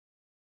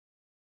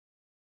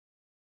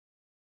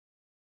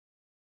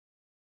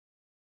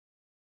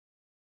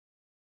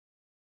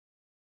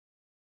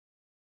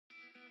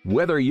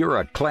Whether you're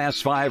a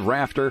Class 5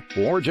 rafter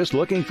or just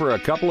looking for a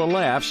couple of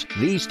laughs,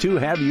 these two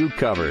have you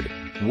covered.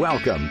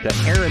 Welcome to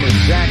Aaron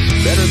and Zach's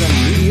Better Than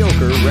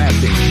Mediocre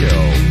Rafting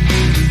Show.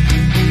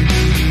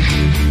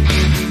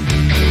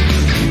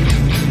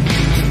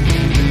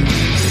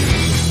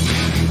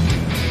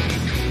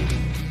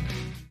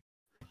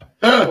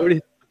 What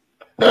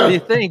do you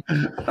think?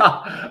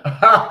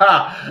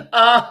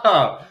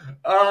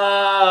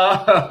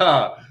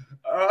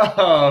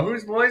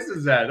 Whose voice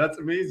is that? That's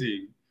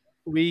amazing.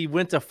 We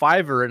went to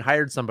Fiverr and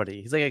hired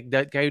somebody. He's like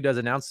that guy who does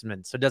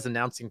announcements, so does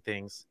announcing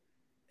things.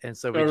 And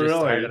so we just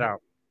hired it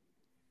out.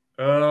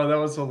 Oh, that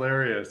was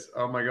hilarious.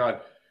 Oh my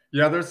God.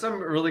 Yeah, there's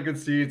some really good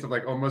scenes of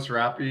like almost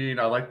rapping.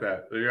 I like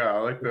that. Yeah, I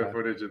like the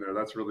footage in there.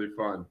 That's really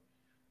fun.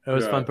 It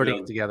was fun putting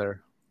it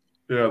together.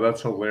 Yeah,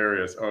 that's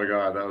hilarious. Oh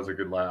God, that was a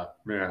good laugh,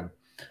 man.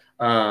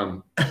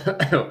 Well,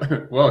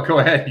 go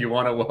ahead. You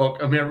want to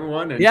welcome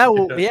everyone?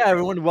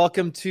 Everyone,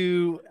 welcome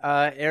to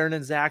Aaron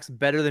and Zach's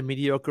Better Than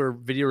Mediocre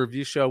video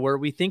review show, where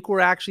we think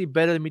we're actually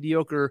better than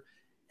mediocre,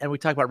 and we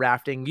talk about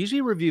rafting. Usually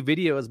review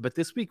videos, but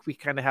this week we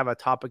kind of have a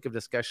topic of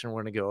discussion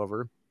we're going to go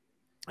over.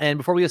 And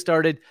before we get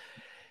started,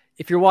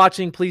 if you're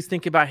watching, please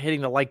think about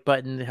hitting the like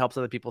button. It helps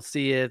other people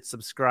see it,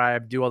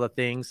 subscribe, do all the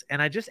things.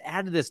 And I just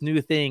added this new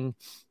thing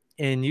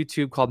in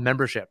YouTube called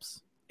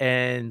memberships.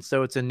 And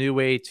so it's a new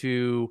way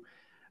to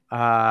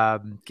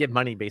get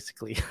money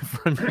basically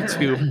from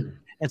YouTube.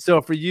 And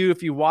so for you,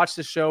 if you watch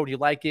the show and you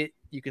like it,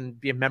 you can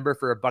be a member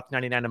for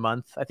 $1.99 a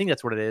month. I think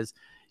that's what it is.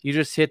 You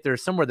just hit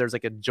there's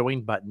like a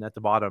join button at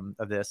the bottom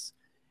of this.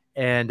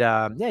 And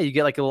you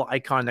get like a little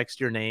icon next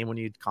to your name when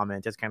you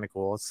comment. It's kind of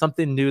cool. It's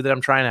something new that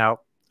I'm trying out.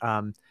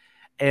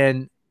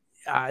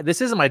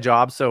 This isn't my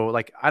job, so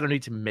like I don't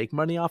need to make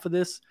money off of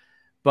this.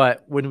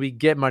 But when we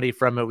get money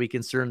from it, we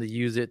can certainly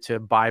use it to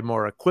buy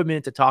more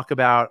equipment to talk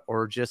about,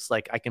 or just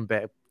like I can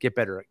get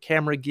better at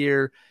camera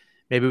gear.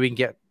 Maybe we can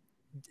get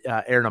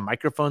Aaron a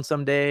microphone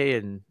someday,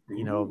 and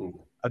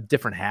a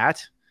different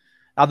hat.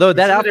 Although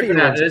that outfit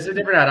is a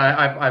different hat.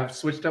 I've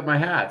switched up my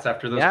hats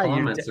after those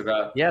comments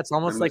about. Yeah, it's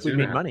almost like we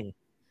made money.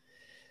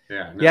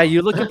 Yeah. No. Yeah,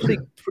 you're looking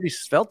pretty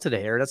svelte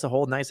today, Aaron. That's a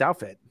whole nice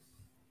outfit.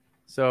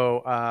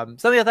 So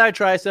something I thought I'd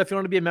try. So if you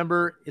want to be a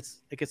member, it's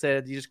like I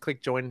said, you just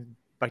click join.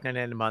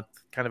 $1.99 a month,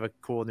 kind of a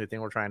cool new thing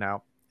we're trying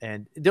out.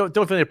 And don't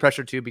feel any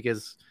pressure too,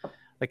 because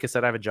like I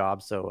said, I have a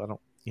job, so I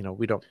don't,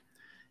 we don't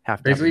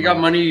have to. Basically, you got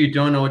money you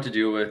don't know what to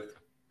do with.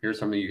 Here's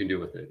something you can do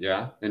with it.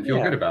 Yeah. And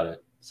feel good about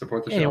it.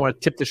 Support the show. You want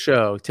to tip the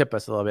show, tip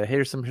us a little bit.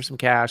 Here's some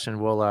cash, and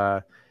we'll,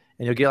 and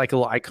you'll get like a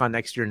little icon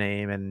next to your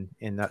name and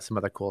some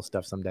other cool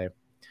stuff someday.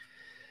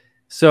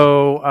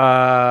 So,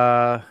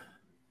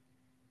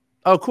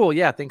 oh, cool.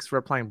 Yeah. Thanks for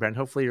applying, Brent.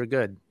 Hopefully you're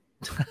good.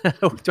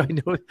 Do I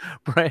know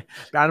Brian?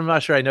 I'm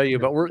not sure I know you,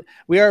 but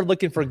we are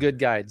looking for good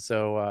guides.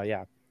 So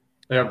yeah,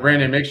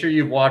 Brandon, make sure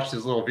you've watched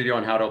his little video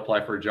on how to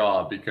apply for a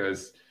job,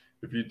 because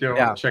if you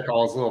don't check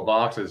all his little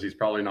boxes, he's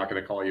probably not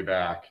going to call you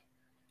back.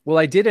 Well,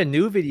 I did a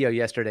new video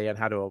yesterday on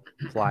how to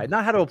apply,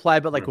 not how to apply,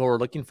 but like what we're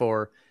looking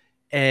for.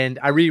 And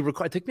I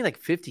it took me like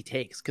 50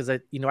 takes, because I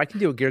can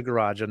do a gear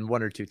garage on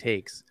 1 or 2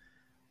 takes.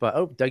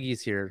 But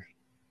Dougie's here.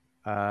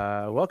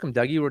 Welcome,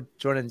 Dougie. We're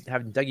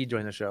having Dougie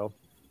join the show.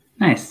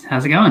 Nice.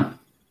 How's it going?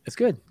 It's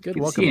good. Good.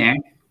 Welcome. To see you,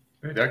 Aaron.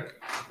 Hey, Doug.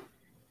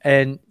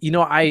 And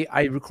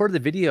I recorded the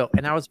video,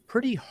 and I was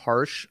pretty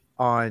harsh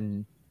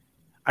on.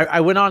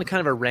 I went on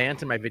kind of a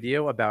rant in my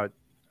video about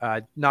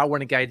not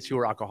wanting guides who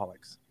are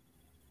alcoholics.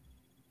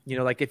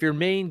 Like if your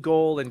main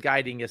goal in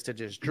guiding is to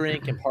just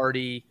drink and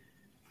party,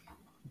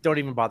 don't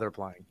even bother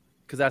applying,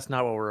 because that's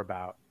not what we're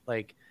about.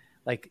 Like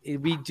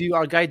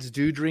our guides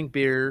do drink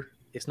beer.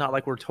 It's not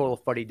like we're total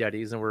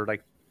fuddy-duddies and we're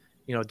like,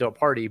 don't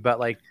party, but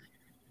like.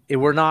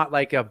 We're not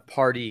like a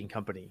partying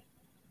company.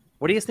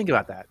 What do you guys think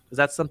about that? Is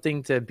that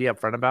something to be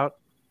upfront about?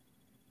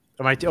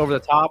 Am I over the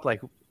top?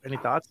 Like, any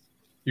thoughts?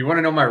 You want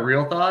to know my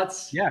real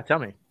thoughts? Yeah, tell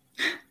me.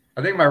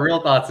 I think my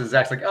real thoughts is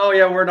Zach's like, oh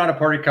yeah, we're not a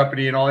party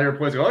company, and all your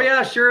employees go, oh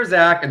yeah, sure,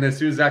 Zach. And then as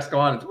soon as Zach's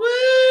gone, it's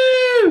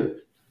woo!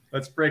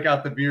 Let's break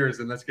out the beers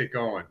and let's get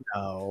going.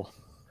 No.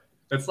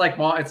 It's like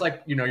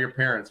your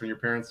parents. When your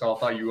parents all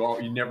thought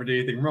you never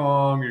did anything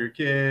wrong, you're a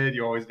kid,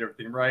 you always did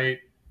everything right.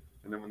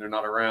 And then when they're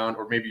not around,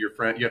 or maybe you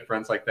have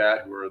friends like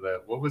that who are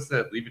what was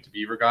the Leave It to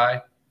Beaver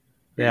guy?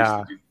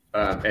 Yeah.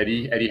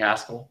 Eddie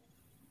Haskell.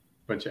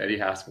 Bunch of Eddie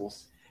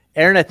Haskells.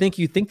 Aaron, I think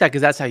you think that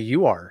because that's how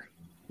you are.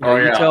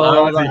 You tell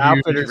all the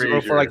outfitters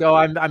for like, oh,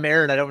 I'm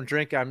Aaron, I don't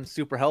drink, I'm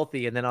super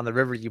healthy, and then on the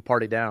river you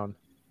party down.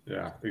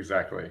 Yeah,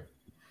 exactly.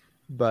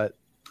 But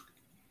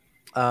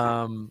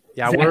Zach,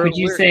 would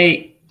you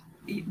say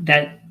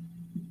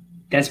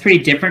that's pretty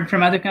different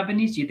from other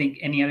companies? Do you think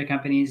any other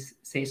companies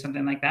say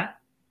something like that?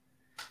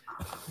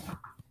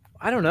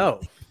 I don't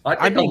know.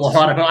 I think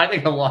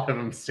a lot of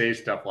them say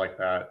stuff like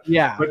that.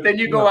 Yeah. But then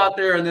you go out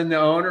there and then the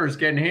owner is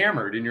getting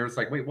hammered and you're just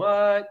like, wait,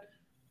 what?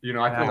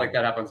 I feel like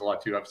that happens a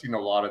lot too. I've seen a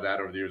lot of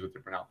that over the years with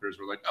different outfitters.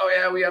 We're like, oh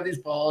yeah, we have these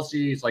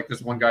policies. Like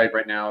this one guy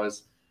right now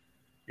is,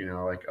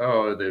 like,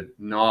 oh, the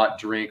not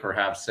drink or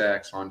have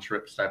sex on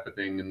trips type of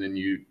thing. And then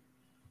you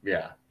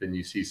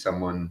see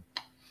someone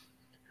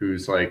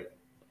who's like,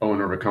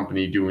 owner of a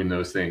company doing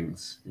those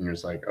things, and you're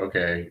just like,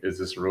 okay, is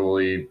this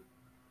really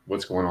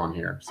what's going on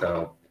here?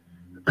 So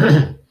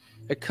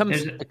it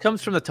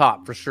comes from the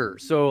top for sure.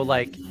 So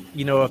like,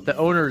 you know, if the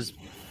owner's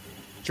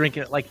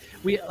drinking it, like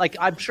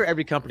I'm sure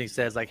every company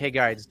says like, hey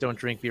guys, don't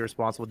drink, be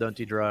responsible, don't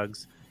do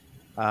drugs.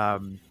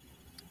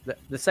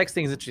 The sex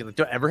thing is interesting. Like,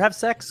 don't ever have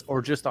sex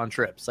or just on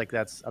trips. Like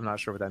I'm not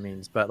sure what that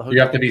means, but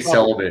you have to be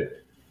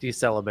celibate.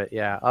 Celibate,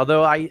 yeah.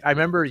 Although I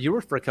remember you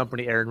worked for a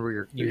company, Aaron,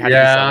 where you had to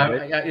be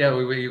celibate. Yeah.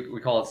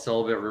 We call it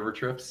celibate river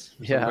trips.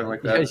 Yeah,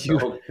 like that.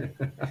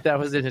 Yeah, that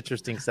was an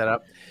interesting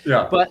setup.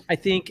 Yeah, but I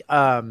think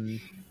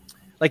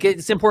like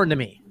it's important to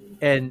me,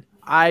 and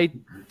I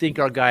think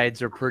our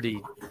guides are pretty.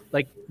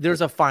 Like,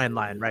 there's a fine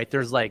line, right?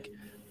 There's like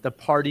the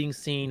partying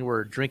scene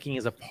where drinking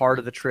is a part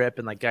of the trip,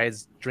 and like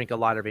guys drink a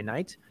lot every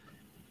night,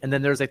 and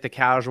then there's like the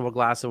casual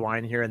glass of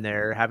wine here and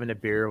there, having a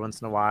beer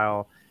once in a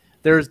while.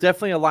 There's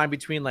definitely a line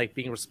between like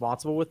being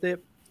responsible with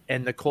it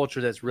and the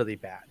culture that's really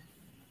bad.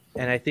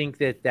 And I think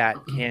that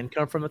can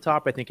come from the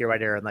top. I think you're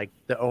right, Aaron. Like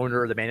the owner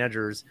or the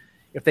managers,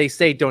 if they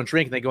say don't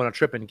drink and they go on a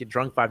trip and get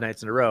drunk 5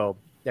 nights in a row,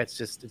 it's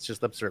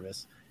just lip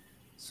service.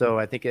 So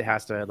I think it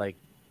has to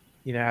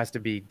has to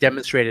be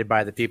demonstrated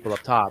by the people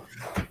up top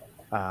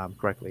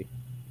correctly.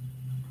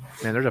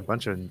 Man, there's a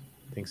bunch of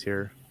things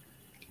here.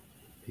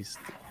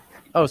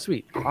 Oh,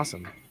 sweet.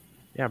 Awesome.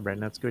 Yeah,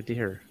 Brandon, that's good to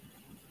hear.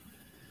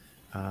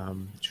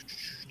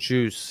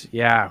 Juice.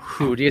 Yeah.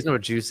 Whew, do you guys know what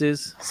juice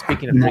is?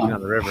 Speaking of drinking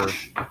on the river.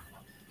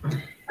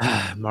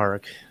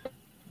 Mark.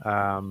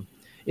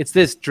 It's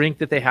this drink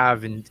that they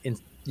have in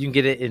you can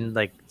get it in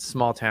like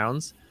small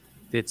towns.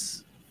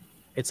 It's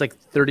like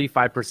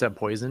 35%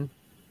 poison.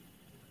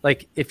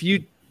 Like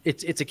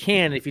it's a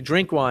can. If you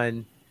drink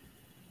one,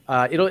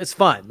 it's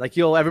fun. Like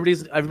everybody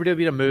will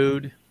be in a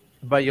mood,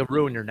 but you'll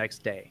ruin your next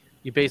day.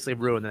 You basically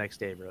ruin the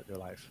next day of your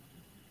life.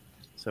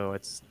 So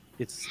it's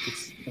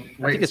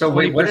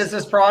wait, what is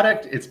this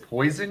product? It's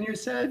poison, you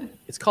said?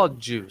 It's called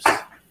juice.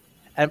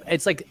 And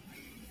it's like,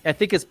 I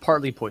think it's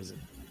partly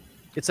poison.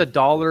 It's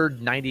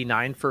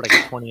 $1.99 for like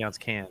a 20-ounce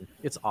can.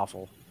 It's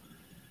awful.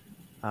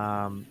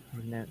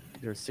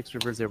 There's 6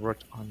 rivers they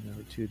worked on.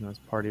 Number 2, no, it's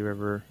Party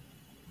River.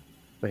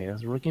 Wait, I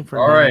was looking for.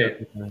 All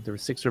right. There were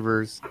 6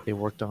 rivers they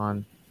worked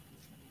on.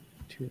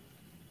 2. I'm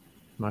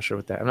not sure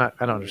what that.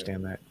 I don't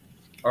understand that.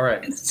 All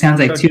right. It sounds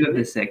like 2 of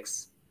the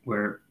 6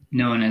 were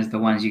known as the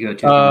ones you go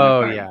to.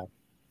 Oh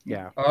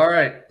yeah. All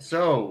right.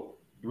 So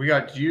we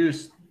got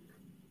juice.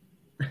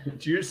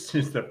 Juice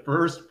is the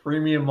first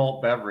premium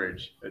malt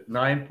beverage at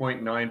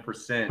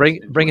 9.9%.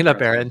 Bring it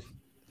up, Aaron.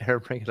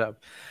 Aaron, bring it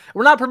up.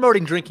 We're not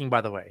promoting drinking,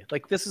 by the way.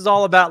 Like, this is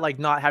all about like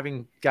not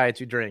having guys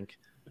who drink.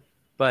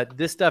 But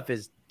this stuff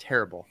is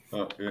terrible.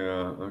 Oh yeah.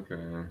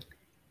 Okay.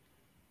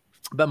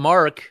 But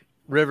Mark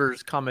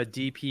Rivers,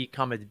 DP,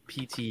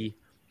 PT,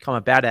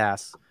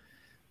 Badass,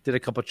 did a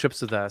couple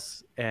trips with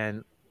us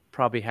and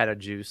probably had a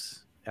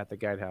juice at the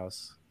guide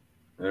house.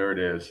 There it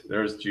is.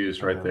 There's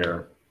juice right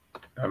there.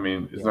 I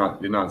mean, it's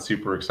not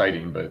super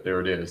exciting, but there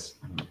it is.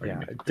 Yeah,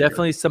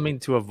 definitely something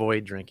to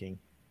avoid drinking.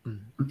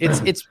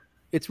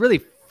 It's really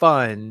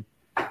fun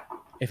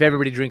if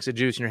everybody drinks a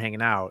juice and you're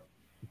hanging out,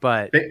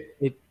 but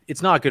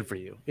it's not good for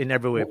you in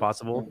every way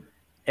possible,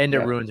 and it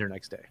ruins your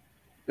next day.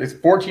 It's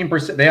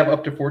 14%. They have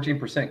up to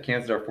 14%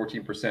 cans that are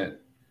 14%,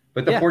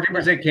 but the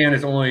 14% can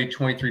is only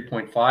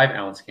 23.5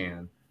 ounce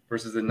can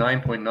versus the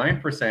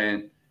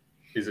 9.9%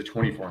 is a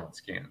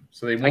 24-ounce can.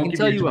 So they won't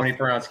give you a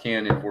 24-ounce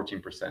can in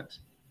 14%.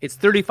 It's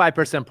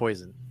 35%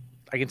 poison.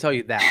 I can tell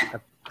you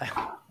that.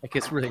 Like,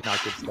 it's really not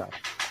good stuff.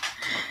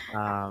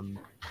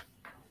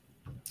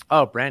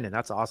 Oh, Brandon,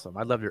 that's awesome.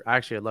 I'd love to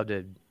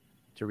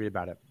read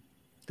about it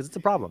because it's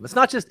a problem. It's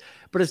not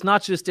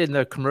just in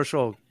the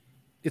commercial.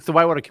 It's the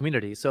whitewater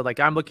community. So like,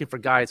 I'm looking for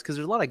guides because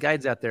there's a lot of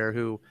guides out there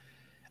who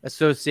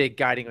associate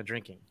guiding with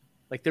drinking.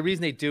 Like, the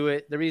reason they do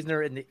it, the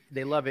reason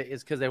they love it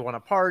is because they want to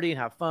party and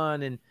have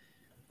fun. And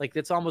like,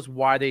 that's almost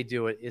why they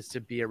do it, is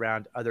to be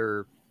around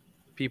other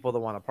people that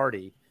want to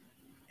party.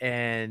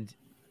 And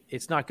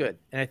it's not good.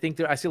 And I think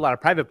I see a lot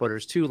of private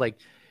boaters too. Like,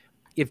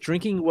 if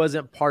drinking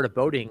wasn't part of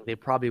boating, they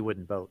probably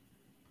wouldn't boat.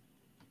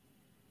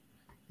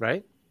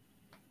 Right?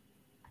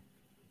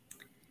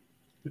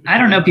 I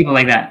don't know people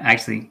like that,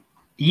 actually.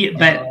 Yeah,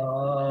 but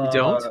you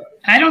don't?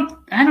 I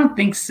don't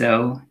think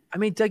so. I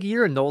mean, Doug,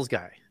 you're a Knowles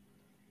guy.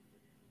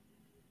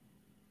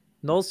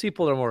 Knowles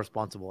people are more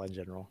responsible in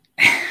general.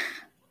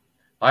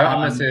 I'm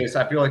going to say this.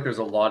 I feel like there's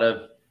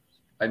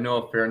I know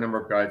a fair number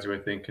of guides who I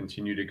think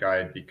continue to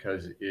guide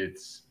because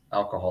it's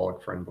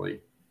alcoholic friendly,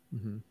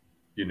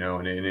 you know,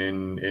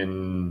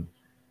 and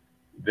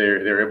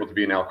they're able to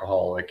be an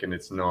alcoholic, and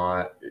it's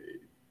not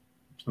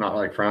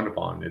like frowned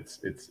upon.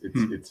 It's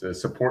a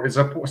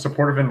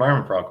supportive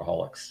environment for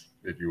alcoholics,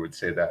 if you would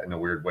say that in a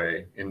weird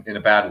way, in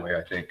a bad way,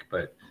 I think.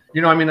 But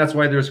you know, I mean, that's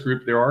why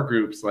there are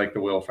groups like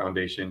the Whale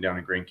Foundation down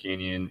in Grand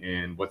Canyon,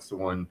 and what's the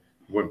one?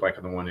 Went back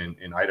on the one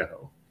in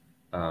Idaho.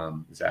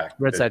 Zach,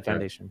 Red Side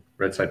Foundation.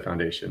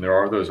 There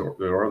are those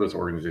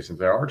organizations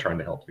that are trying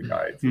to help the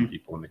guides and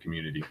people in the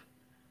community.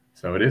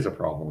 So it is a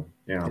problem.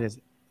 Yeah, it is.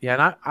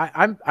 Yeah,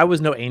 and I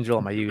was no angel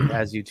in my youth,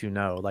 as you two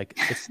know. Like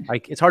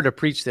it's hard to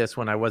preach this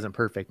when I wasn't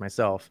perfect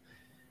myself.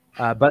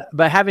 But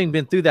having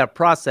been through that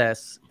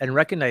process and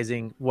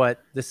recognizing what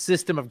the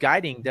system of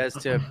guiding does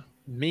to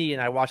me,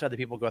 and I watch other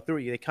people go through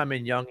it. They come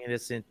in young,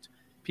 innocent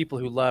people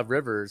who love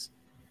rivers,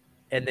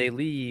 and they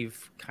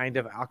leave kind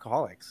of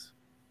alcoholics.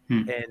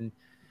 And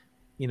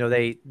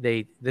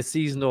the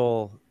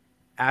seasonal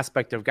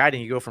aspect of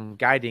guiding, you go from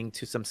guiding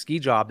to some ski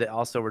job that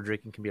also where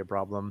drinking can be a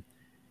problem.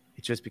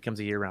 It just becomes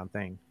a year-round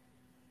thing.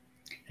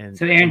 And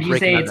so, Aaron, do you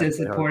say it's a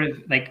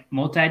supportive, like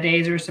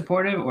multi-days are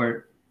supportive,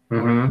 or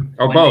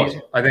or both?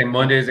 I think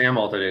Mondays and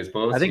multi-days,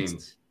 both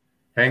scenes.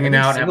 Hanging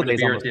out, having a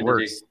beer at the end of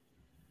the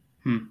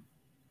day.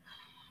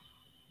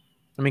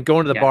 I mean,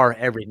 going to the bar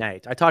every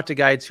night. I talk to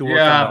guides who work.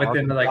 Yeah, but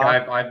then like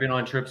I've been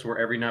on trips where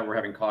every night we're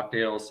having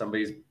cocktails.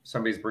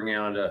 Somebody's bringing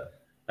out a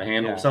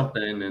handle of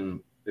something,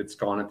 and it's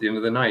gone at the end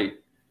of the night.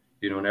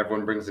 And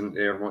everyone brings in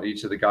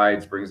each of the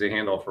guides brings a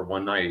handle for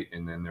one night,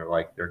 and then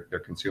they're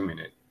consuming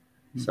it.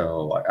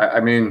 So I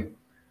mean,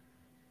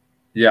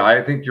 yeah,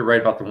 I think you're right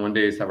about the 1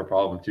 days have a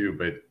problem too,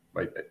 but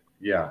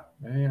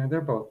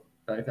they're both.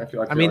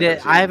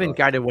 I haven't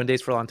guided 1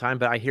 days for a long time,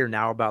 but I hear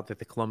now about the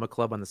Coloma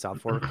Club on the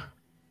South Fork,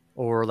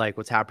 or like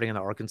what's happening in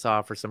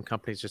Arkansas for some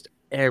companies just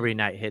every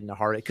night hitting a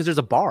hard because there's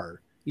a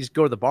bar. You just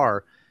go to the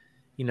bar,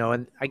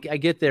 and I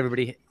get that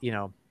everybody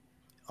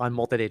on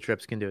multi-day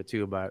trips can do it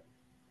too, but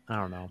I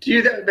don't know.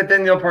 But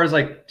then the other part is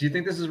like, do you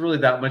think this is really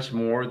that much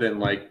more than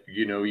like,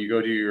 you go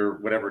to your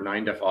whatever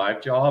 9 to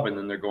 5 job and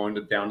then they're going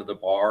down to the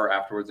bar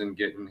afterwards and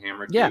getting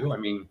hammered too? I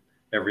mean,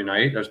 every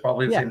night there's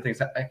probably the same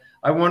things.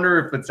 I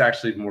wonder if it's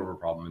actually more of a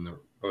problem in the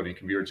boating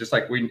community. Just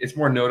like it's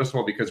more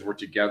noticeable because we're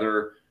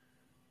together,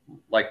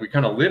 like we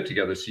kind of live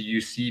together. So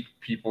you see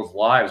people's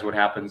lives, what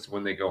happens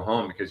when they go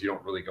home because you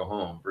don't really go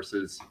home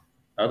versus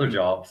other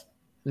jobs.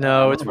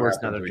 No, it's worse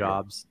than other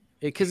jobs.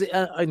 Because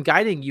in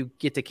guiding, you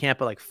get to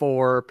camp at like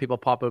 4, people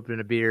pop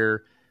open a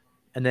beer,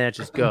 and then it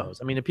just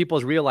goes. I mean, in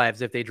people's real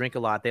lives, if they drink a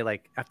lot, they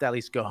like have to at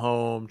least go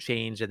home,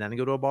 change, and then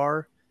go to a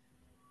bar.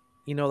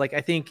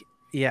 I think,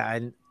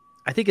 and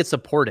I think it's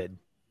supported.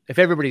 If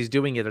everybody's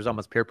doing it, there's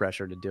almost peer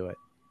pressure to do it.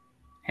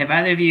 Have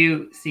either of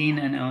you seen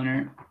an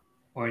owner,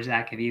 or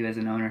Zach, have you as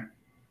an owner,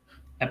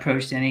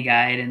 approached any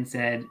guide and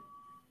said,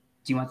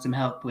 do you want some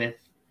help with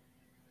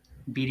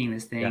beating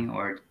this thing? Yeah.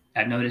 Or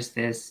I've noticed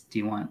this. Do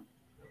you want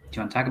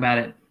to talk about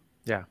it?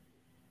 Yeah.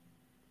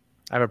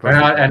 I have a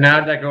problem. And how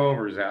did that go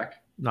over, Zach?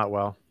 Not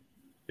well.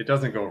 It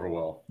doesn't go over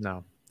well.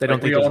 No. They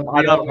don't think there's a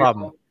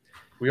problem.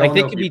 Like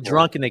they can be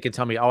drunk and they can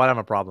tell me, oh, I don't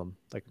have a problem.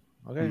 Like,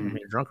 okay, I mean,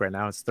 you're drunk right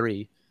now. It's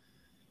 3.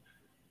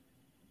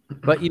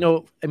 But,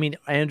 I mean,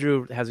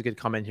 Andrew has a good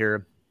comment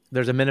here.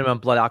 There's a minimum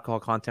blood alcohol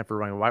content for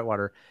rowing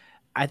whitewater.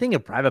 I think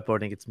in private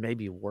boating, it's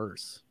maybe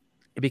worse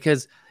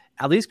because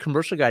at least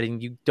commercial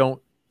guiding, you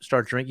don't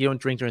drink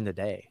during the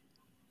day.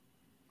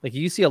 Like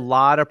you see a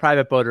lot of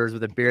private boaters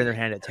with a beer in their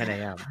hand at 10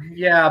 a.m.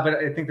 Yeah, but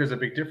I think there's a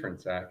big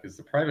difference, Zach, is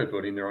the private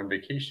boating, they're on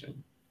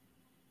vacation.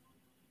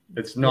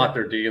 It's not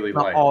their daily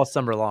life. All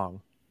summer long.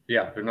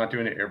 Yeah, they're not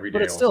doing it every day.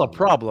 But it's still a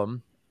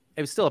problem.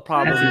 It's still a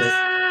problem.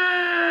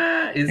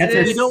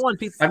 You don't want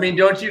people. I mean,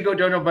 don't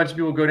a bunch of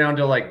people go down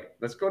to like,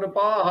 let's go to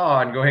Baja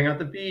and go hang out at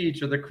the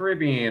beach or the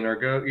Caribbean or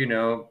go,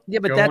 Yeah,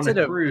 but that's at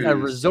a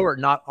resort,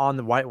 not on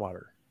the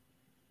whitewater.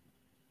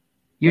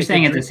 You're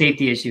saying it's a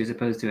safety issue as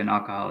opposed to an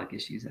alcoholic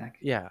issue, Zach.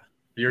 Yeah.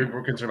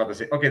 We're concerned about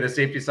the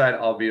safety side.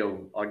 I'll give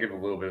a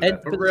little bit of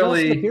that. But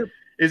really,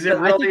 is it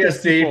really a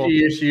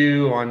safety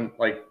issue on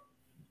like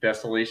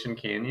Desolation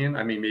Canyon?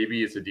 I mean,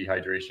 maybe it's a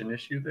dehydration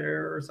issue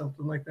there or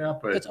something like that.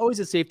 But it's always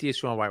a safety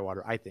issue on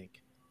whitewater, I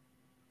think.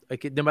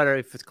 Like no matter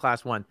if it's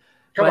class 1.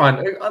 Come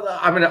on,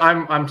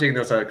 I'm taking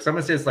this out because I'm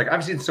gonna say it's like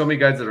I've seen so many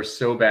guys that are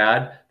so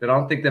bad that I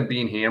don't think them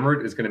being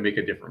hammered is gonna make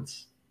a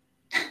difference.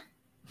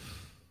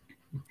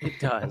 It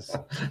does.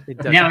 It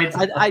does. No, it's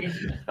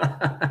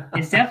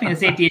definitely a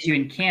safety issue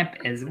in camp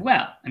as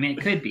well. I mean,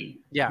 it could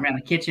be around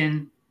the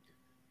kitchen,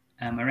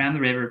 around the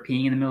river,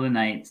 peeing in the middle of the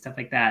night, stuff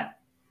like that.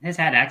 It has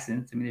had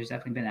accidents. I mean, there's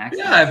definitely been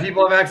accidents. Yeah,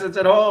 people have accidents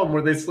at home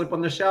where they slip on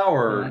the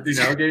shower. The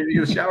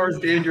shower is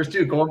dangerous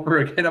too. Get up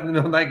in the middle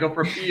of the night, go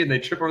for a pee, and they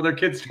trip over their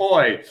kid's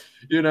toy.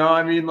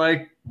 I mean,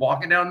 like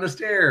walking down the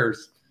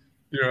stairs.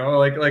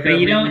 But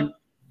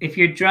if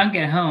you're drunk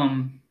at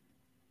home,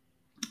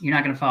 you're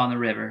not going to fall in the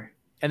river.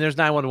 And there's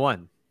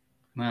 911.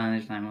 Well,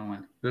 there's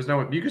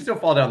 911. You can still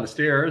fall down the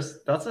stairs.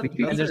 There's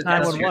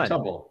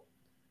 911.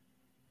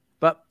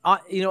 But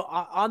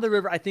on the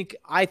river, I think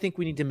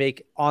we need to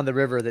make on the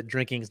river that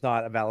drinking is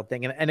not a valid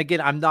thing. And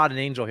again, I'm not an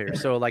angel here,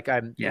 so like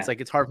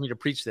it's hard for me to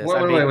preach this.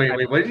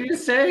 Wait. What did you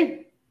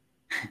say?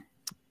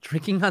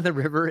 Drinking on the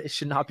river, it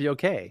should not be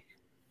okay.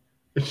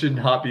 It should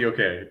not be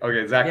okay.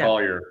 Okay, Zach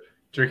Collier,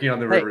 drinking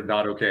on the river,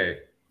 not okay.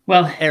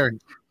 Well, Aaron.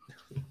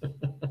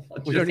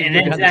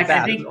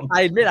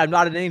 I admit I'm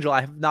not an angel.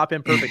 I have not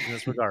been perfect in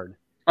this regard.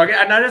 Okay,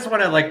 and I just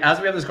want to as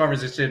we have this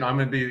conversation, I'm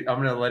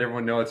gonna let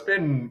everyone know it's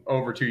been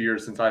over 2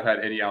 years since I've had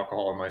any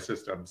alcohol in my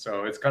system.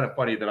 So it's kind of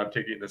funny that I'm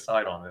taking the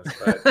side on this.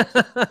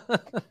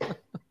 But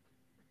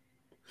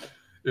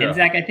and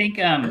Zach, I think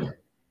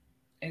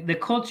the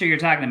culture you're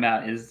talking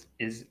about is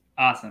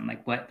awesome.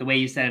 Like the way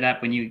you set it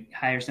up when you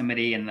hire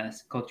somebody and the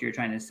culture you're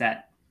trying to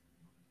set.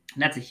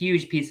 And that's a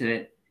huge piece of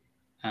it.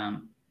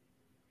 And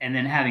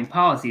then having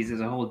policies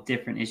is a whole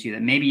different issue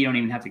that maybe you don't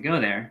even have to go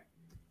there.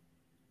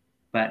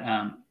 But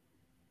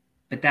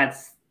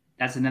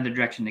that's another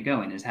direction to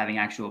go in, is having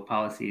actual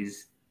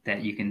policies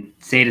that you can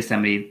say to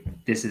somebody,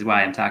 this is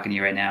why I'm talking to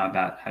you right now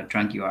about how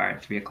drunk you are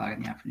at 3 o'clock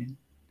in the afternoon.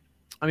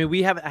 I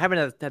mean, I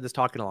haven't had this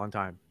talk in a long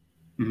time.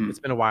 It's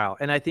been a while.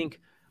 And I think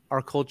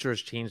our culture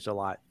has changed a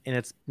lot. And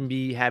it's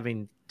me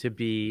having to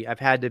be, I've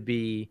had to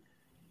be,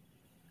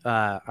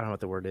 I don't know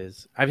what the word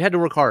is. I've had to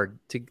work hard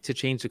to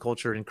change the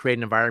culture and create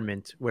an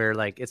environment where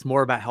like it's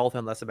more about health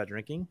and less about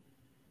drinking.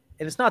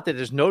 And it's not that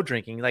there's no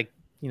drinking. Like,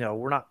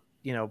 we're not,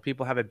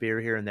 people have a beer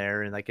here and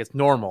there and like it's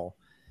normal.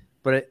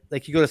 But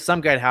like you go to some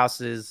guide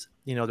houses,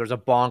 there's a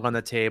bong on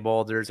the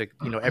table. There's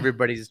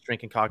everybody's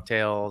drinking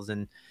cocktails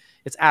and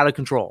it's out of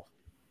control.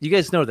 You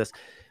guys know this.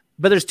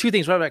 But there's two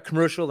things, right, about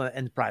commercial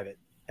and private.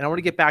 And I want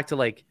to get back to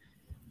like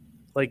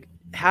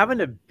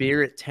having a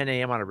beer at 10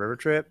 a.m. on a river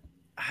trip.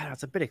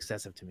 It's a bit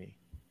excessive to me.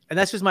 And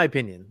that's just my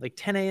opinion. Like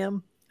 10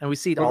 a.m. and we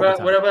see it all the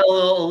time. What about a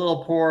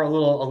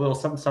little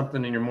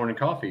something in your morning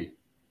coffee?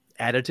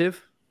 Additive?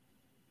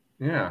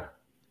 Yeah.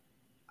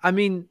 I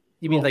mean,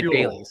 you mean like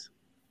Bailey's?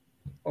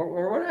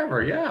 Or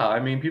whatever, yeah. I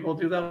mean, people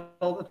do that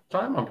all the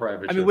time on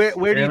private trips. I mean,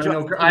 where do you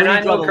draw?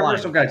 I know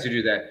commercial guys who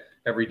do that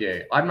every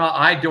day.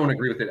 I don't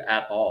agree with it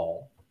at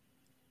all.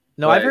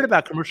 No, I've heard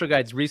about commercial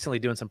guides recently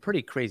doing some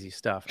pretty crazy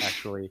stuff,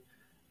 actually.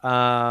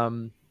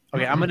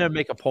 Okay, I'm going to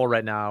make a poll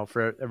right now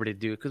for everybody to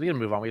do, because we got to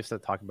move on. We have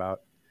stuff to talk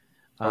about.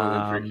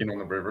 Drinking on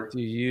the river. Do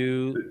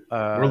you?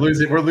 We're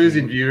losing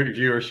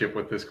viewership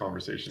with this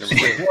conversation.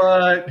 Everyone's like,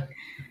 what?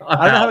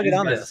 I don't know how to get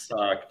on this.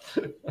 Suck.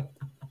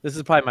 This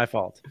is probably my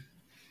fault.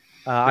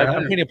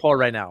 I'm painting a poll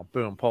right now.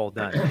 Boom, poll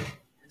done.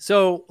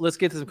 So let's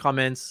get to some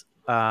comments.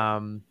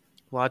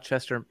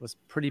 Gloucester was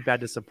pretty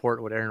bad to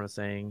support what Aaron was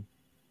saying.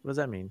 What does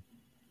that mean?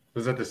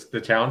 Was that the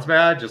town's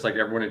bad, just like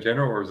everyone in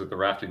general, or is it the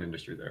rafting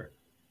industry there?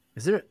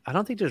 Is there? I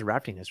don't think there's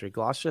rafting industry.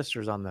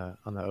 Gloucester's on the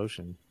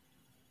ocean.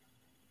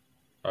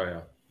 Oh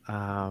yeah.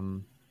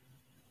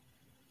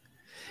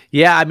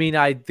 Yeah, I mean,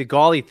 the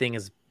Golly thing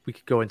is, we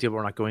could go into it, but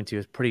we're not going to.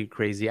 Is pretty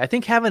crazy. I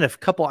think having a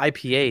couple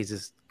IPAs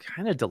is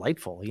kind of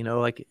delightful.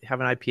 Like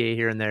having an IPA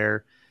here and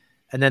there,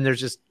 and then there's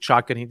just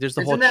shotgunning. There's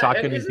the whole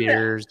shotgunning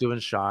beers, doing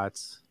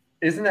shots.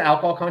 Isn't the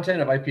alcohol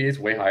content of IPAs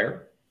way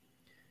higher?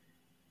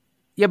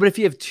 Yeah, but if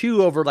you have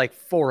two over like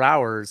 4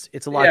 hours,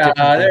 it's a lot different.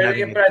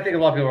 But I think a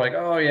lot of people are like,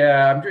 oh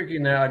yeah, I'm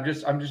drinking now. I'm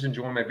just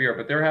enjoying my beer.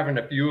 But they're having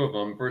a few of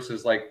them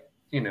versus like,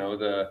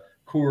 the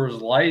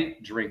Coors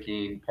Light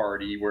drinking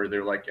party where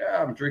they're like,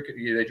 yeah, I'm drinking.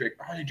 Yeah, they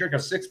drink a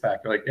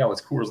 6-pack. They're like, yeah,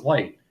 it's Coors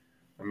Light.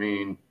 I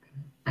mean,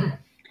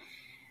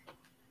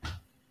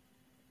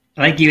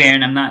 like you,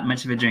 Aaron, I'm not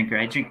much of a drinker.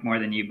 I drink more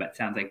than you, but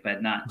sounds like,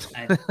 but not.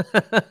 I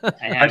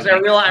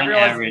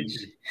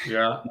realize.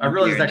 Yeah, I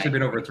realize it's actually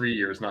been over 3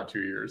 years, not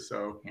 2 years.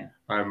 So yeah,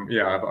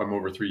 I'm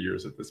over 3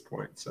 years at this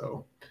point.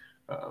 So,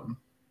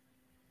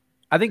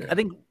 I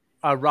think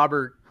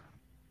Robert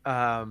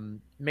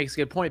makes a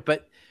good point,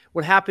 but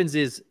what happens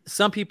is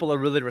some people are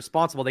really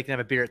responsible. They can have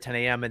a beer at 10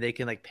 a.m. and they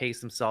can like pace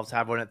themselves,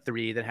 have one at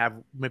 3, then have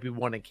maybe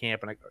one in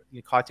camp and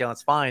a cocktail.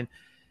 That's fine.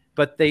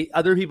 But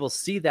other people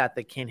see that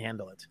they can't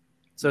handle it.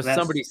 So if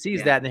somebody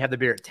sees that and they have the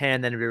beer at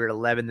 10, then a beer at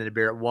 11, then a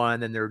beer at 1,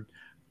 then their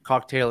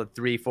cocktail at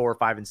 3, 4,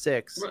 5, and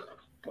 6.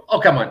 Oh,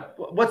 come on.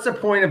 What's the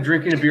point of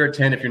drinking a beer at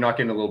 10 if you're not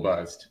getting a little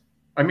buzzed?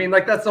 I mean,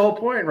 like, that's the whole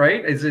point,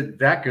 right? Is it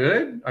that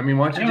good? I mean,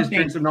 why don't you just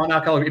drink some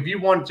non-alcoholic? If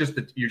you want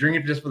you're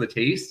drinking it just for the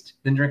taste,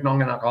 then drink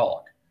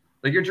non-alcoholic.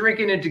 Like, you're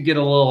drinking it to get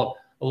a little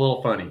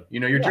funny.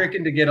 You're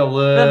drinking to get a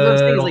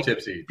little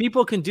tipsy.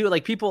 People can do it.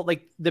 Like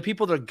the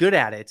people that are good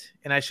at it,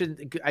 and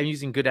I'm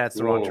using good at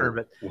the wrong term,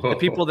 but the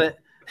people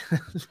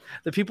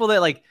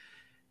that like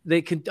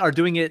are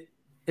doing it.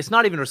 It's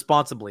not even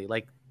responsibly,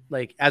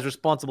 like as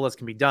responsible as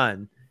can be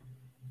done,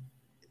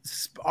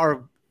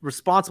 are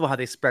responsible how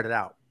they spread it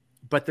out.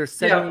 But they're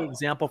setting an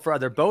example for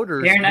other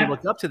boaters who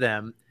look up to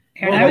them.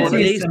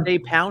 They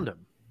pound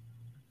them.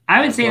 I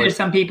would say there's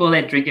some people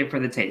that drink it for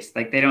the taste.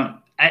 Like they don't.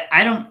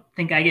 I don't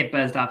think I get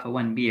buzzed off of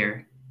one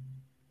beer.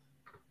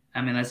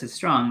 I mean, unless it's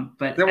strong.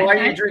 But then why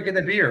are you drinking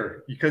the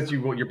beer? Because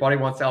your body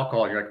wants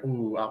alcohol. You're like,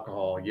 ooh,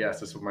 alcohol. Yes,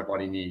 that's what my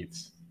body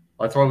needs.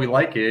 That's why we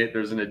like it.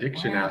 There's an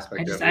addiction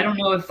aspect of it. I don't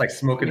know if it's like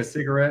smoking a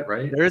cigarette,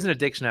 right? There is an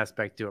addiction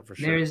aspect to it for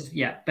sure.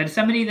 But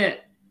somebody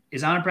that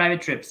is on a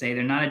private trip, say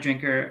they're not a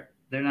drinker.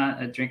 They're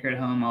not a drinker at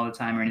home all the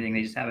time or anything.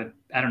 They just have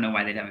I don't know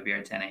why they'd have a beer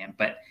at 10 a.m.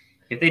 But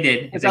if they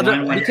did, because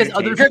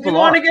other people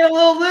want to get a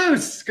little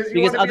loose.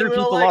 Because other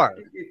people are.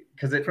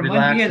 Because it from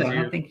relaxes one beer, though, you.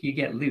 I don't think you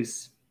get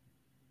loose.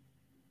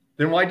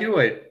 Then why do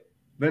it?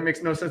 Then it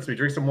makes no sense to me.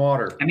 Drink some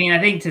water. I mean, I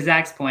think to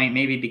Zach's point,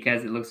 maybe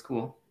because it looks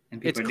cool.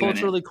 And it's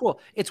culturally cool.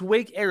 It's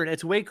way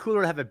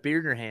cooler to have a beer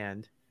in your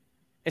hand.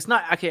 It's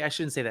not okay. I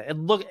shouldn't say that.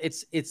 And look,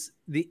 it's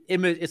the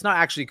image. It's not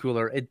actually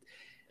cooler.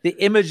 The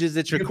image is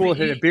that you're cool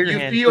to have a beer in your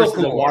hand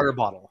versus a water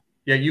bottle.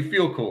 Yeah, you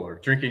feel cooler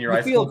drinking your You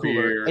ice feel cold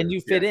cooler beer. and you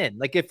fit in.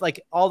 Like if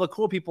like all the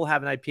cool people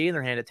have an IPA in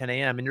their hand at 10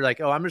 a.m. and you're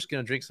like, oh, I'm just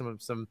gonna drink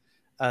some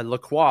La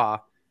Croix.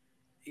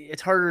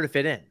 It's harder to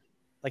fit in.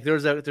 Like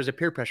there's a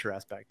peer pressure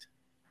aspect.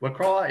 La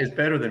Croix is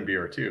better than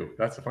beer too.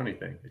 That's the funny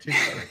thing. It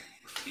tastes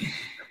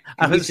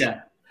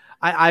better.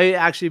 I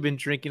actually been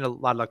drinking a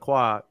lot of La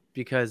Croix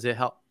because it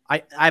helped.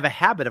 I have a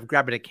habit of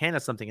grabbing a can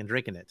of something and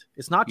drinking it.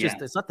 It's not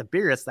just it's not the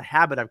beer, it's the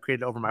habit I've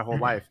created over my whole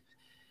life.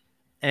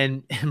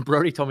 And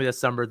Brody told me this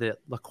summer that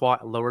La Croix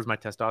lowers my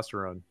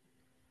testosterone.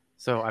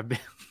 So I've been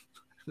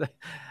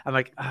I'm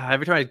like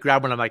every time I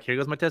grab one, I'm like, here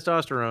goes my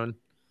testosterone.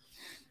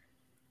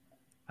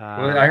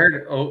 Well, I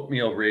heard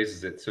oatmeal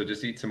raises it, so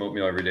just eat some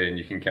oatmeal every day, and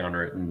you can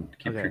counter it and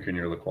keep drinking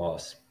your La Croix.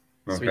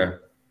 Okay. Sweet.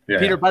 Yeah.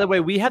 Peter, by the way,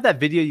 we have that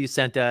video you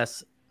sent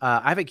us.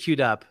 I have it queued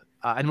up,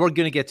 and we're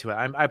gonna get to it.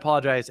 I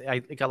apologize. I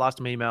think I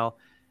lost my email.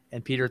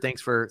 And Peter,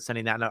 thanks for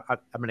sending that. No, I'm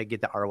gonna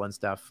get the R1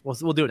 stuff.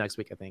 We'll do it next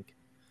week, I think.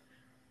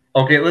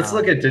 Okay, let's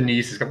look at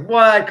Denise's.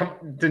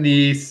 What?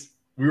 Denise?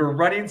 We were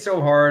running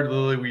so hard,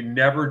 Lily. We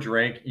never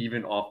drank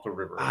even off the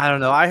river. I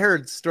don't know. I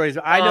heard stories.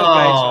 I know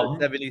guys from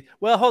the 70s.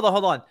 Well, hold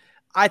on.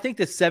 I think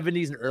the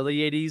 70s and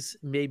early 80s,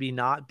 maybe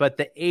not, but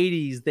the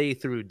 80s they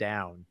threw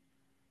down.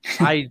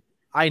 I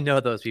know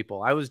those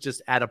people. I was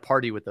just at a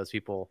party with those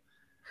people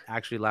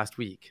actually last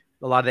week.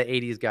 A lot of the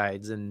 80s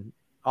guides, and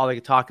all they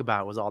could talk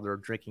about was all their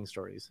drinking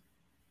stories.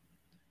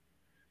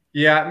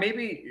 Yeah,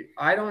 maybe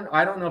I don't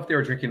know if they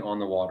were drinking on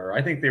the water.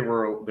 I think they're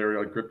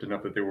like gripped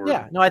enough that they were.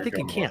 Yeah, no, I think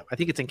in camp. I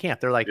think it's in camp.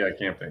 They're like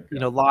camping. You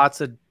know,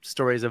 lots of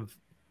stories of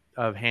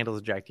handles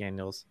of Jack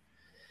Daniels.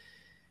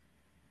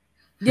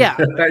 Yeah,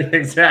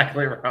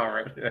 exactly,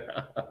 Robert.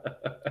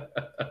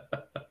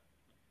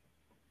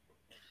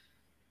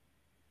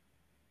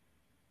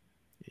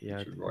 Yeah.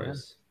 Yeah.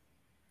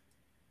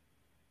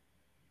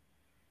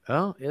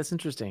 Oh, that's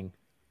interesting.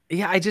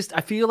 Yeah, I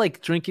feel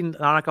like drinking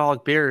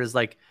non-alcoholic beer is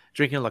like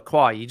drinking La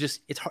Croix. It's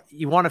hard,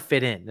 you want to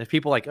fit in. If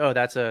people are like, oh,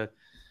 that's a,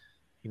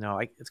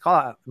 it's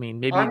called. I mean,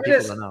 maybe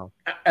people don't know.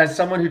 As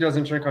someone who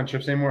doesn't drink on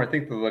chips anymore, I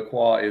think the La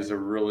Croix is a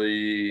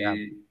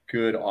really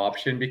good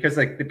option because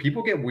like the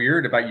people get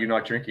weird about you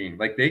not drinking.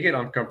 Like they get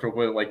uncomfortable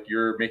with like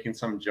you're making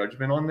some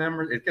judgment on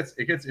them. It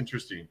gets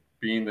interesting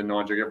being the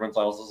non-drinker. Everyone's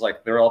also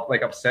like they're all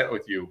like upset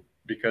with you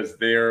because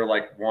they're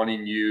like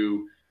wanting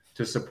you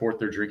to support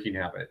their drinking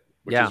habit,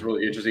 which is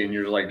really interesting. And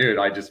you're like, dude,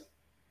 I can't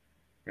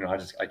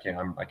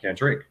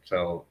drink.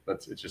 So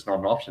it's just not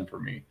an option for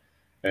me.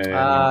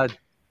 And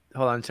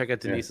hold on, check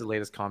out Denise's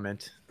latest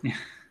comment.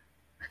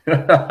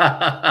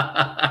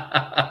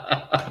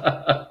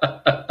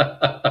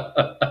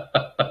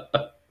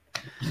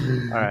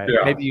 All right,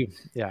 maybe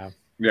yeah.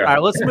 All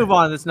right, let's move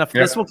on. That's enough.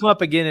 This will come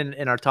up again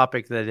in our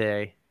topic of the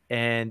day,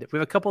 and we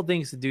have a couple of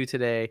things to do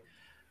today.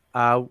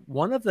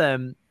 One of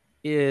them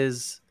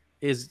is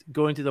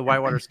going to the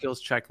Whitewater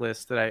Skills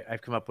Checklist that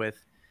I've come up with.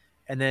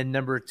 And then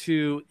number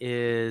 2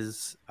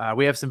 is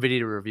we have some video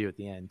to review at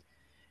the end.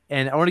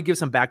 And I want to give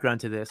some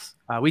background to this.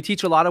 We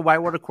teach a lot of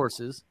Whitewater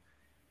courses,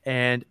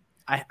 and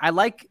I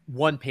like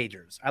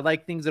one-pagers. I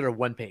like things that are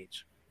one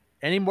page.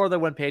 Any more than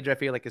one page, I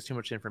feel like is too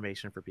much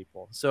information for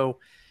people. So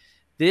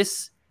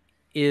this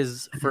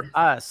is, for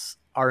us,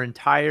 our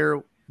entire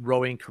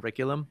rowing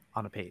curriculum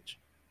on a page.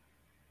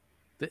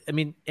 I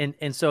mean,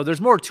 and so there's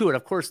more to it.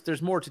 Of course,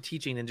 there's more to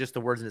teaching than just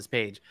the words in this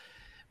page.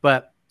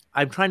 But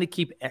I'm trying to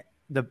keep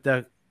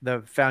the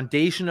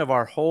foundation of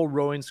our whole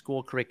rowing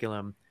school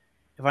curriculum.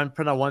 If I'm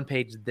putting on one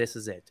page, this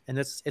is it. And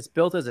it's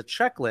built as a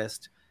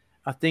checklist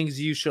of things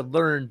you should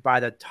learn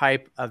by the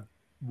type of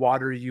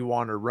water you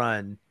want to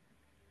run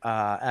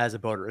as a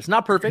boater. It's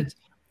not perfect.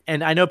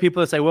 And I know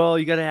people that say, well,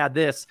 you got to add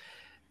this.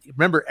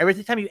 Remember,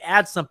 every time you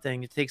add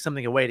something, you take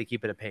something away to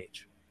keep it a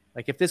page.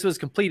 Like if this was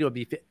complete, it would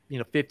be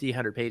 50,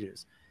 100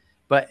 pages.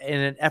 But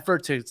in an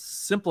effort to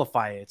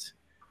simplify it,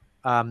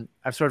 I've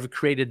sort of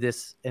created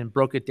this and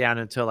broke it down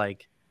into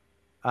like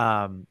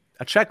a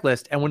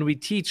checklist. And when we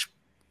teach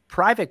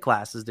private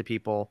classes to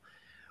people,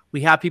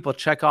 we have people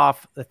check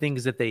off the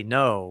things that they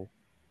know,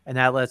 and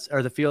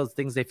that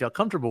things they feel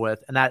comfortable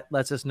with, and that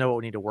lets us know what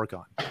we need to work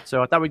on.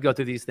 So I thought we'd go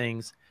through these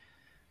things.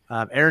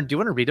 Aaron, do you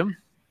want to read them?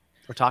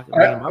 Or talk?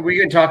 We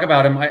can talk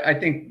about them. I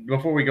think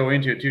before we go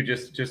into it too,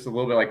 just a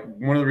little bit, like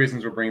one of the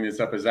reasons we're bringing this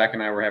up is Zach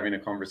and I were having a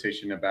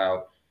conversation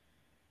about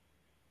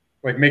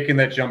like making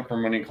that jump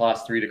from running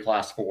class 3 to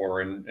class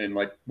 4 and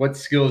like what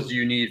skills do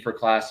you need for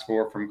class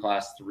 4 from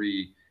class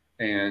 3,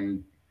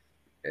 and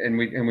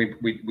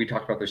we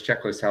talked about this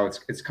checklist, how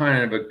it's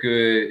kind of a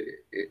good.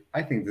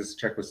 I think this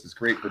checklist is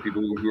great for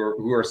people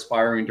who are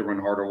aspiring to run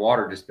harder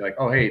water. Just be like,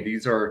 oh hey,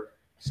 these are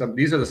some of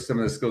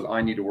the skills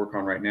I need to work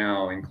on right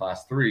now in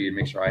class 3 and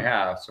make sure I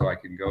have so I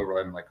can go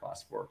run like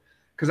class 4.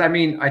 Because I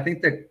mean, I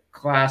think the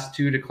class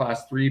 2 to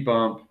class 3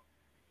 bump,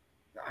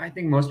 I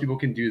think most people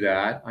can do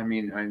that. I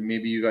mean,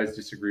 maybe you guys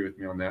disagree with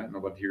me on that, and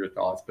I'd love to hear your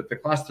thoughts. But the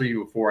class 3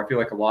 to 4, I feel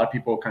like a lot of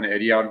people kind of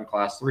eddy out in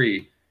class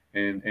 3,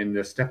 and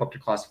the step up to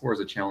class 4 is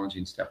a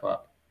challenging step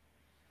up.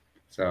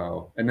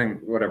 So, and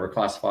then whatever,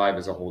 class 5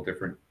 is a whole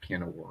different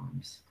can of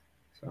worms.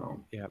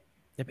 So yeah.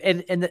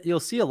 And you'll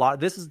see a lot.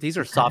 These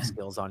are soft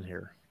skills on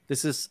here.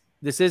 This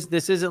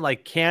isn't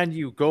like, can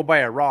you go by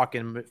a rock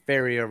and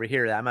ferry over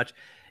here that much?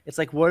 It's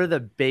like, what are the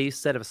base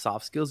set of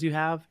soft skills you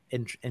have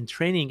and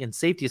training and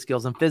safety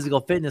skills and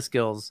physical fitness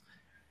skills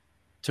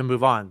to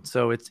move on.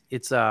 So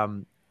it's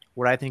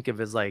what I think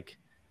of as like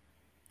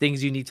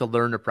things you need to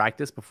learn or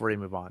practice before you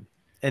move on.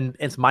 And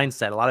it's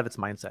mindset. A lot of it's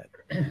mindset.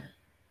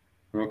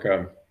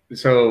 Okay.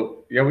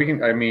 So yeah, we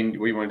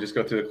want to just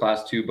go through the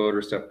class 2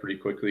 boater stuff pretty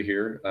quickly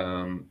here.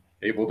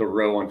 Able to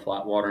row on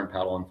flat water and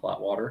paddle on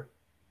flat water.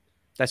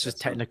 That's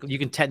just technical. You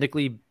can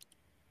technically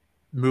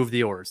move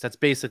the oars. That's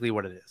basically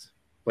what it is.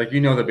 Like,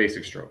 you know, the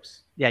basic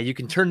strokes. Yeah. You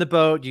can turn the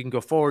boat. You can go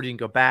forward. You can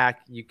go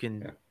back. You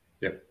can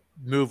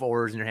move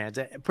oars in your hands.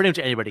 Pretty much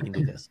anybody can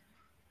do this.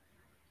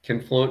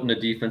 Can float in a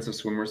defensive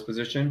swimmer's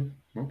position.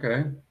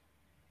 Okay.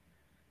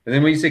 And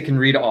then when you say can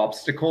read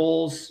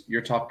obstacles,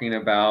 you're talking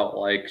about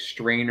like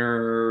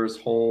strainers,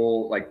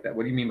 like that.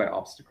 What do you mean by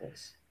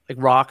obstacles? Like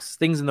rocks,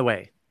 things in the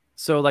way.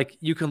 So like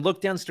you can look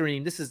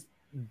downstream. This is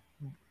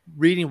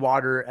reading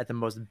water at the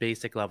most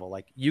basic level.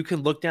 Like you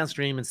can look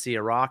downstream and see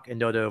a rock and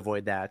know to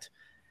avoid that.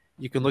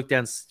 You can look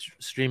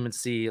downstream and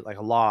see like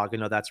a log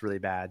and know that's really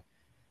bad.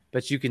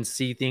 But you can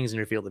see things in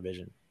your field of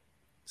vision.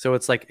 So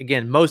it's like,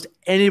 again,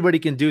 anybody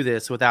can do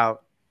this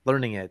without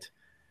learning it.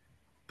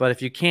 But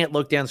if you can't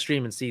look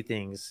downstream and see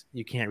things,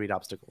 you can't read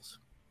obstacles.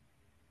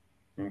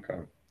 Okay.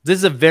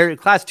 This is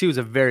class 2 is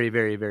a very,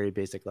 very, very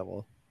basic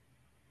level.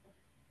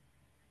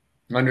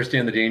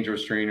 Understand the danger of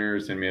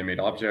strainers and man-made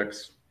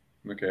objects.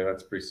 Okay,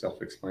 that's pretty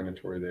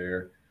self-explanatory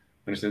there.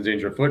 Understand the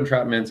danger of foot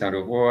entrapments, how to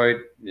avoid.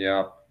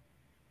 Yeah.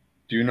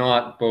 Do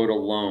not boat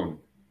alone.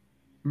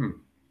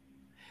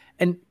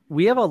 And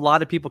we have a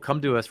lot of people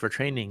come to us for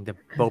training to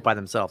boat by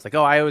themselves. Like,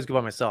 oh, I always go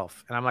by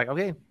myself. And I'm like,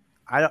 okay,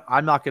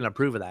 I'm not going to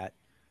approve of that.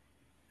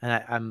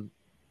 And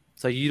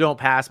so you don't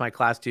pass my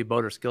class 2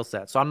 boater skill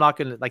set. So I'm not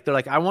going to, like, they're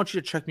like, I want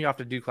you to check me off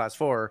to do class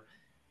 4.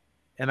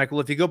 And I'm like,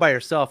 well, if you go by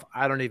yourself,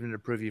 I don't even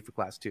approve you for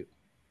class 2.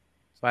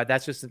 So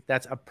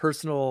that's a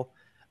personal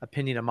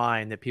opinion of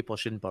mine that people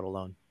shouldn't boat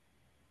alone.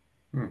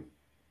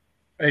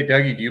 Hey,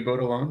 Dougie, do you boat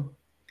alone?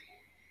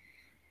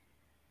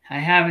 I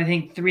have, I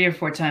think, 3 or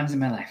 4 times in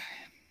my life.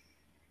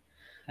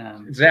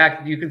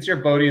 Zach, do you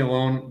consider boating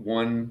alone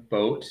one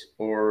boat,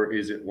 or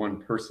is it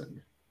one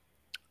person?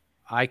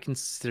 I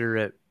consider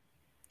it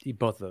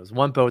both of those.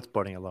 One boat's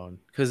boating alone,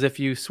 because if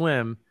you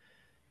swim,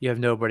 you have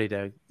no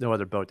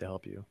other boat to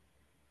help you.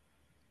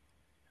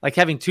 Like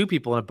having 2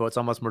 people in a boat's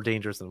almost more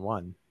dangerous than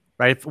one,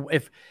 right?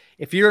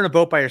 If you're in a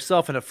boat by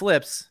yourself and it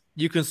flips,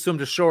 you can swim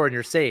to shore and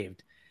you're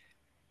saved.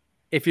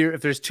 If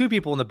there's 2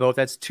 people in the boat,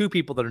 that's 2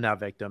 people that are now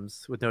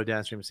victims with no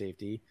downstream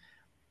safety.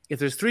 If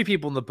there's 3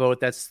 people in the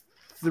boat, that's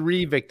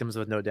 3 victims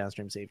with no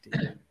downstream safety.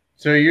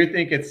 So you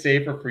think it's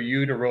safer for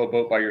you to row a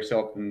boat by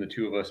yourself than the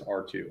 2 of us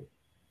are too?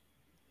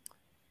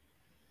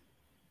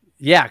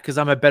 Yeah, because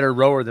I'm a better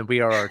rower than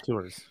we are our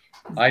tours.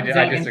 I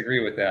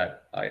disagree with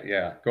that.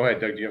 Yeah. Go ahead,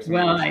 Doug. Do you have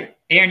something to say?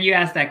 Aaron, you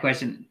asked that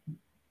question.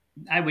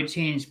 I would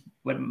change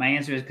what my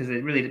answer is, because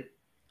it really,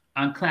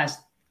 on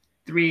class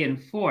 3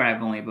 and 4,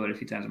 I've only boated a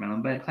few times on my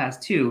own, but at class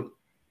 2,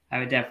 I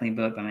would definitely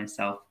boat by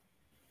myself.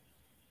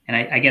 And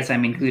I guess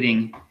I'm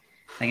including,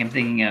 like, I'm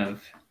thinking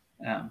of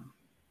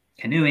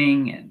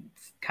canoeing and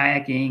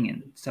kayaking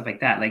and stuff like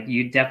that. Like,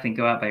 you definitely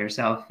go out by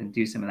yourself and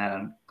do some of that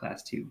on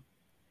class 2.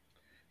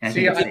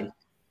 And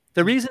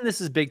the reason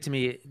this is big to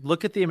me,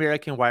 look at the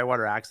American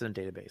Whitewater Accident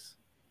Database.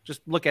 Just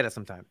look at it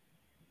sometime.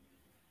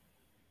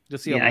 You'll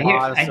see a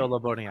lot of solo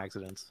boating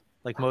accidents.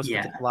 Like a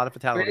lot of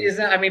fatalities.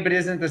 But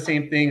isn't the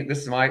same thing?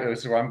 This is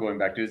where I'm going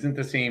back to. Isn't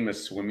the same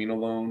as swimming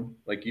alone?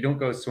 Like, you don't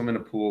go swim in a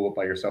pool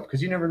by yourself,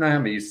 because you never know how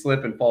many you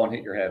slip and fall and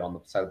hit your head on the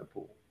side of the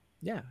pool.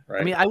 Yeah.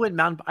 Right? I mean,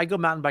 I go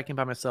mountain biking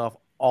by myself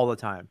all the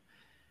time.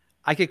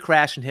 I could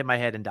crash and hit my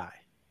head and die.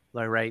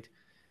 Like, right.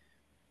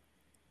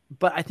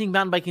 But I think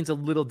mountain biking is a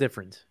little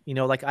different. You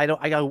know, like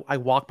I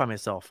walk by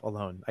myself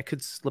alone. I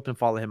could slip and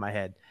fall and hit my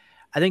head.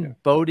 I think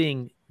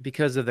boating,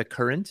 because of the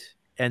current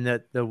and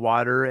the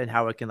water and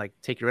how it can like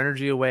take your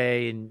energy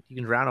away and you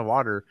can drown in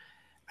water,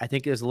 I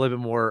think there's a little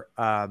bit more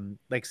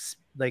like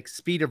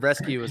speed of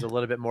rescue is a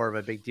little bit more of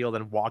a big deal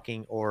than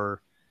walking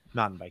or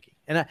mountain biking.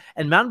 And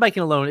mountain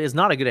biking alone is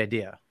not a good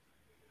idea.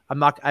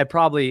 I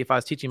probably, if I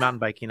was teaching mountain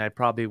biking, I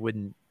probably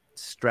wouldn't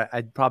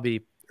I'd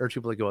probably urge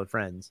people to go with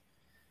friends.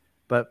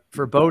 But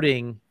for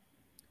boating,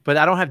 but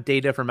I don't have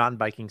data for mountain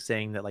biking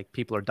saying that like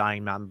people are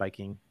dying mountain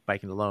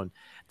biking alone.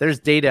 There's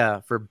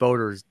data for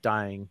boaters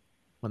dying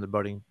when they're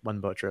boating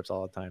one boat trips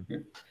all the time.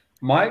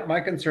 My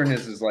concern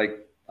is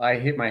like I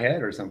hit my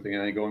head or something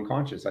and I go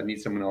unconscious. I need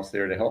someone else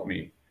there to help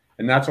me.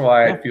 And that's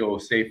why I feel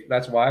safe.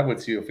 That's why I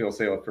would feel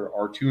safe for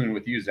R2ing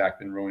with you, Zach,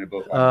 than rowing a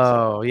boat by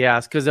myself. Oh,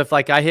 yes. Because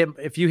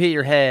if you hit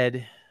your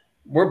head,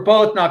 we're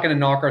both not going to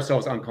knock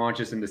ourselves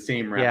unconscious in the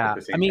same raft at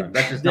the same time.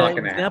 That's just not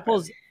going to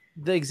happen.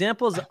 The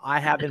examples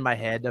I have in my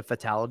head of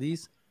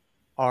fatalities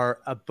are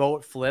a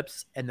boat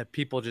flips and the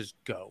people just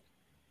go.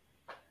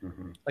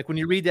 Like when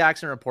you read the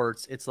accident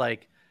reports, it's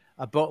like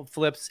a boat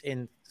flips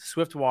in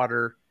swift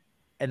water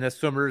and the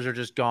swimmers are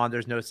just gone.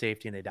 There's no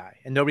safety and they die.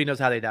 And nobody knows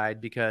how they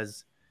died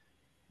because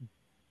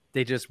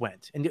they just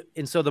went.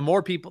 And so the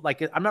more people,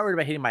 like, I'm not worried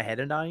about hitting my head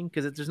and dying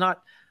because there's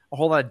not a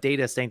whole lot of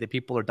data saying that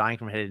people are dying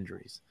from head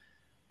injuries.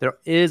 There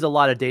is a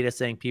lot of data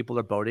saying people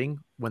are boating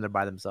when they're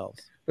by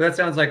themselves. But that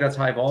sounds like that's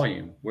high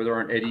volume where there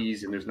aren't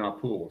eddies and there's not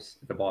pools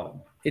at the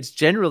bottom. It's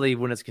generally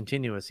when it's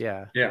continuous.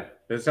 Yeah. Yeah.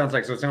 It sounds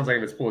like if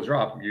it's pool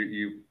drop,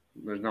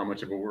 there's not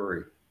much of a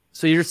worry.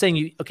 So you're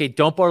saying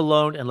don't boat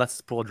alone and let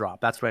the pool drop.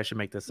 That's where I should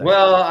make this.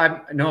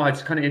 Well,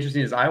 it's kind of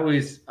interesting is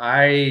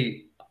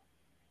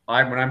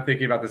when I'm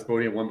thinking about this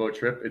boating a one boat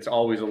trip, it's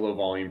always a low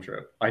volume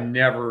trip. I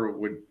never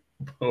would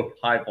boat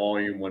high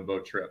volume one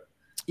boat trip.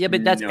 Yeah,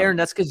 but that's Aaron.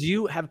 That's because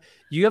you have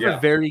a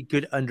very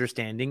good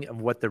understanding of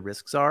what the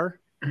risks are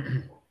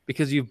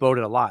because you've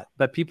boated a lot.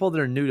 But people that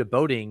are new to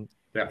boating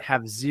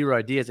have zero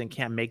ideas and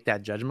can't make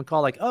that judgment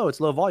call. Like, oh, it's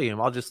low volume.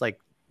 I'll just like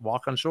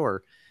walk on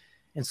shore.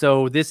 And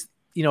so this,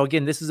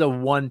 again, this is a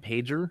one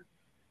pager.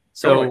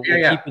 So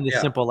we're keeping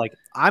this simple. Like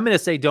I'm going to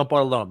say, don't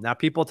boat alone. Now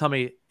people tell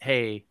me,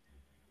 hey,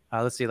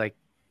 let's see, like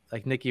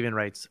Nick even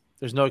writes,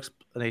 there's no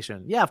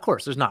explanation. Yeah, of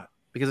course there's not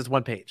because it's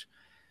one page.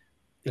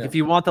 If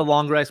you want the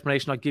longer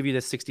explanation, I'll give you the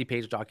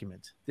 60-page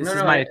document. This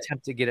is my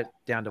attempt to get it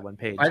down to one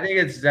page. I think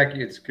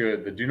it's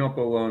good. The do not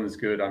boat alone is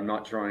good. I'm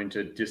not trying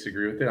to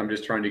disagree with it. I'm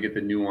just trying to get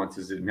the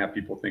nuances and have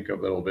people think a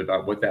little bit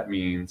about what that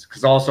means.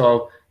 Because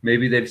also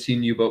maybe they've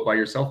seen you boat by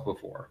yourself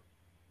before.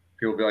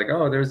 People will be like,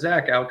 oh, there's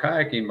Zach out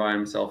kayaking by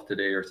himself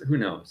today, or who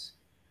knows?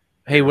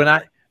 Hey, when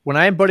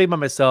I'm boating by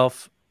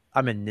myself,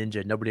 I'm a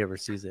ninja. Nobody ever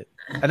sees it,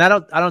 and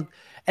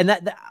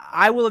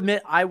I will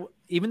admit,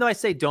 even though I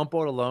say don't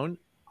boat alone,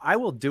 I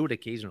will do it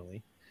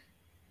occasionally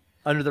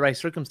under the right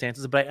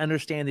circumstances, but I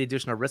understand the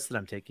additional risks that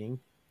I'm taking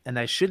and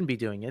I shouldn't be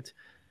doing it.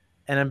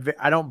 And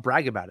I don't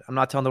brag about it. I'm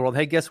not telling the world,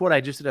 hey, guess what? I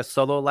just did a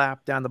solo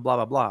lap down the blah,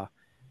 blah, blah.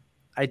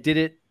 I did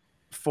it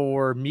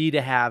for me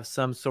to have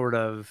some sort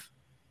of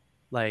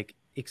like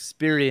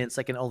experience.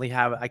 I can only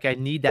have, like, I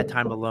need that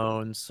time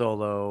alone,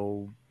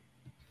 solo,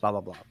 blah, blah,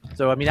 blah.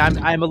 So, I mean, I'm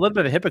a little bit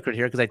of a hypocrite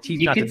here because I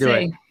teach not to do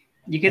it.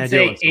 You could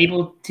say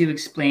able to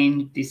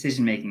explain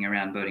decision-making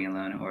around boating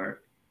alone or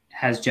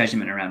has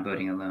judgment around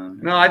boating alone.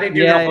 No, I think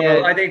do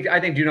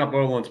not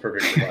boat alone is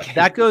perfect.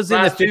 That goes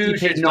in the 50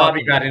 should not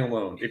be boating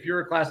alone. If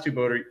you're a class 2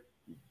 boater,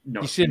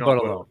 no, you shouldn't boat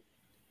alone.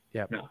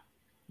 Yep. No.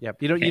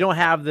 Yep. You don't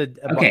have the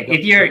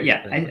if you're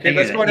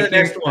let's go to the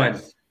next one.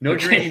 No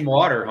drinking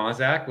water, huh,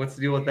 Zach? What's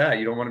the deal with that?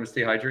 You don't want him to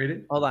stay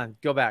hydrated? Hold on,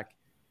 go back.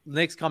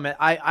 Next comment.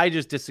 I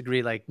just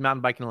disagree. Like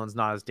mountain biking alone is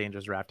not as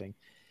dangerous as rafting.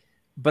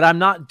 But I'm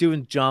not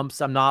doing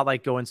jumps. I'm not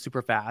like going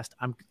super fast.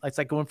 It's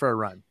like going for a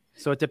run.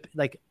 So it's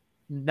like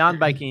mountain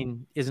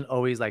biking isn't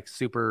always like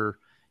super,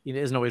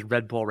 isn't always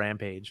Red Bull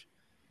rampage.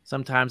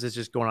 Sometimes it's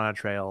just going on a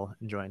trail,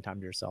 enjoying time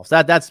to yourself.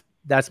 So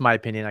that's my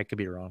opinion. I could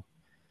be wrong.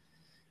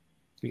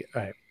 All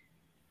right.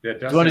 Yeah,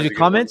 do you want to do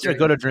comments or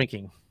go to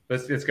drinking?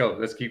 Let's go.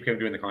 Let's keep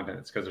doing the content.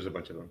 It's because there's a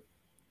bunch of them.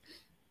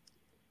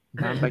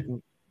 Mountain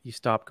biking, you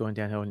stop going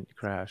downhill and you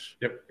crash.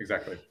 Yep,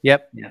 exactly.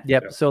 Yep.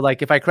 So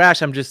like if I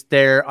crash, I'm just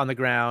there on the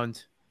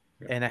ground.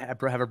 And I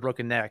have a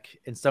broken neck,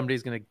 and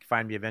somebody's going to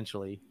find me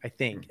eventually, I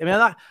think. I mean,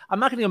 I'm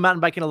not going to go mountain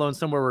biking alone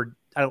somewhere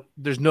where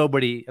there's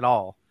nobody at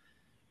all,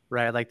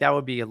 right? Like that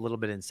would be a little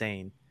bit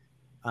insane.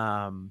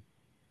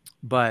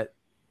 But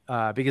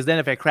because then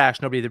if I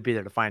crash, nobody would be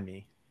there to find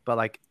me. But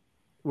like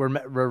we're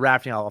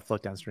rafting, I'll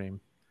float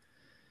downstream.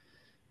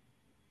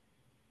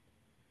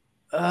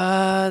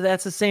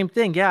 That's the same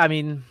thing. Yeah, I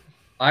mean,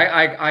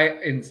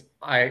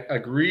 I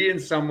agree in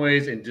some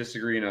ways and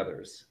disagree in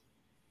others.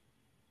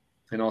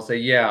 And I'll say,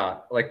 yeah,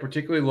 like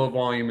particularly low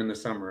volume in the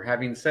summer.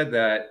 Having said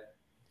that,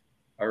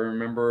 I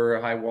remember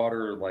high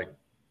water, like,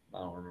 I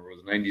don't remember, it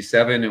was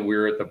 97, and we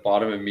were at the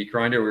bottom of Meat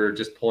Grinder. We were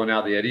just pulling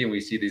out the eddy, and we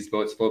see these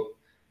boats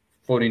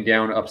floating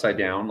down upside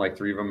down, like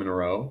 3 of them in a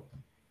row.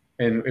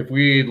 And if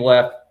we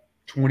left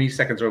 20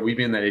 seconds early, we'd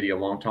been in that eddy a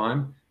long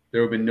time.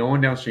 There would have been no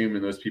one downstream,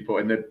 and those people,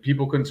 and the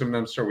people couldn't swim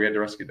downstream. We had to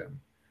rescue them.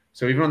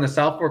 So even on the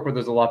South Fork, where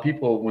there's a lot of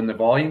people, when the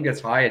volume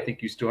gets high, I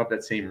think you still have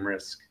that same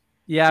risk.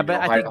 Yeah,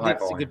 but I think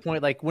that's a good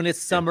point. Like when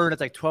it's summer and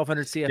it's like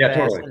 1,200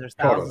 CFS and there's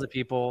thousands of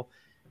people,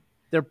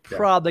 they're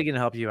probably going to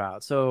help you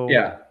out. So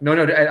no,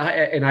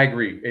 and I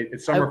agree.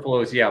 It's summer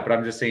flows, but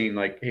I'm just saying,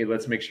 like, hey,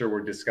 let's make sure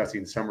we're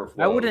discussing summer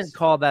flows. I wouldn't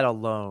call that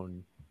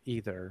alone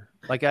either.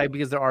 Like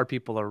because there are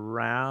people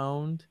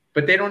around,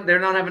 but they're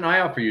not having an eye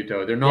out for you,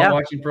 though. They're not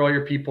watching for all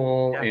your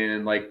people,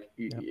 and like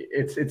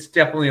it's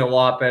definitely a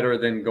lot better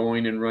than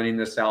going and running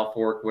the South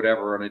Fork,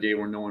 whatever, on a day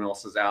where no one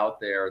else is out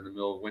there in the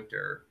middle of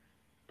winter.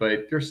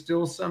 But there's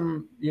still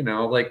some,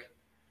 like,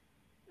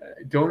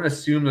 don't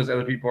assume those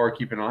other people are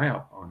keeping an eye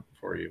out on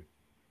for you.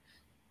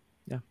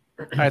 Yeah.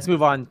 All right, let's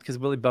move on because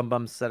Willie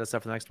Bum set us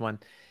up for the next one.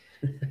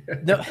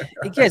 No,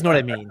 you guys know what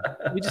I mean.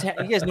 You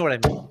guys know what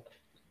I mean,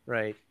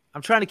 right?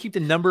 I'm trying to keep the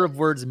number of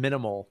words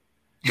minimal.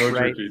 No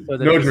drinking. So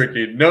no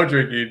drinking. No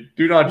drinking.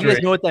 Do not drink. You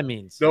guys know what that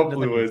means. No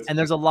fluids. And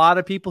there's a lot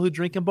of people who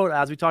drink and boat,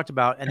 as we talked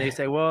about, and they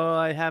say, "Well,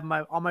 I have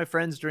all my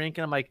friends drink,"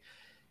 and I'm like,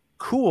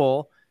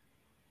 "Cool."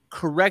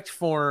 Correct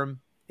form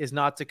is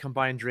not to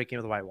combine drinking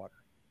with whitewater.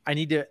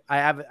 I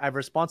have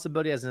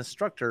responsibility as an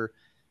instructor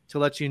to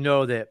let you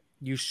know that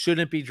you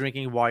shouldn't be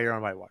drinking while you're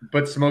on whitewater.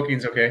 But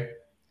smoking's okay.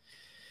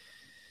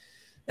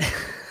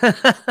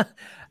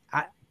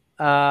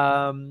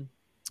 Oh,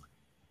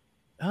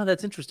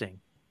 that's interesting.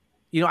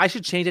 You know, I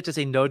should change it to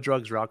say no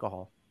drugs or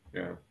alcohol.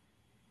 Yeah.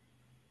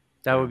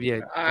 That would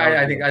be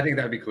I think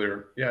that'd be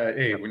clear. Yeah.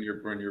 Hey, when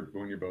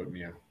you're boating,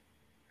 yeah.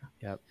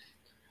 Yep.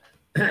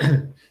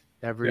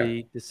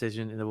 Every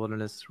decision in the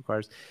wilderness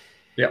requires.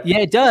 Yeah. Yeah,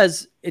 it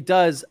does. It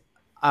does.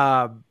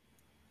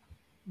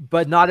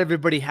 But not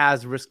everybody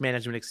has risk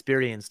management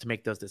experience to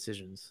make those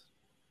decisions.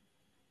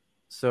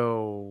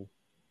 So,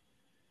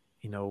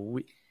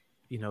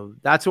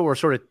 that's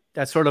what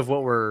that's sort of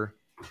what we're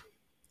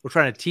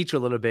trying to teach a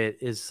little bit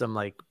is some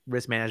like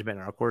risk management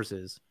in our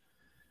courses.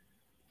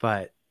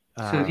 But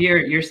so if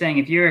you're saying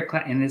if you're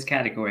in this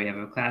category of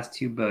a class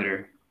 2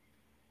 boater,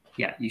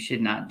 yeah, you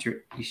should not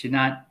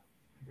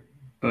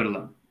boat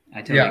alone.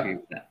 I totally agree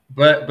with that.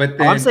 But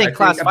then I'm saying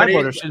class 5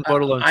 boaters shouldn't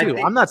boat alone too.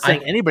 I'm not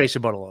saying anybody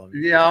should boat alone.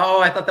 Yeah.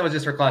 Oh, I thought that was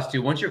just for class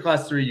 2. Once you're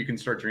class 3, you can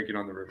start drinking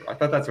on the river. I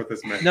thought that's what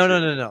this meant.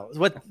 No.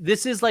 What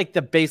this is like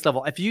the base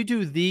level. If you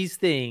do these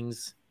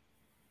things,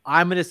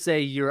 I'm going to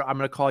say I'm going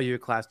to call you a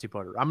class 2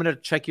 boater. I'm going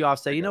to check you off.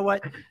 Say, you know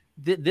what?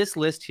 This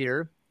list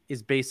here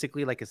is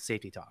basically like a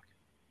safety talk.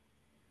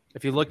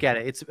 If you look at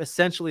it, it's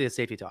essentially a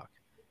safety talk.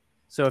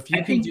 So if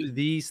you can do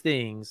these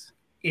things,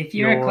 if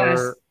you're a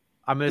class,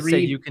 I'm going to say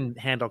you can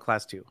handle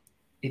class 2.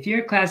 If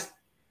you're a class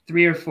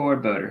 3 or 4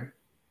 boater,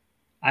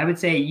 I would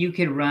say you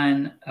could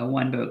run a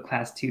 1-boat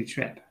class 2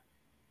 trip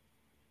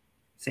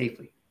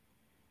safely.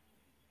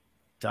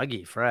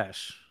 Dougie,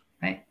 fresh.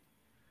 Right.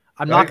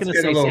 I'm not going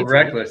to say a little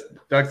reckless.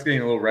 Doug's getting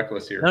a little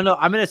reckless here. No.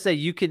 I'm going to say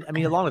you can. I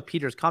mean, along with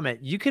Peter's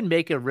comment, you can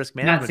make a risk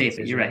management. Not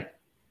safely. You're right.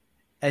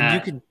 And you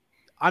can.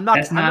 I'm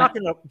not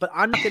going to. But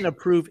I'm not going to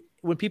approve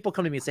when people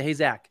come to me and say, "Hey,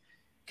 Zach,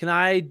 can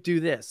I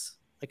do this?"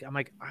 I'm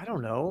like, I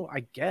don't know.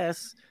 I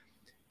guess.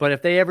 But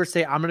if they ever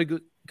say, "I'm going to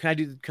go,"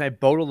 can I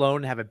boat alone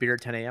and have a beer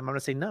at 10 a.m.? I'm going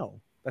to say no.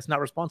 That's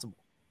not responsible.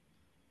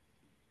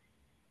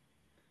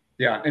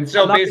 Yeah, and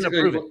so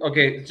basically,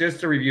 okay, just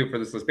to review for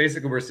this list,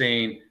 basically we're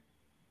saying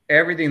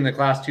everything in the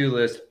class 2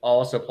 list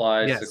also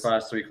applies to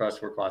class 3, class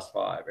 4, class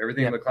 5.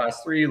 Everything in the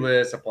class 3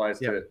 list applies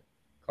to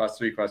class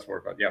 3, class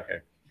 4. Yeah, okay,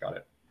 got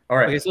it. All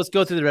right. Okay, so let's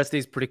go through the rest of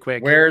these pretty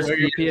quick. Where's your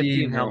the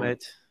PFD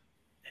helmet?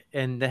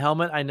 And the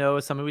helmet, I know,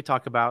 is something we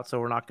talk about,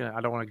 so I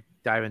don't want to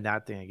dive in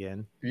that thing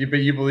again.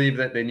 But you believe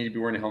that they need to be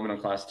wearing a helmet on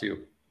class 2?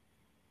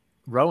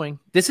 Rowing.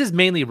 This is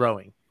mainly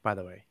rowing, by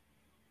the way.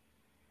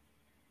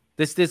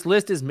 This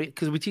list is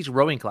because we teach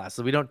rowing class,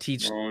 so we don't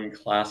teach rowing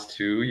class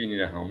 2. You need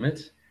a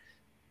helmet.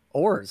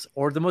 Oars,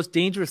 or the most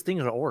dangerous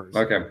thing are oars.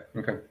 Okay.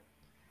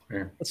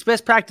 Yeah. It's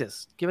best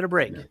practice. Give it a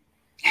break. Yeah.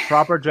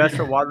 Proper dress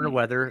for water and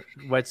weather,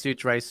 wetsuit,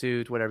 dry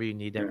suit, whatever you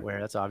need to wear.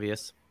 That's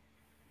obvious.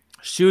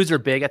 Shoes are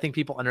big. I think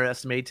people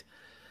underestimate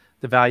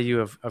the value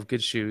of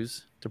good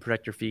shoes to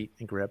protect your feet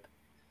and grip.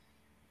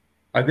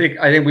 I think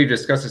we've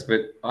discussed this,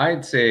 but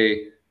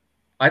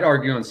I'd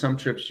argue on some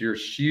trips your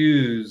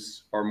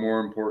shoes are more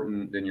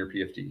important than your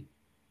PFD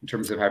in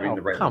terms of having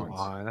the right ones. Come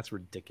on, that's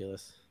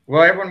ridiculous.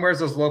 Well, everyone wears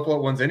those low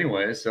float ones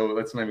anyway, so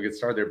let's not even get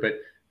started there. But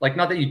like,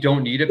 not that you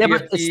don't need a PFD.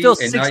 But it's still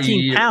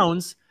 16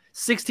 pounds.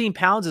 16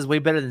 pounds is way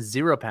better than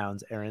 0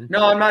 pounds, Aaron.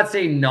 No, I'm not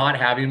saying not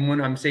having one.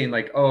 I'm saying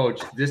like, oh,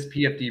 this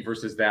PFD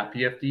versus that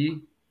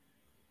PFD.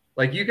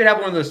 Like you could have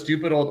one of those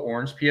stupid old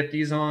orange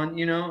PFDs on,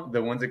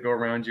 the ones that go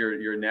around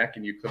your neck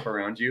and you clip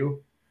around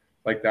you,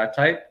 like that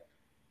type.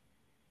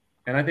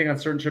 And I think on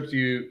certain trips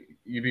you'd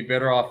be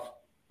better off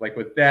like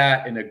with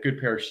that and a good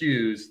pair of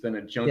shoes than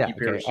a junky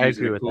pair of shoes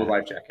and a cool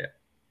life jacket.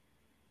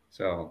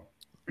 So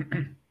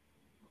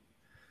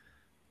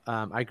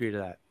I agree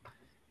to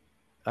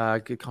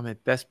that. Good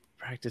comment. Best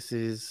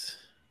practices.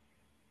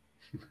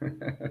 I'm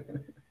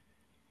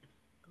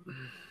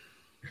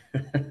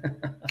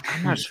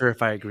not sure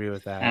if I agree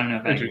with that. I don't know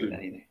if I agree with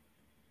that either.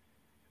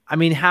 I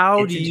mean,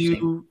 how do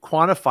you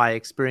quantify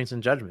experience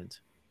and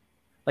judgment?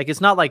 Like,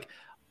 it's not like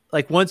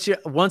once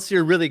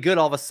you're really good,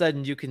 all of a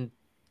sudden you can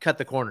cut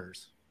the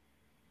corners.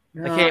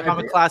 No, like, hey, if I'm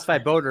a class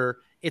 5 boater,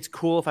 it's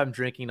cool if I'm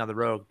drinking on the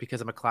road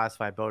because I'm a class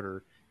 5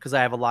 boater because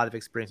I have a lot of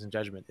experience and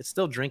judgment. It's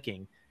still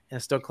drinking and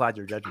it still clouds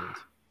your judgment.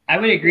 I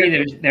would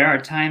agree. There are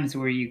times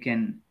where you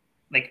can,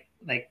 like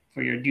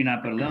for your do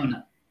not boat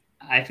alone,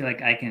 I feel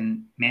like I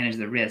can manage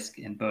the risk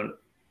and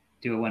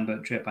do a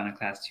 1-boat trip on a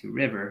class 2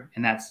 river,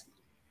 and that's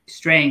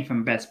straying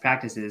from best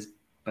practices.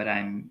 But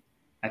I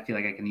feel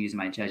like I can use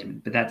my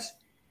judgment. But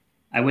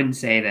I wouldn't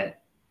say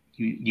that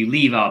you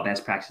leave all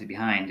best practices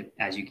behind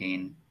as you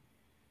gain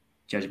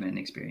judgment and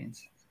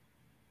experience.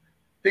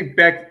 I think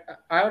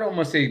I would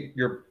almost say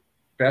your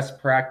best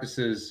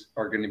practices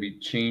are going to be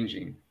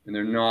changing, and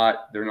they're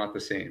not the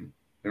same.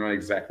 They're not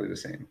exactly the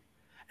same.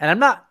 And I'm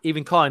not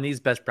even calling these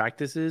best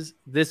practices.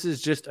 This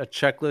is just a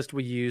checklist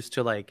we use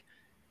to like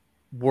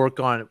work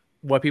on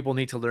what people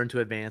need to learn to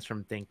advance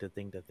from thing to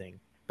thing to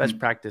thing. Best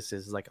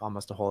practices is like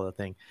almost a whole other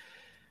thing.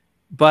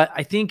 But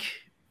I think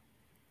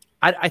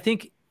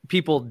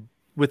people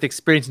with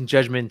experience and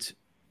judgment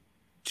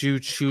do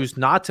choose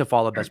not to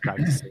follow best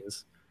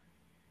practices.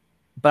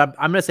 But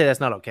I'm going to say that's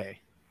not okay.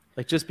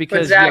 Like just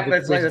because Zach,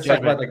 let's talk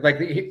about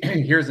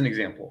here's an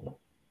example.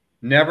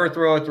 Never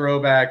throw a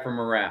throwback from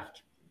a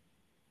raft.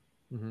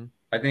 Mm-hmm.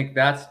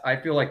 I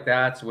feel like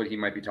that's what he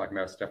might be talking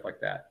about. Stuff like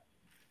that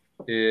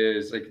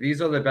is like,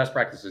 these are the best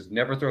practices.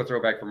 Never throw a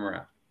throwback from a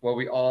raft. Well,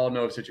 we all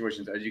know of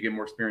situations as you get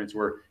more experience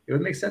where it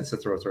would make sense to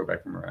throw a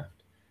throwback from a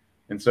raft.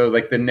 And so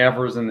like the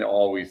nevers and the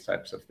always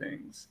types of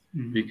things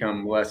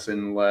become less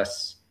and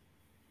less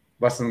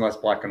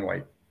black and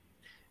white.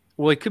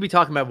 Well, it could be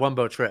talking about one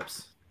boat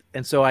trips.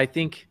 And so I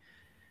think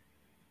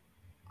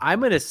I'm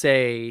going to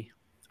say,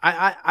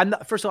 I'm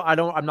not, first of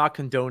all, I'm not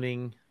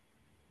condoning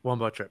one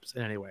boat trips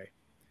in any way.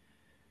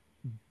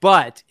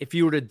 But if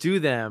you were to do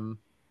them,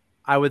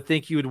 I would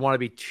think you would want to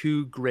be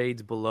 2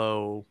 grades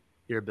below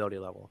your ability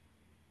level.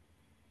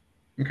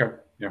 Okay.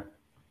 Yeah.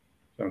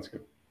 Sounds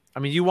good. I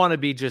mean, you want to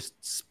be just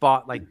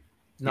spot, like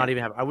not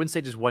even have, I wouldn't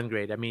say just 1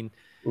 grade. I mean,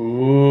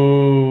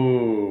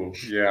 ooh,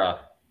 yeah.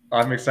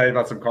 I'm excited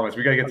about some comments.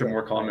 We got to get some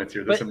more comments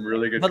here. There's some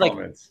really good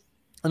comments.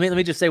 Let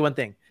me just say one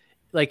thing.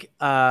 Like,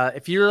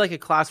 if you're like a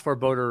class 4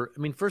 boater, I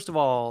mean, first of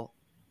all,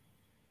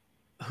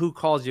 who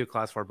calls you a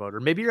class 4 boater?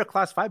 Maybe you're a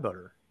class 5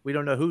 boater. We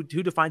don't know who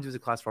defines you as a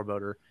class 4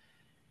 boater.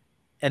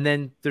 And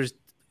then there's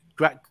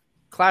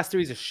class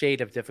 3 is a shade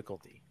of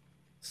difficulty.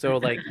 So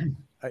like,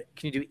 can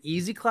you do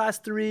easy class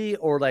 3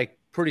 or like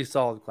pretty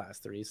solid class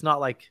 3? It's not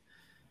like,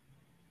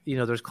 you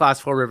know, there's class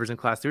 4 rivers and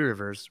class 3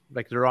 rivers.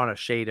 Like they're on a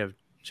shade of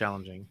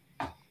challenging.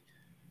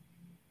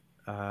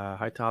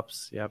 High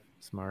tops. Yep.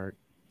 Smart.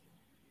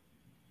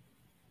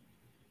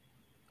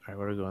 All right.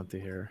 What are we going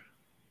through here?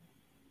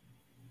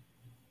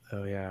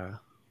 Oh yeah.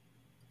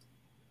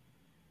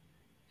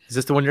 Is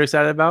this the one you're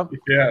excited about?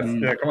 Yes.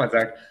 Yeah. Come on,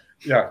 Zach.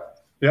 Yeah.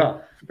 Yeah.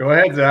 Go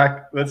ahead,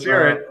 Zach. Let's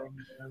hear it.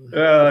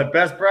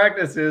 Best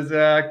practices,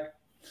 Zach.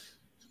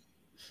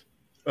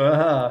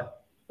 Yep.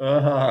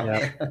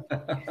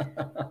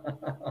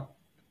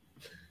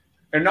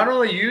 And not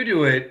only you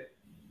do it,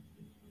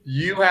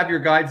 you have your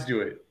guides do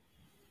it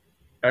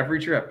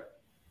every trip.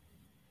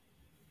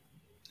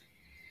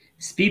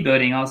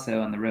 Speedboating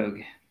also on the Rogue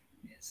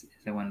is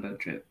a 1 boat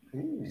trip,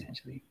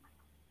 essentially.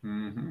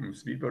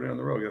 Speedboating on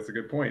the Rogue. That's a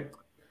good point.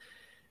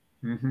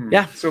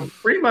 Yeah. So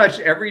pretty much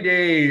every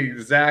day,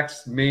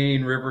 Zach's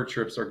main river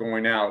trips are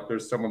going out.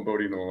 There's someone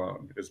boating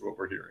alone, is what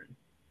we're hearing.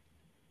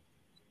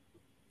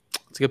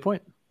 That's a good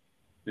point.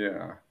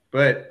 Yeah.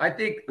 But I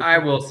think I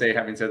will say,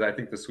 having said that, I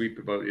think the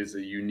sweep boat is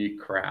a unique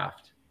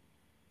craft.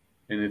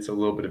 And it's a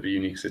little bit of a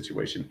unique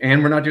situation.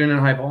 And we're not doing it in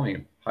high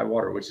volume, high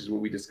water, which is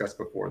what we discussed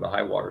before, the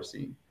high water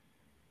scene.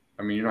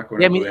 I mean, you're not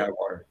going to really high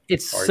water.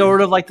 It's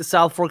sort of like the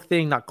South Fork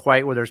thing, not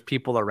quite, where there's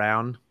people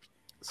around.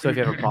 So if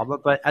you have a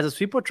problem, but as a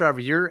speedboat driver,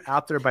 you're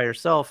out there by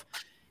yourself.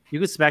 You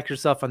could smack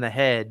yourself on the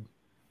head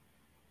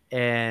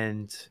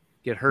and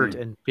get hurt,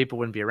 and people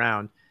wouldn't be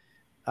around.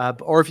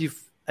 Or if you,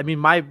 I mean,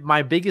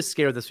 my biggest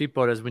scare of the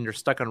speedboat is when you're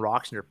stuck on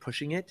rocks and you're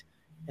pushing it,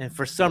 and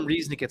for some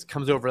reason it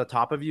comes over the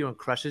top of you and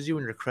crushes you,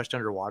 and you're crushed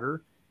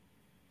underwater.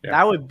 Yeah.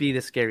 That would be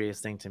the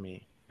scariest thing to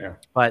me. Yeah.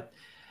 But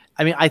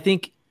I mean,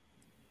 this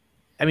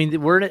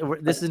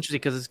is interesting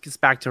because it gets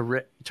back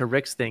to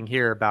Rick's thing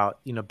here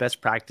about, you know,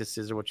 best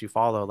practices or what you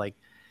follow. Like,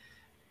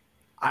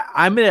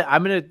 I'm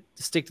gonna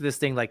stick to this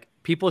thing. Like,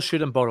 people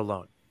shouldn't boat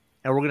alone,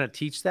 and we're gonna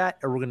teach that,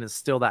 or we're gonna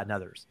instill that in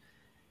others.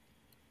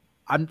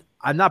 I'm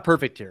not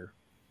perfect here,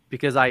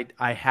 because I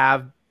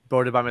have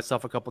boated by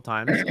myself a couple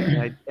times,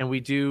 and we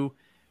do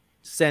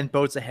send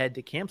boats ahead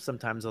to camp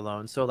sometimes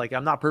alone. So like,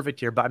 I'm not perfect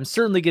here, but I'm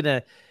certainly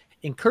gonna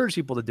encourage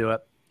people to do it,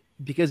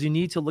 because you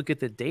need to look at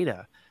the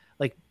data.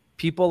 Like,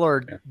 people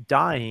are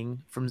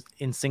dying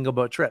in single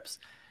boat trips.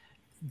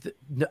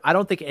 I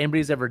don't think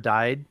anybody's ever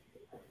died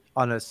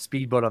on a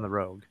speedboat on the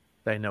Rogue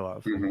that I know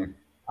of.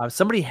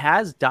 Somebody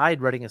has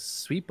died riding a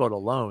speedboat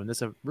alone. This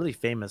is a really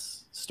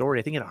famous story.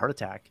 I think he had a heart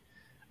attack.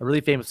 A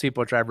really famous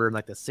speedboat driver in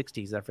like the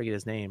 60s, I forget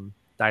his name,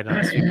 died on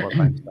a speedboat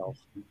by himself.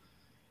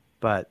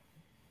 But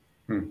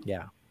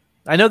yeah,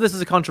 I know this is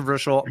a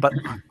controversial, but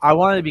I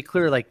wanted to be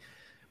clear. Like,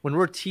 when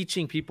we're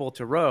teaching people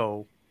to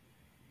row,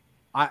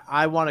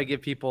 I want to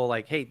give people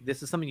like, hey,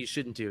 this is something you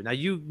shouldn't do. Now,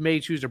 you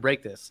may choose to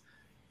break this,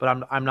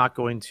 but I'm not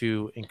going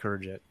to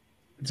encourage it.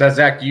 So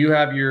Zach, do you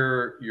have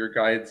your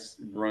guides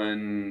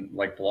run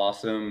like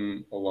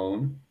Blossom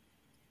alone?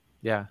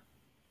 Yeah.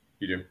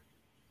 You do?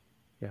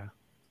 Yeah.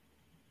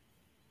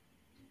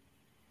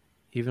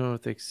 Even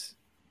with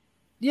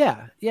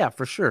yeah,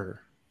 for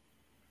sure.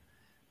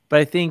 But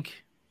I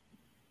think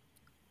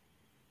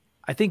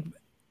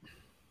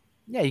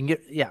yeah, you can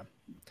get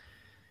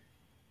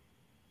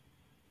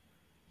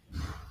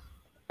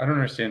I don't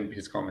understand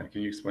his comment.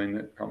 Can you explain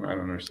that comment? I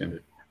don't understand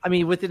it. I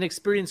mean, with an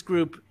experienced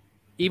group,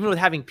 even with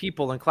having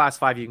people in class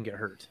 5, you can get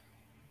hurt,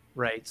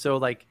 right? So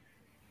like,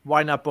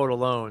 why not boat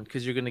alone?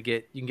 Because you can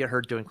get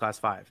hurt doing class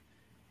 5,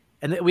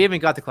 and we haven't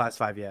got to class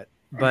 5 yet.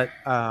 But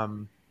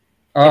okay,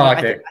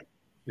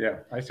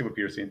 I see what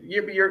Peter's saying.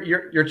 Yeah, but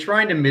you're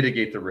trying to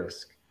mitigate the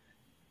risk.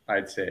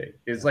 I'd say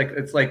it's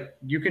like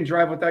you can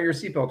drive without your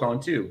seatbelt on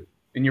too,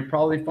 and you're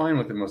probably fine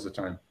with it most of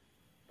the time.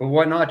 But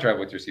why not drive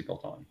with your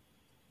seatbelt on?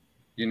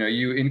 You know,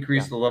 you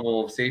increase the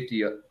level of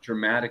safety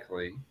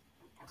dramatically.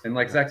 And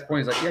like Zach's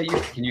point is like, yeah,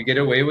 can you get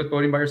away with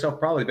boating by yourself?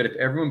 Probably. But if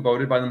everyone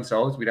boated by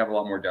themselves, we'd have a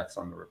lot more deaths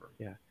on the river.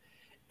 Yeah.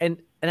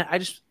 And I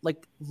just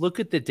like, look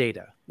at the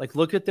data. Like,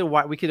 look at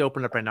we could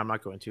open it up right now. I'm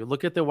not going to.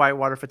 Look at the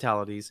whitewater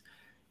fatalities.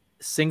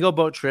 Single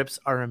boat trips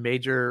are a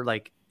major,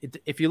 like,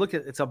 if you look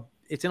at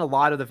it's in a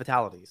lot of the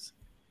fatalities.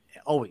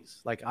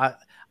 Always. Like, I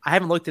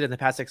haven't looked at it in the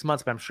past 6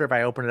 months, but I'm sure if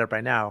I open it up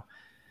right now,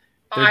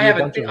 I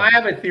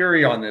have a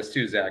theory on this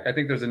too, Zach. I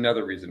think there's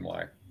another reason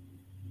why.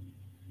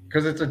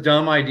 Because it's a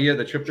dumb idea,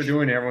 the trip they're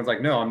doing, and everyone's like,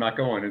 no, I'm not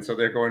going. And so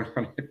they're going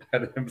on it by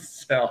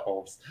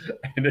themselves.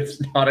 And it's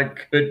not a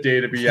good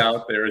day to be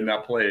out there in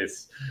that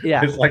place.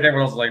 Yeah. It's like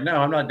everyone else is like, no,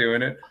 I'm not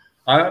doing it.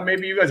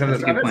 Maybe you guys have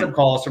this. I've had some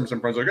calls from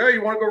some friends like, oh,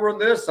 you want to go run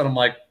this? And I'm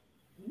like,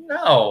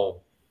 no,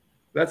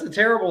 that's a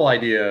terrible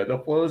idea. The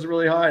flow is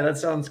really high. That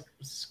sounds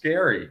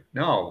scary.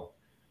 No.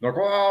 They're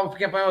like, well, if we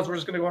can't find us, we're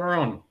just going to go on our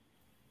own.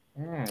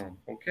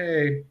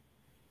 Okay.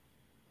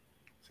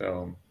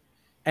 So.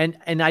 And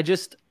I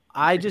just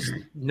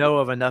know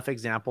of enough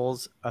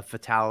examples of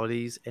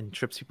fatalities and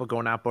trips, people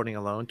going out boating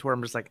alone, to where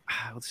I'm just like,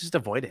 let's just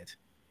avoid it.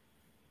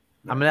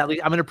 I'm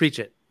gonna preach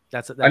it.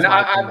 That's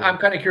I'm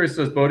kind of curious.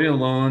 Those boating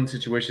alone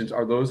situations,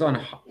 are those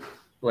on,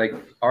 like,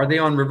 are they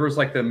on rivers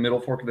like the Middle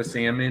Fork of the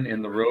Salmon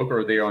and the Rogue, or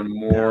are they on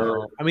more?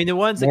 No. I mean, the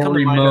ones that come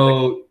to mind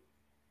are like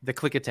the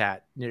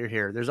Klickitat near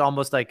here. There's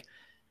almost like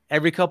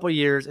every couple of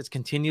years, it's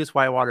continuous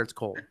whitewater. It's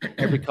cold.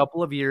 Every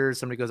couple of years,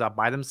 somebody goes out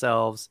by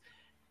themselves.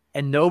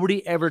 And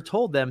nobody ever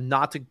told them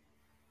not to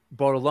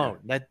boat alone.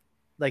 That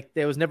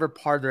was never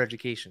part of their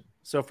education.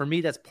 So for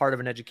me, that's part of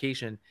an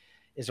education,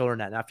 is to learn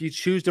that. Now, if you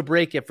choose to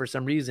break it for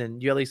some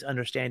reason, you at least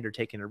understand you're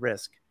taking a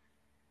risk.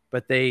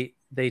 But they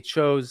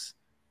chose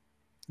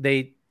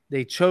to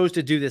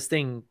do this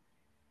thing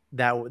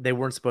that they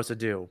weren't supposed to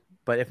do.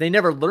 But if they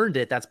never learned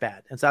it, that's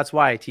bad. And so that's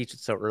why I teach it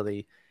so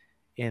early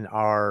in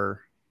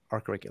our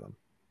curriculum.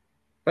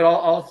 But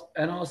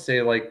I'll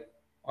say, like,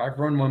 I've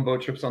run one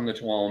boat trips on the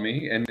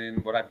Tuolumne, and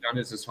then what I've done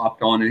is just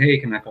hopped on and, hey,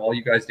 can I follow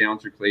you guys down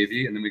through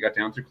Clavey? And then we got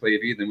down through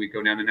Clavey, then we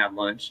go down and have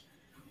lunch,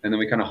 and then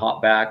we kind of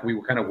hop back. We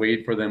kind of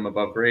wait for them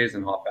above Grays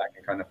and hop back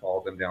and kind of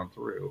follow them down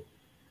through.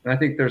 And I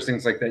think there's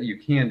things like that you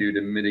can do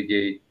to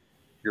mitigate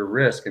your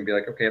risk and be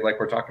like, okay, like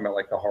we're talking about,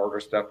 like the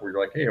harder stuff where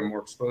you're like, hey, I'm more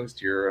exposed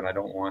here and I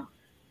don't want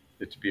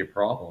it to be a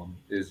problem,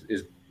 is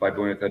by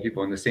boating with other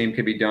people. And the same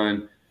could be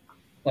done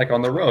like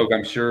on the Rogue.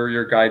 I'm sure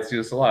your guides do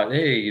this a lot.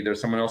 Hey,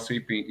 there's someone else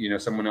sweeping,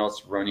 someone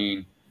else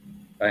running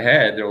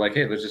ahead. They're like,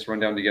 hey, let's just run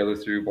down together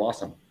through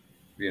Blossom,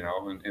 and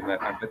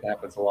that, I bet that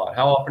happens a lot.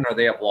 How often are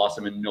they at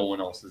Blossom and no one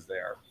else is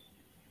there?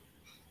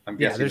 I'm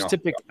guessing. Yeah,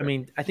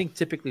 there's I think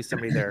typically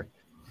somebody there.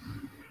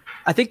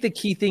 I think the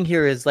key thing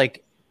here is,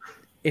 like,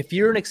 if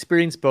you're an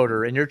experienced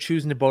boater and you're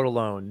choosing to boat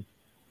alone,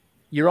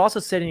 you're also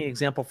setting an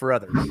example for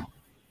others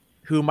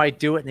who might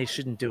do it and they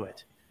shouldn't do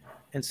it.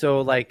 And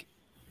so, like,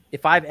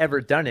 if I've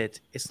ever done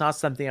it, it's not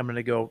something I'm going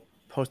to go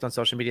post on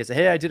social media and say,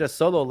 hey, I did a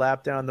solo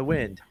lap down the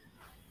wind.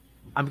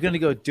 I'm going to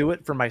go do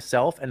it for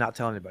myself and not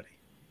tell anybody,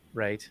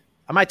 right?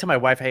 I might tell my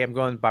wife, hey, I'm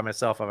going by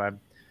myself. If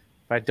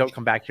I don't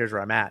come back, here's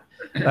where I'm at.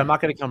 But I'm not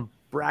going to come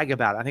brag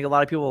about it. I think a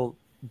lot of people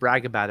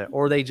brag about it,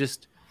 or they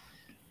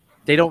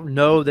don't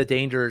know the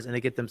dangers and they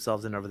get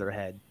themselves in over their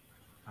head.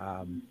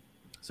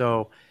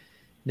 So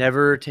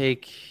never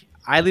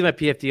I leave my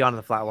PFD on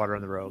the flat water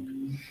on the Rogue.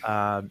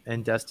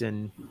 And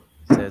Dustin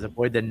says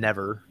avoid the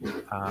never,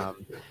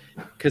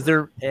 because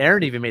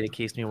Aaron even made a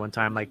case to me one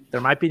time, like, there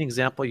might be an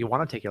example you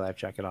want to take your life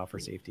jacket off for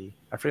safety.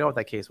 I forgot what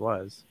that case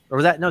was. Or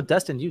was that, no,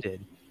 Dustin, you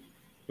did.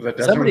 Was that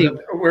Dustin?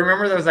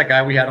 Remember there was that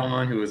guy we had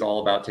on who was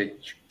all about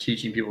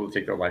teaching people to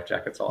take their life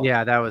jackets off?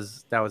 Yeah, that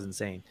was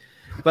insane.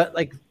 But,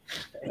 like,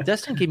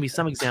 Dustin gave me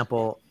some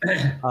example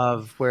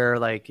of where,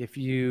 like, if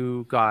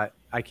you got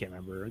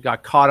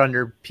caught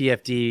under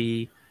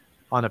PFD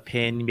on a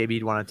pin, maybe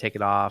you'd want to take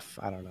it off.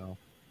 I don't know.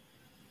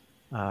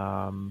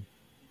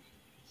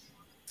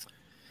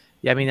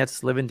 Yeah, I mean,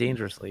 that's living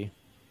dangerously.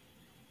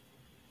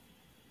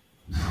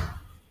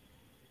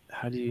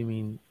 How do you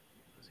mean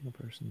single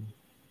person?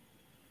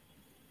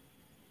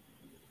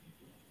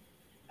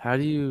 How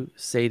do you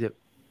say that?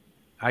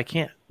 I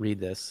can't read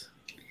this.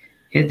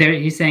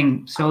 He's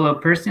saying solo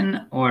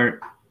person or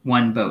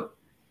one boat?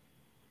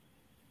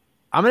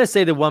 I'm going to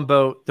say the one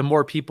boat, the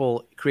more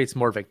people creates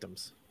more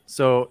victims.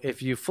 So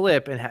if you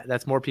flip, and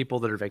that's more people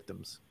that are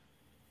victims.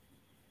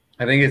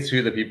 I think it's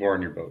who the people are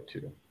in your boat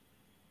too.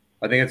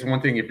 I think it's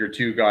one thing if your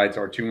two guides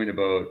are two in a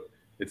boat.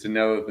 It's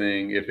another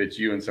thing if it's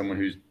you and someone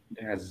who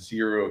has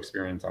zero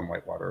experience on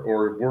whitewater,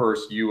 or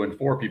worse, you and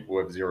 4 people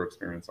who have zero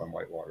experience on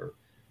whitewater.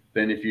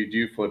 Then if you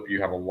do flip,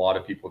 you have a lot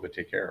of people to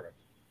take care of it.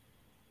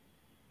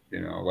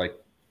 Like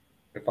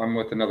if I'm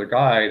with another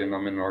guide and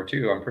I'm in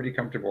R2, I'm pretty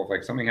comfortable. If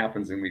like something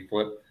happens and we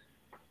flip,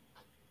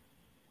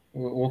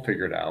 we'll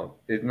figure it out.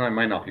 It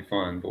might not be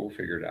fun, but we'll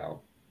figure it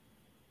out.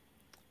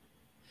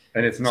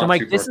 And it's not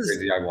super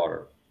crazy high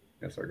water.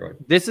 Yes, sorry, go ahead.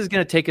 This is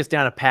going to take us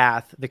down a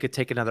path that could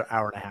take another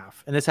hour and a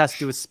half. And this has to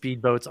do with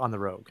speedboats on the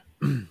Rogue.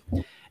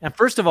 And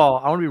first of all,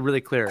 I want to be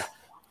really clear.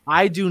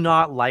 I do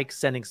not like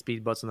sending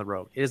speedboats on the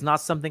road. It is not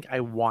something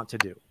I want to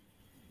do.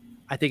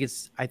 I think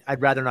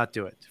I'd rather not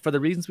do it for the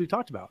reasons we've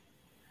talked about.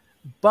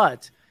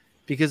 But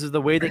because of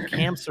the way that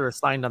camps are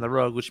assigned on the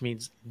road, which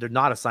means they're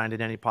not assigned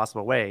in any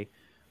possible way,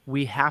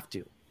 we have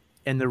to.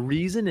 And the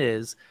reason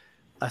is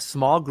a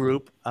small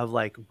group of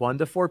like 1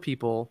 to 4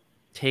 people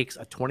takes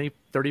a 20,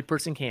 30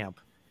 person camp.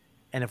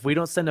 And if we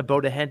don't send a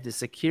boat ahead to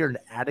secure an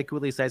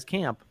adequately sized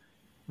camp,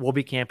 we'll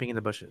be camping in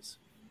the bushes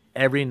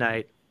every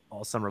night,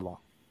 all summer long.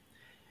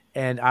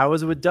 And I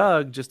was with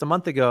Doug just a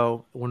month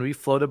ago when we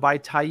floated by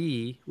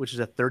Tai, which is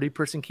a 30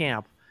 person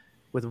camp,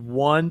 with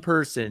one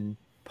person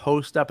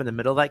post up in the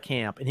middle of that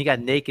camp, and he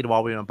got naked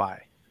while we went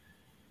by.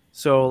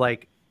 So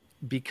like,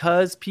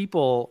 because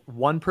people,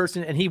 one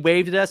person, and he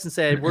waved at us and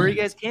said, "Where are you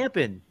guys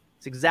camping?"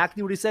 It's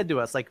exactly what he said to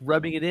us, like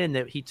rubbing it in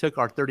that he took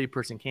our 30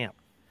 person camp.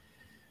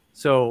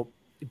 So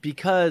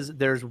because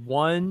there's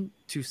 1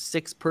 to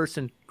 6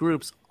 person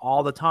groups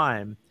all the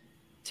time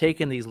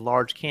taking these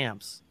large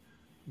camps,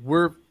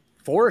 we're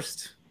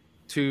forced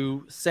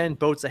to send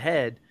boats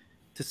ahead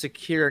to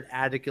secure an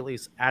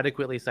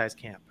adequately sized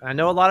camp. And I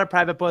know a lot of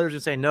private boaters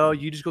would say, no,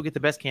 you just go get the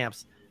best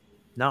camps.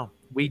 No,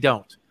 we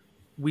don't.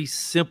 We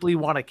simply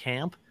want a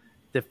camp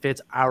that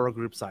fits our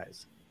group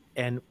size.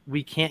 And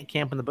we can't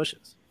camp in the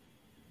bushes.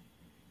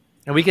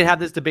 And we could have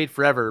this debate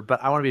forever,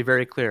 but I want to be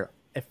very clear.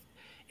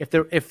 If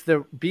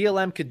the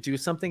BLM could do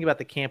something about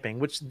the camping,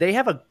 which they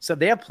have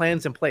they have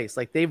plans in place,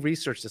 like they've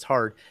researched this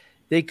hard,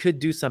 they could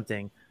do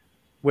something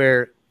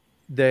where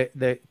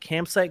the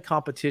campsite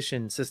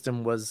competition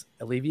system was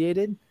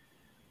alleviated.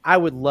 I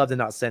would love to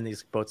not send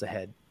these boats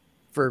ahead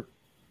for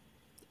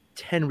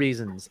 10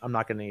 reasons I'm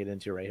not going to get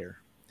into right here.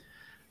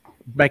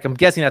 Mike, I'm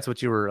guessing that's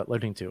what you were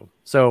alluding to.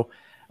 So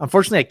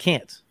unfortunately I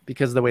can't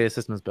because of the way the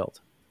system is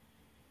built.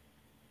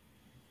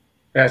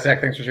 Yeah,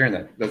 Zach, thanks for sharing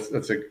that. That's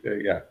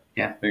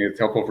yeah. I think it's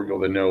helpful for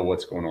people to know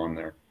what's going on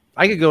there.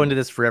 I could go into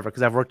this forever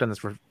because I've worked on this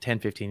for 10,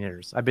 15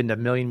 years. I've been to a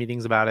million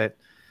meetings about it.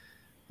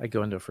 I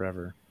go into it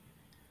forever.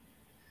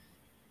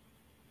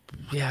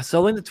 Yeah,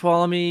 soloing the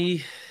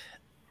Tuolumne,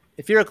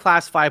 if you're a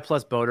class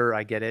 5+ boater,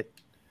 I get it.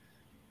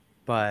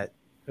 But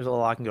there's a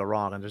lot can go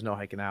wrong and there's no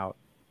hiking out.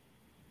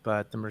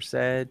 But the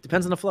Merced,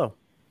 depends on the flow.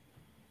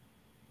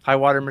 High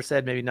water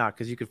Merced, maybe not,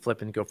 because you could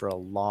flip and go for a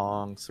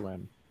long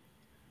swim.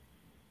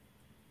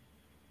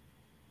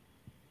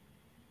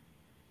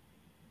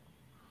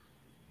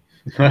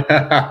 Yeah,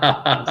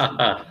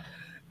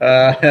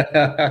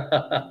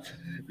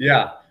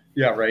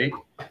 right.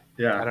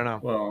 Yeah, I don't know.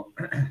 Well,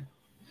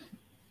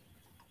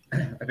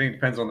 I think it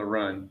depends on the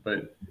run,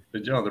 but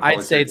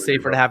I'd say it's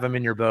safer to have them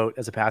in your boat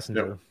as a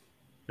passenger.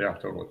 Yeah,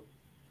 totally.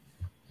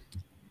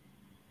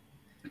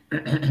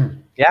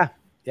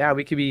 Yeah,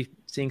 we could be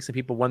seeing some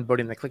people one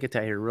boating the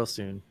Klickitat here real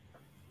soon.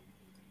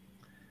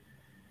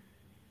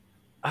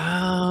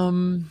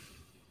 I've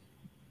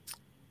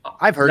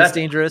heard it's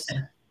dangerous,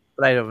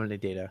 but I don't have any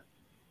data.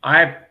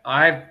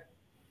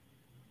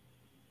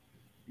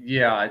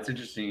 Yeah, it's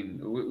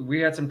interesting. We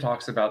had some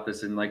talks about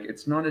this, and like,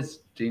 it's not as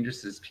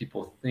dangerous as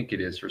people think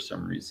it is for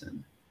some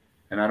reason,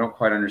 and I don't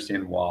quite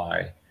understand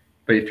why.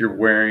 But if you're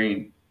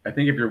wearing, I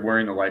think if you're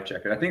wearing a life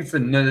jacket, I think it's the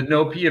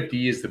no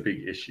PFD is the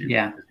big issue.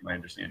 Yeah, is my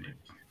understanding.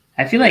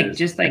 I feel like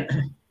just like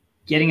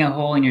getting a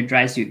hole in your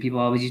dry suit, people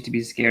always used to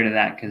be scared of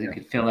that because it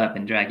could fill up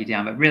and drag you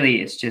down. But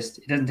really, it's just,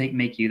 it doesn't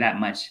make you that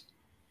much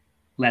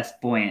less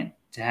buoyant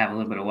to have a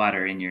little bit of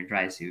water in your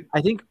dry suit.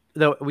 I think,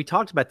 though, we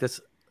talked about this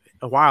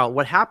a while.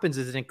 What happens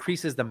is it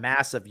increases the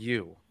mass of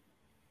you.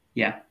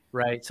 Yeah.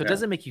 Right. So it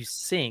doesn't make you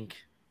sink.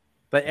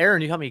 But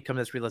Aaron, you helped me come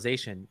to this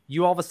realization.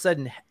 You all of a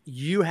sudden,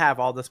 you have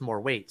all this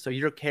more weight. So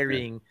you're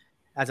carrying,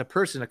 as a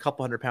person, a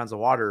couple 100 pounds of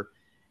water.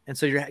 And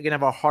so you're going to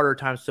have a harder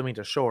time swimming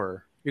to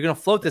shore. You're going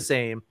to float the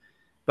same,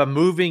 but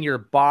moving your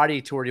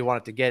body to where you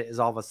want it to get is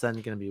all of a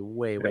sudden going to be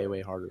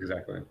way harder.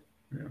 Exactly.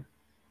 Yeah.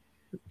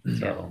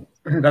 So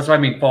that's what I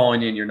mean.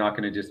 Falling in, you're not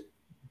going to just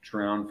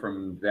drown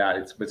from that.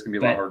 It's going to be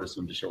a lot harder to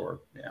swim to shore.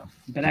 Yeah.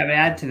 But I would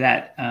add to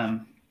that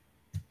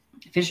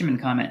fisherman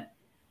comment.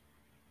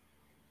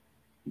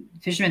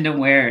 Fishermen don't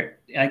wear,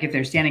 like if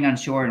they're standing on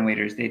shore in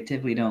waders, they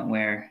typically don't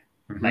wear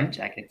life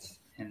jackets.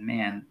 And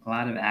man, a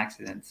lot of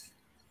accidents.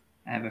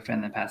 I have a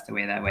friend that passed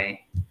away that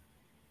way.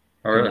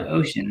 Oh, really? In the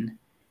ocean.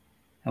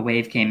 A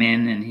wave came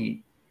in and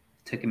he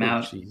took him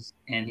out,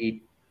 and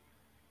he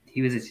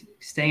was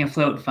staying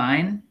afloat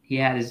fine. He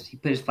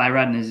put his fly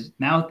rod in his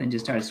mouth and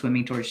just started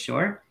swimming towards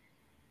shore.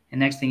 And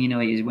next thing you know,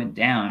 he went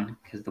down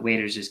because the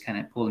waders just kind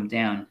of pulled him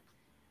down,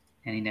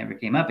 and he never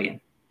came up again.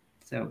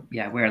 So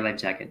yeah, wear a life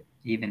jacket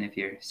even if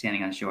you're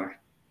standing on shore.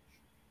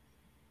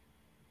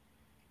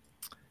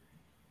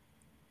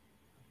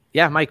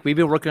 Yeah, Mike, we've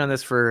been working on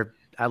this for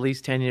at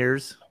least 10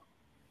 years.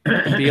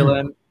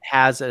 BLM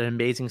has an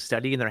amazing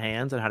study in their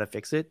hands on how to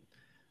fix it,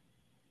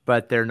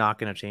 but they're not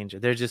going to change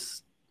it.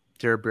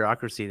 They're a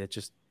bureaucracy that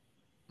just,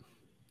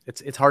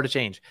 it's hard to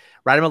change.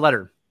 Write them a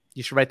letter.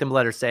 You should write them a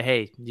letter. Say,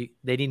 hey,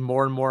 they need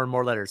more and more and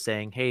more letters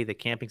saying, hey, the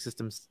camping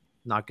system's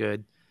not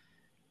good.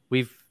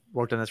 We've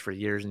worked on this for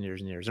years and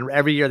years and years. And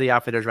every year the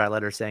outfitters write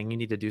letters saying you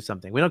need to do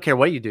something. We don't care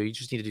what you do. You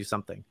just need to do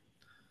something.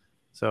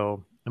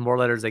 So the more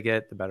letters they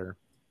get, the better.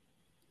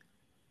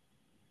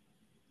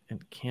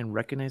 And can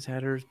recognize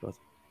hazards, both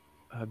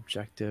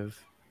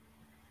objective.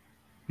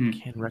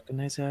 Can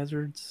recognize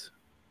hazards.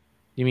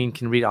 You mean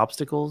can read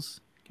obstacles?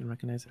 Can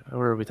recognize.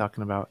 What are we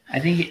talking about? I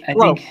think that's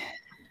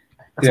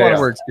a lot of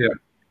words. Yeah.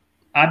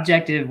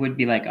 Objective would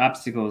be like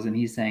obstacles, and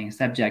he's saying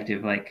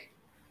subjective, like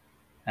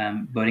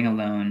boating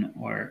alone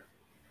or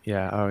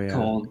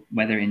cold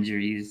weather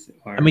injuries.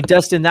 Or I mean,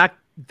 Dustin,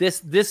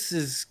 this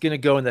is going to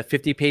go in the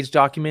 50-page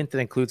document that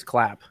includes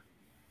CLAP.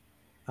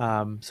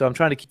 So I'm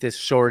trying to keep this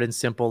short and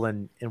simple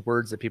and in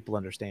words that people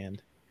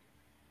understand.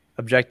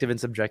 Objective and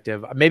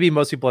subjective. Maybe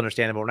most people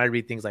understand it, but when I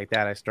read things like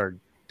that, I start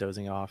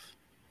dozing off.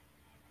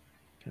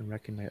 Can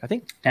recognize. I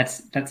think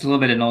that's a little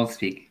bit of Knowles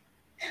speak.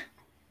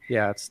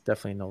 Yeah, it's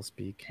definitely Knowles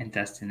speak. And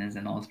Dustin is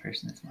a Knowles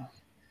person as well.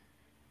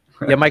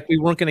 Yeah, Mike, we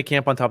weren't going to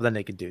camp on top of that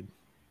naked dude.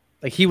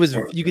 Like he was,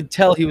 you could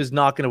tell he was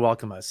not going to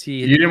welcome us.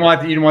 You didn't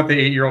want the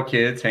 8-year-old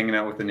kids hanging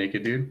out with the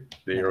naked dude.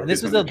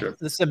 This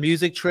is a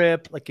music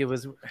trip. Like it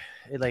would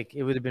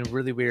have been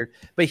really weird.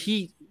 But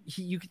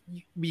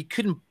we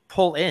couldn't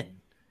pull in.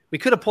 We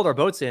could have pulled our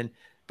boats in,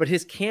 but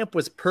his camp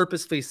was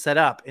purposely set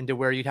up into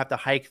where you'd have to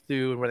hike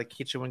through and where the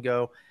kitchen would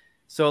go.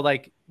 So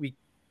like we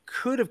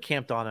could have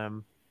camped on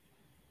him,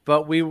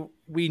 but we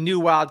knew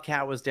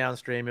Wildcat was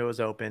downstream. It was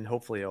open,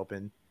 hopefully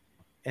open.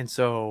 And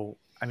so,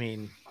 I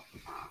mean,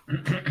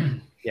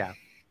 yeah,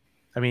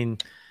 I mean,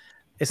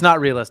 it's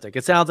not realistic.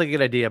 It sounds like a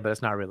good idea, but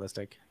it's not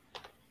realistic.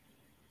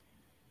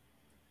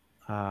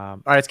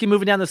 All right, let's keep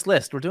moving down this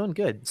list. We're doing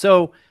good.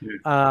 So,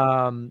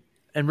 and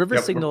river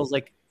signals,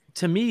 like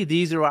to me,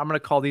 these are, I'm going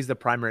to call these the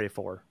primary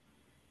four.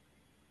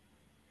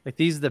 Like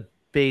these are the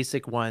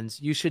basic ones.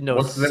 You should know.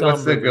 What's the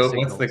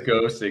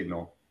go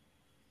signal?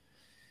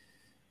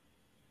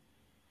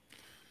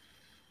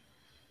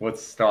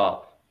 What's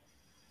stop?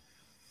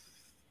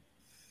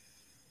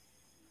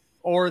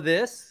 Or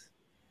this,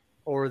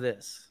 or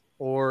this,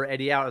 or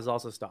eddy out is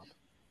also stop.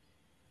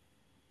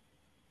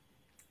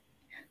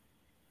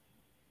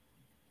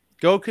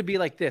 Go could be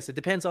like this. It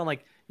depends on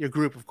like your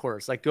group, of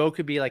course. Like go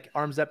could be like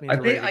arms up. I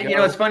think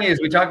it's funny is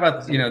we talk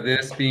about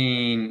this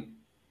being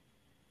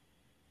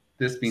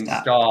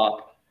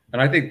stop,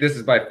 and I think this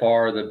is by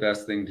far the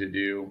best thing to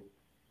do.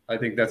 I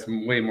think that's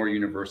way more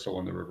universal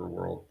in the river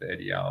world, the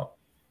eddy out.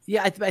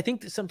 Yeah, I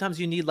think that sometimes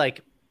you need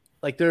like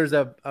there's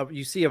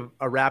you see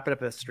a rapid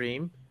up a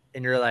stream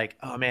and you're like,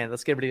 oh man,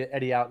 let's get everybody to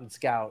eddy out and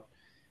scout.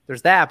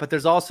 There's that, but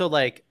there's also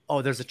like,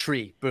 oh, there's a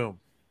tree, boom.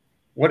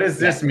 What does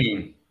this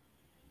mean?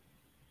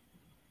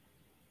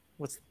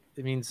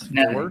 It means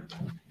four?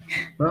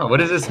 Oh, what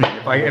does this mean?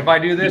 If I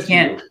do this, you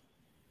can't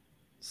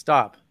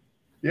stop.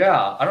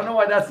 Yeah, I don't know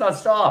why that's not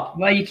stop.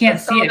 Well, you can't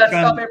see it from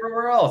stop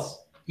everywhere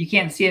else. You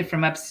can't see it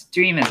from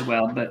upstream as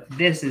well, but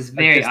this is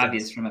very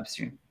obvious from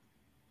upstream.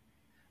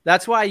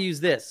 That's why I use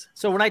this.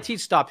 So when I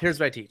teach stop, here's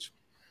what I teach.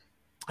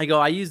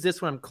 I use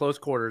this when I'm close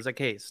quarters. Like,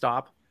 hey,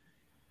 stop.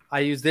 I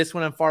use this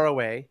when I'm far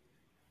away.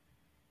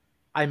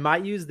 I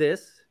might use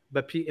this,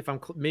 but if I'm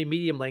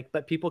medium length,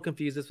 but people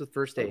confuse this with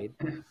first aid.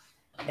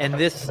 And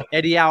this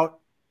eddy out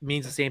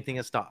means the same thing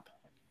as stop.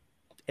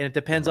 And it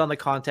depends on the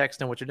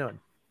context and what you're doing.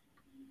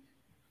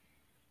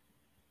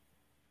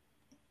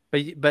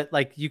 But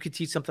like you could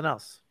teach something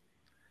else.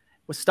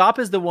 Well, stop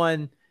is the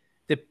one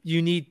that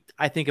you need,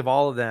 I think, of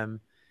all of them.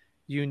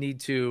 You need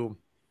to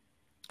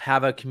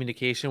have a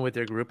communication with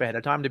your group ahead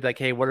of time to be like,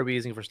 hey, what are we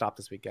using for stop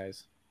this week,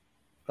 guys?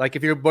 Like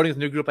if you're boating with a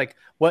new group, like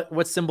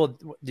what symbol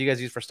do you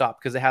guys use for stop?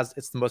 Because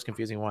it's the most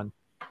confusing one.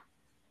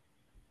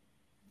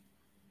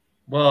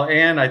 Well,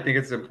 and I think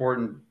it's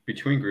important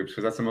between groups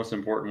because that's the most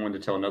important one to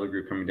tell another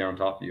group coming down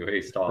top of you,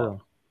 hey,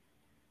 stop.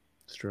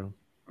 It's true.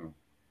 Oh.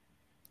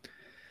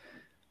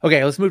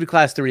 Okay, let's move to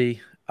class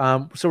 3.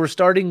 So we're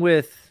starting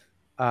with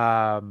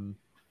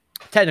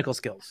technical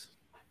skills.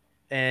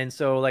 And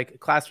so like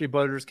class 3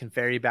 boaters can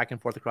ferry back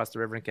and forth across the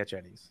river and catch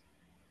eddies.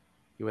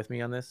 You with me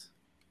on this?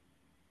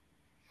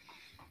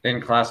 In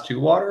class 2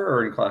 water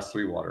or in class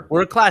 3 water?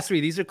 We're class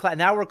 3. These are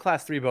now we're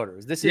class 3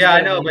 boaters. This is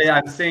I know, but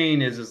I'm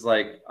saying is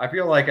like I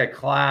feel like a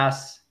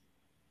class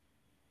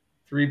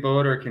 3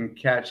 boater can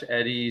catch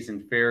eddies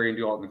and ferry and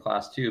do all in the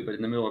class 2, but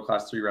in the middle of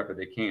class 3 rapid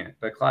they can't.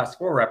 But class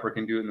 4 rapper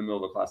can do it in the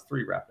middle of class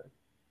 3 rapid.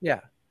 Yeah,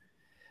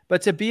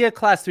 but to be a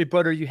class 3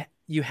 boater,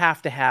 you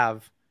have to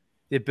have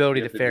the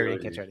ability to ferry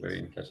and catch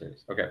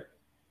eddies. Okay.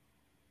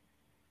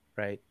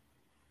 Right.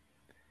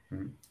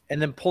 Mm-hmm.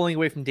 And then pulling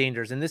away from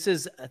dangers. And this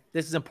is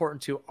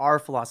important to our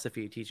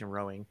philosophy of teaching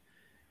rowing,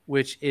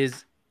 which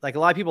is like a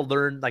lot of people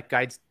learn, like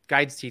guides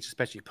teach,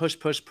 especially push.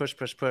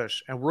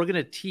 And we're going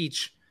to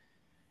teach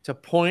to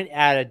point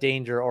at a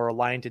danger or a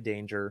line to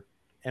danger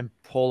and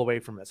pull away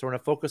from it. So we're going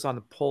to focus on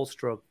the pull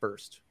stroke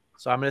first.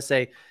 So I'm going to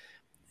say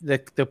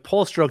the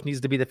pull stroke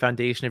needs to be the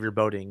foundation of your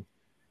boating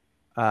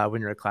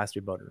when you're a class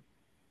 3 boater.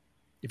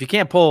 If you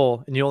can't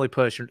pull and you only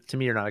push, to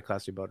me, you're not a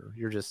class 3 boater.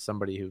 You're just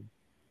somebody who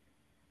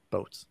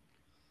boats.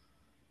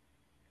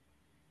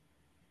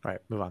 All right,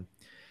 move on.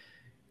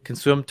 can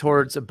swim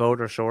towards a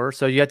boat or shore.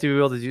 So you have to be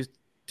able to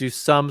do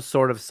some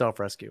sort of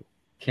self-rescue.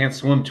 Can't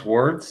swim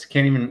towards,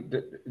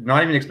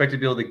 not even expect to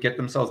be able to get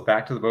themselves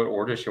back to the boat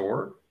or to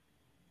shore.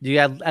 You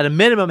at a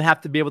minimum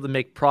have to be able to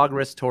make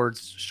progress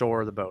towards shore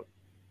of the boat.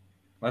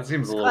 That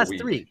seems a little class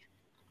weak. 3.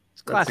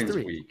 It's class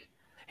 3. Weak.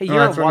 Hey, No,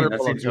 you're a that's what I mean. water That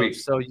polo seems coach, weak.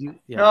 so you.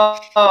 Yeah. No,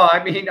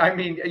 I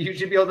mean, you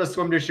should be able to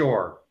swim to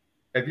shore.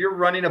 If you're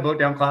running a boat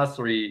down class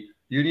 3,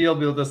 you need to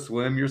be able to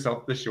swim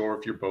yourself to shore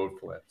if your boat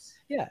flips.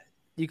 Yeah,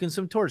 you can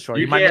swim towards shore.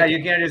 You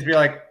can't just be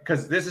like,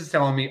 because this is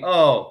telling me,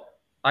 oh,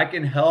 I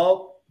can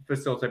help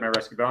facilitate my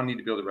rescue, but I don't need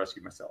to be able to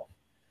rescue myself.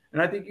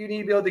 And I think you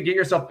need to be able to get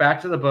yourself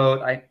back to the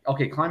boat.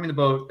 Okay, climbing the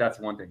boat, that's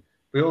one thing.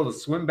 Be able to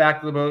swim back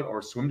to the boat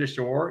or swim to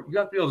shore. You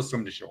have to be able to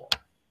swim to shore.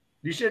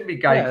 You shouldn't be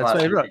guiding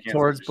class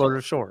towards boat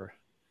or shore.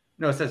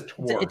 No, it says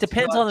towards. It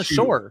depends on the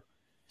shore.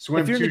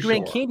 Swim if you're in the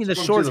Grand Canyon, the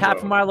shore shore's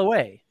half a mile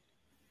away.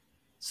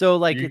 So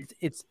like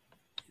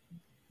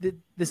this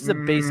is a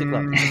basic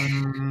level.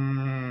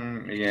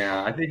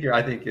 Yeah, I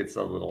think it's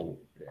a little.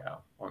 Yeah,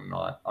 I'm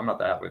not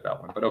that happy with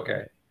that one, but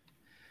okay.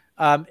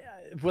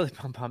 Really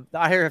pumped. The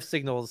IRF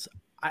signals.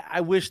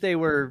 I wish they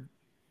were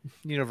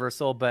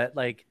universal, but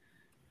like,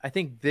 I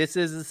think this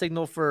is the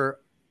signal for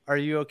 "Are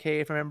you okay?"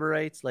 If I remember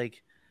right. It's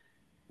like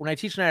when I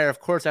teach an IRF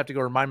course, I have to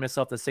go remind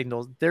myself the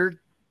signals.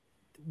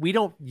 We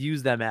don't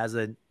use them as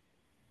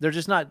they're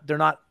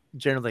not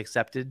generally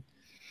accepted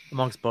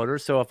amongst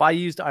boaters. So if I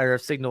used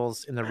IRF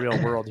signals in the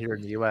real world here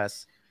in the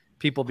US,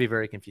 people be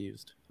very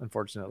confused,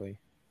 unfortunately.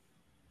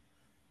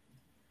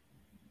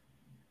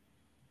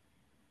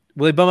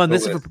 Willie Bowman,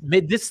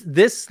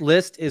 this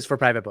list is for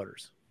private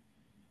boaters.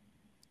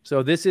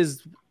 So this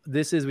is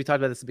we talked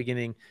about this at the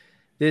beginning.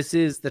 This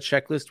is the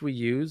checklist we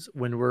use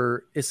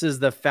this is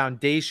the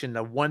foundation,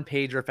 the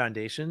one-pager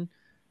foundation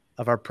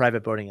of our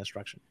private boating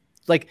instruction.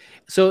 Which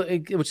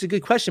is a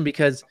good question,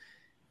 because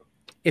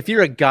if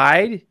you're a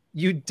guide,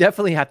 you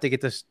definitely have to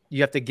get this.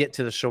 You have to get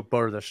to the shore,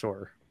 boat or the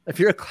shore. If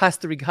you're a class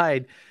 3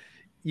 guide,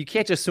 you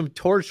can't just swim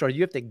towards shore.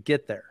 You have to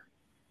get there,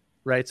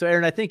 right? So,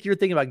 Aaron, I think you're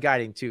thinking about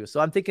guiding too. So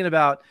I'm thinking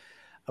about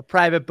a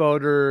private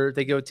boater.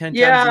 They go 10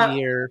 times a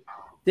year.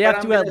 They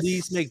have to at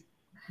least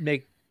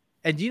make.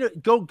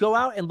 And go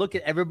out and look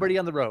at everybody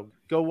on the rogue.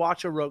 Go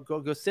watch a rogue.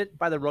 Go sit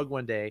by the rogue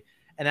one day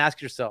and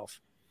ask yourself,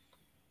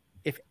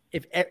 if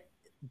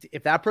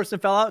that person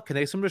fell out, can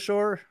they swim to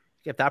shore?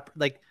 If that,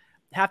 like,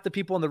 half the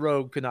people on the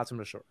road could not swim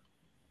to shore.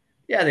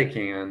 Yeah, they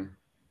can.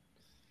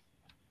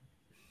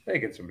 They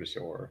can swim to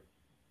shore.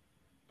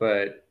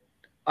 But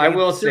I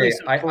will say,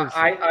 I'm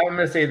going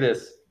to say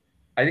this.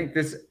 I think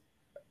this,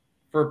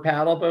 for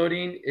paddle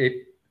boating,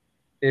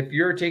 if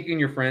you're taking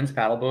your friends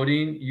paddle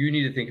boating, you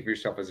need to think of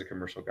yourself as a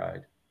commercial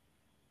guide.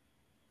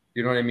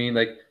 You know what I mean?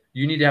 Like,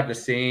 you need to have the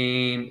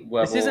same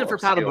level. This isn't for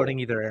paddle boating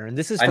either, Aaron.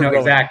 This is for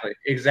rowing.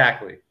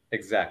 Exactly.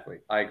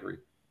 I agree.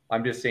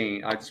 I'm just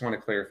saying, I just want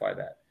to clarify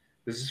that.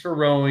 This is for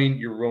rowing.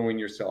 You're rowing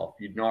yourself.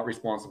 You're not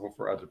responsible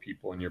for other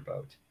people in your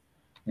boat.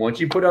 Once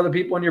you put other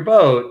people in your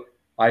boat,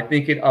 I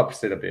think it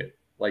ups it a bit.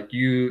 Like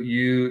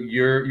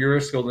your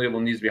skill level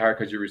needs to be higher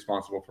because you're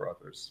responsible for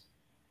others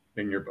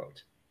in your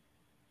boat.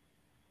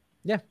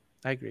 Yeah,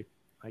 I agree.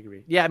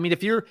 Yeah, I mean,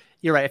 you're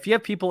right. If you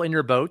have people in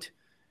your boat,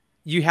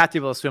 you have to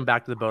be able to swim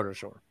back to the boat or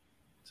shore.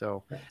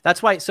 So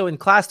that's why. So in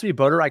class 3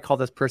 boater, I call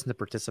this person the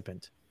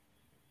participant,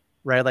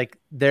 right? Like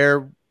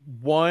they're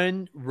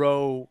one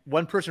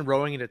person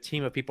rowing in a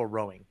team of people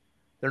rowing.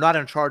 They're not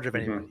in charge of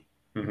anybody.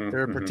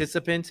 They're a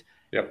participant.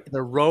 Yep.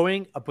 They're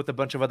rowing up with a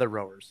bunch of other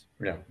rowers.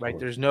 Yeah. Right.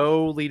 There's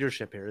no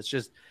leadership here. It's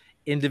just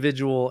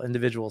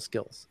individual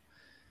skills.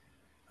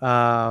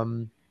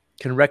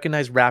 Can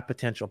recognize wrap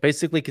potential.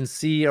 Basically can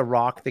see a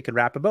rock that could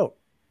wrap a boat.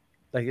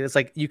 Like it's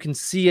like you can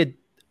see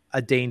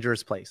a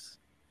dangerous place.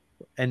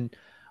 And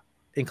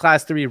in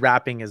class 3,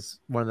 wrapping is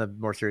one of the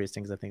more serious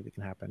things I think that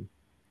can happen.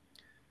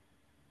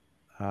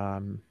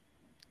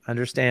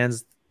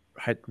 Understands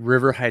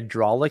river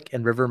hydraulic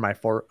and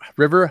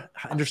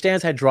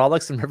understands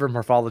hydraulics and river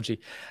morphology.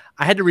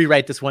 I had to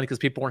rewrite this one because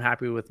people weren't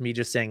happy with me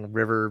just saying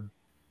river,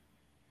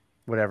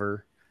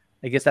 whatever.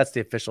 I guess that's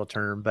the official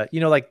term, but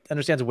like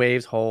understands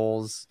waves,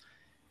 holes,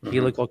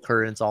 helical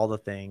currents, all the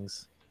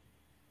things.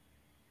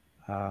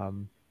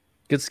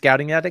 Good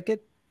scouting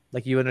etiquette.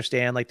 Like you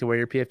understand, like to wear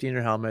your PFD in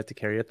your helmet, to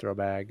carry a throw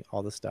bag,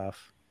 all the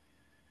stuff.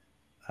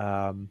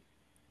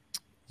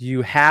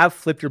 You have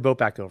flipped your boat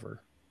back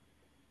over.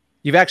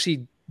 You've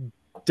actually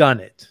done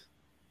it,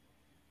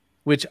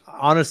 which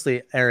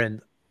honestly,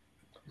 Aaron.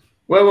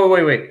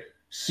 Wait.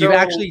 So you've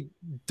actually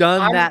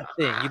done that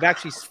thing. You've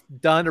actually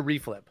done a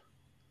reflip.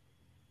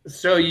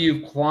 So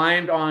you've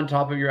climbed on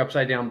top of your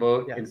upside down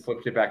boat and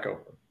flipped it back over.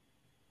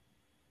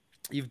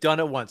 You've done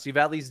it once. You've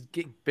at least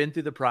been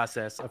through the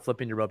process of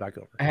flipping your boat back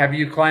over. Have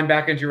you climbed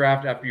back into your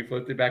raft after you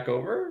flipped it back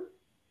over?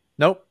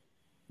 Nope.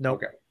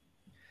 Okay.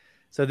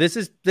 So this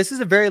is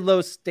a very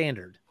low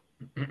standard.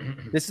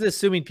 This is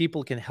assuming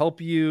people can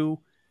help you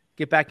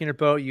get back in your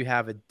boat. You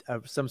have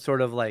some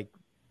sort of like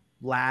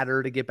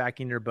ladder to get back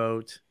in your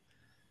boat,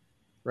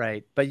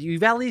 right? But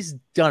you've at least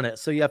done it,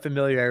 so you have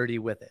familiarity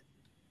with it.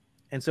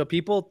 And so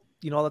people,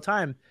 all the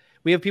time,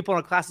 We have people in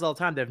our classes all the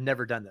time that have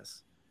never done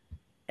this.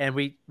 And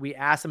we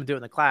ask them to do it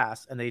in the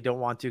class and they don't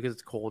want to because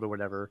it's cold or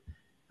whatever.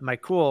 I'm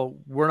like, cool,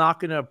 we're not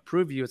going to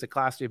approve you as a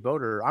class 3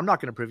 boater. I'm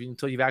not going to approve you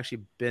until you've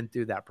actually been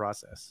through that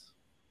process.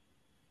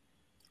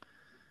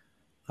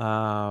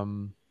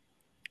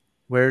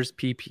 Where's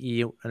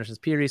PPE? Understands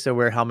PPE, so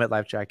wear helmet,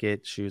 life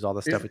jacket, shoes, all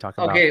the stuff we talked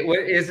about. Okay, well,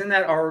 isn't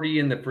that already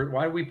in the?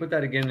 Why do we put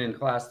that again in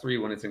class 3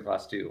 when it's in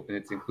class 2 and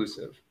it's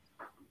inclusive?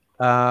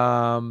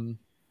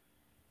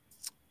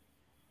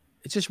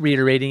 It's just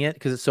reiterating it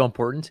because it's so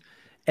important,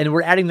 and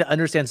we're adding the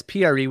understands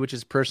PRE, which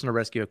is personal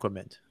rescue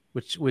equipment,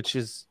 which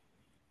is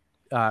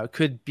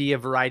could be a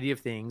variety of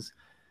things,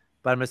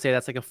 but I'm gonna say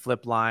that's like a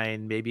flip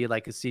line, maybe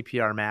like a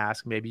CPR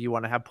mask, maybe you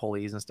want to have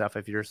pulleys and stuff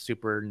if you're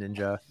super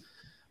ninja,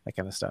 that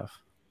kind of stuff.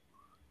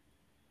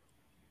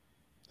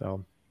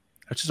 So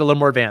it's just a little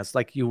more advanced.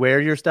 Like you wear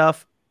your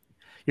stuff.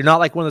 You're not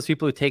like one of those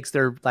people who takes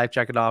their life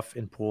jacket off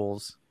in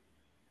pools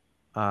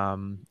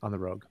on the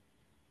Rogue.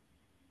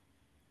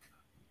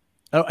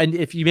 Oh, and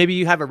if you maybe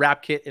you have a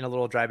wrap kit in a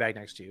little dry bag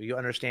next to you, you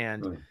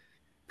understand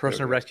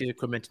personal rescue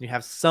equipment, and you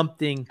have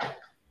something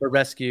for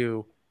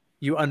rescue.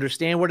 You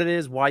understand what it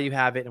is, why you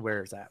have it, and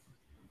where it's at.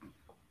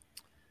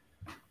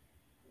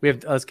 We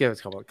have. Let's give a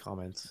couple of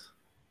comments.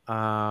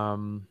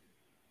 That's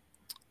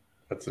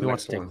the who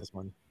wants next to one. take this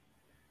one?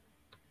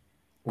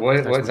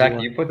 What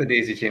Zach? You put the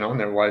daisy chain on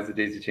there. Why is the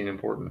daisy chain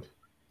important?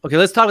 Okay,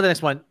 let's talk about the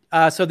next one.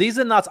 So these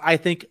are the knots. I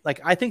think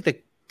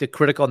the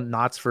critical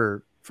knots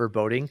for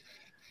boating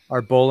are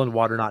bowl and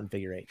water knot and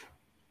figure 8.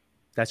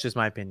 That's just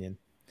my opinion.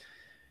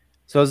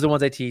 So those are the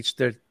ones I teach.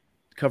 They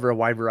cover a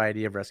wide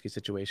variety of rescue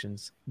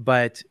situations.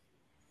 But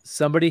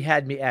somebody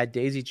had me add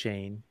daisy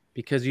chain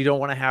because you don't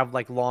want to have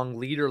like long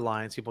leader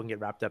lines people can get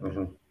wrapped up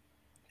in.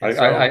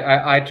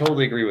 I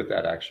totally agree with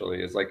that.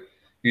 Actually, it's like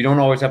you don't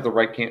always have the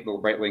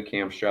right link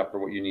cam strap for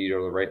what you need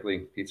or the right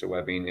link pizza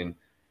webbing, and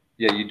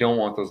yeah, you don't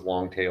want those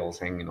long tails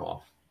hanging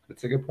off.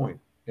 That's a good point.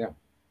 Yeah.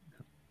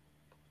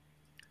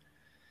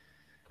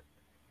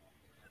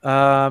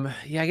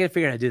 Yeah, I gotta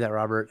figure out how to do that,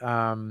 Robert.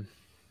 Let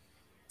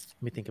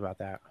me think about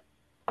that.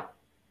 I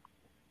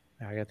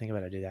gotta think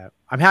about how to do that.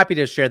 I'm happy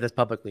to share this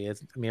publicly.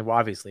 Well,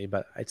 obviously,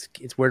 but it's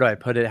where do I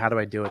put it? How do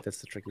I do it? That's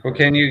the tricky part. Well,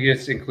 can you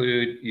just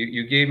include?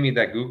 You gave me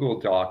that Google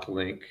Doc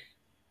link.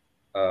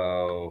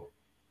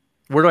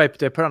 Where do I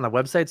put it on a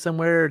website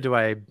somewhere? Do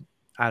I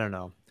don't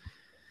know.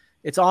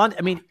 It's on.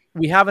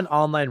 We have an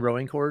online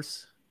rowing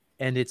course,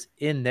 and it's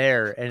in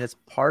there, and it's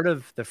part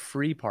of the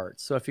free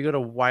part. So if you go to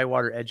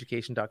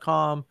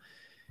whitewatereducation.com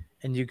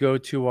and you go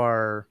to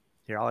our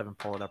here, I'll even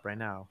pull it up right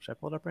now. Should I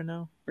pull it up right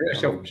now? Yeah,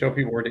 show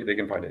people where they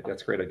can find it.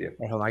 That's a great idea.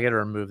 Right, hold on, I got to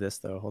remove this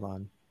though. Hold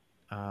on.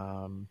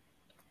 I'm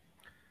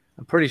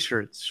pretty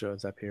sure it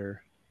shows up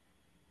here.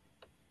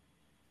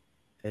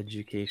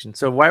 Education.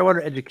 So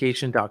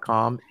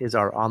whitewatereducation.com is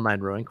our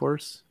online rowing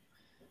course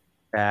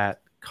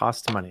that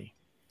costs money.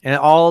 And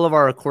all of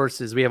our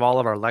courses, we have all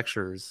of our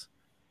lectures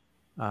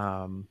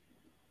in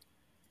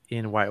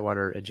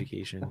Whitewater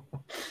Education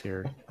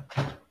here.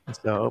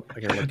 So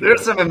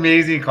there's some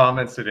amazing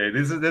comments today.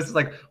 This is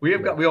like we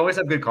always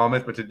have good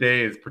comments, but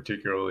today is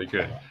particularly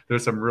good.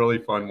 There's some really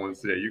fun ones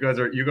today. You guys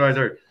are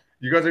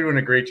doing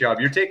a great job.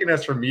 You're taking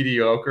us from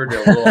mediocre to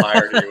a little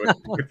higher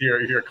with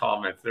your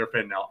comments. They're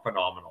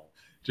phenomenal.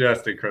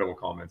 Just incredible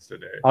comments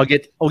today. We'll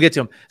get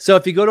to them. So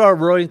if you go to our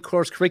rowing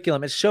course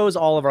curriculum, it shows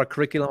all of our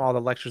curriculum, all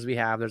the lectures we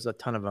have. There's a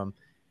ton of them.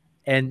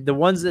 And the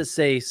ones that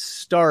say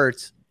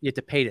start, you have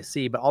to pay to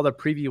see, but all the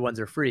preview ones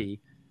are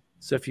free.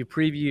 So if you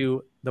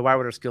preview the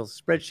Whitewater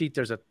Skills spreadsheet,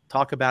 there's a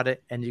talk about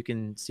it, and you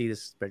can see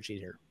this spreadsheet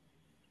here.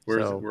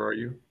 Where are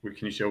you?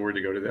 Can you show where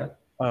to go to that?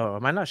 Oh,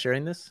 am I not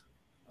sharing this?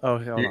 Oh,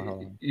 hold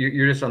on.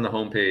 You're just on the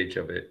home page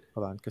of it.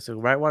 Hold on. So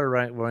Whitewater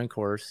rowing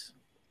course.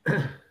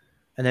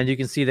 And then you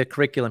can see the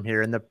curriculum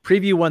here, and the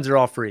preview ones are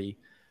all free.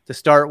 The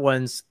start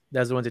ones,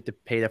 those are the ones that have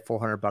to pay that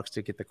 $400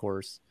 to get the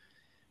course.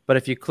 But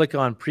if you click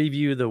on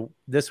preview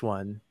this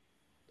one,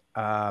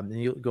 then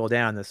you go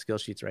down, the skill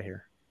sheets right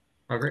here.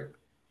 Oh, great.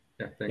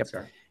 Yeah, thanks,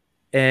 Zach.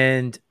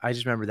 And I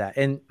just remember that.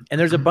 And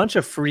there's a bunch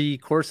of free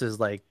courses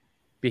like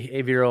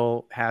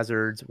behavioral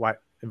hazards,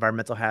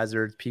 environmental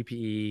hazards,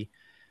 PPE.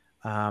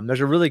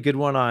 There's a really good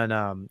one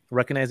on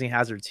recognizing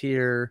hazards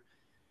here.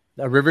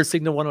 A river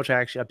signal one, which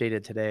I actually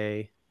updated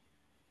today.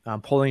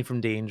 Pulling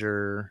from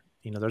danger.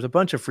 There's a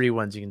bunch of free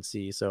ones you can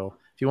see. So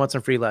if you want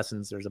some free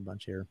lessons, there's a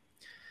bunch here.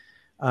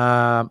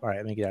 All right,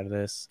 let me get out of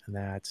this and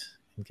that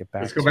and get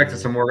back. Let's go back to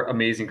some more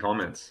amazing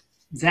comments.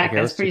 Zach,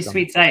 that's a pretty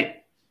sweet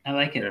site. I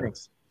like it.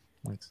 Thanks.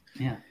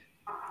 Yeah.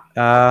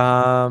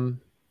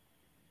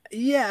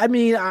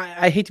 Yeah,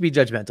 I hate to be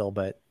judgmental,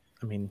 but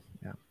yeah.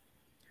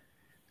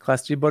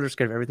 Class 3 boater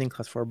scared of everything.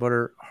 Class 4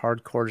 boater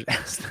hardcore.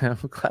 Ask them.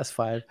 Class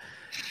 5.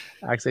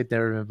 Actually, I've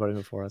never been boating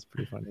before. That's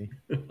pretty funny.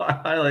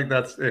 I like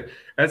that's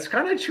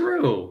kind of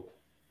true.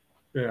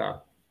 Yeah.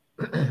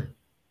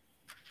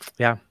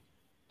 Yeah.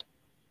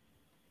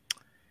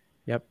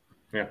 Yep.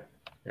 Yeah.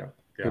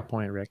 Good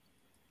point, Rick.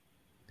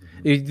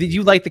 Did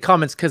you like the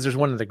comments because there's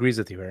one that agrees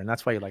with you here, and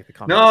that's why you like the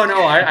comments?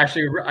 No. I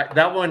actually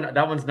that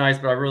one's nice,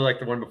 but I really like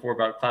the one before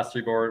about class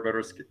 3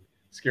 boater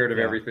scared of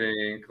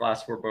everything.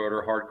 Class 4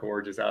 boater,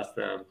 hardcore, just ask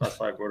them. Class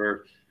 5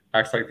 boater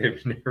acts like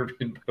they've never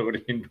been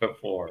boating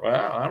before.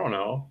 Well, I don't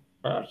know.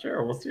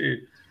 Sure, we'll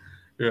see.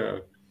 Yeah.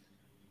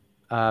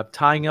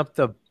 Tying up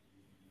the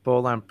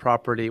bowline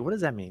property. What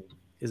does that mean?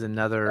 Is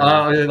another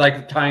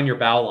like tying your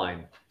bow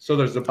line. So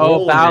there's the bow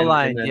bowline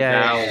line. and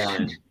then bow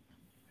line.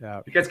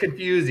 Yeah. It gets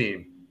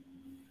confusing.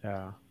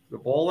 Yeah. The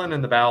bowline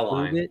and the bow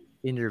line. Include it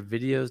in your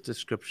video's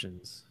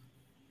descriptions.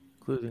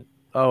 Including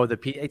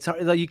it's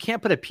hard, you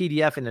can't put a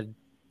PDF in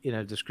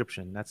a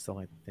description. That's the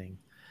only thing.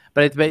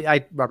 But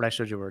Robert, I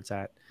showed you where it's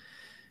at.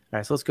 All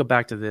right, so let's go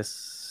back to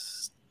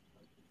this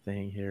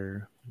thing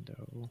here.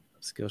 Window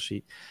skill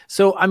sheet.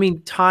 So I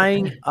mean,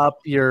 tying up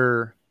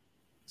your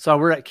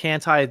we're at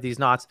can tie these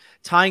knots.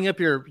 Tying up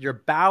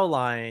your bow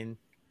line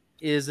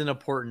is an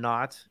important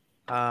knot.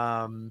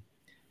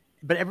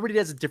 But everybody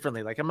does it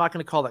differently. Like I'm not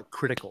going to call that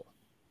critical.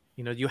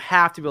 You know, you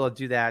have to be able to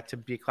do that to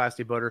be a Class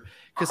 2 boater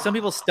because some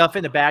people stuff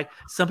in the bag.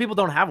 Some people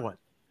don't have one.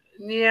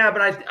 Yeah,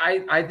 but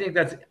I think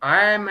that's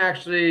I'm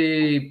going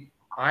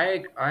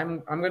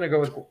to go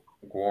with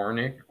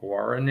Guarnic.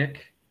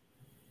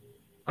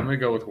 I'm going to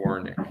go with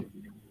Guarnic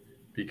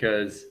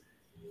because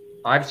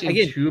I've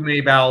seen too many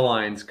bow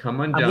lines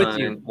come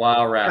undone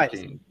while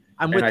rafting. Right.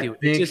 I'm with you. I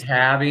think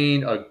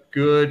having a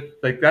good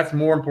that's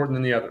more important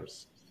than the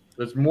others.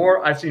 There's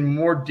more. I've seen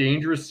more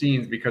dangerous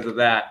scenes because of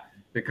that.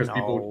 Because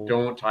people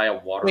don't tie a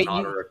water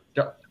knot or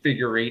a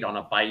figure 8 on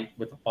a bite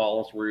with a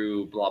follow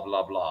through, blah,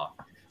 blah, blah.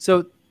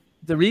 So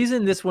the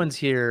reason this one's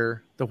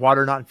here, the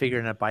water knot and figure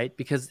in a bite,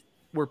 because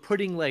we're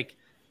putting like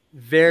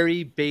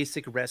very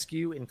basic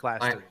rescue in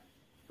Class 3.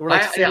 We're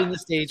like setting the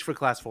stage for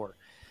Class 4.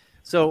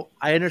 So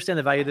I understand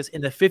the value of this.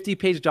 In the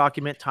 50-page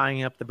document,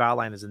 tying up the bow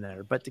line is in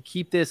there. But to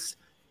keep this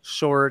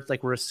short,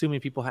 like we're assuming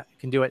people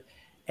can do it.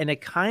 And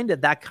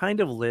that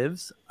kind of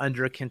lives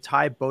under can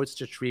tie boats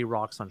to tree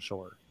rocks on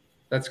shore.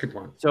 That's a good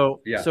point. So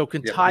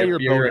can tie your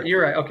boat.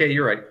 You're right. Okay,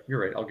 you're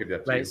right. I'll give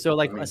that to you. So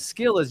like a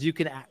skill is you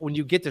can, when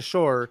you get to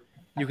shore,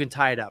 you can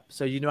tie it up.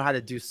 So you know how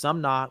to do some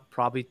knot,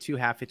 probably 2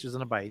 half hitches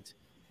on a bite.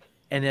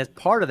 And as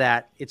part of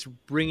that, it's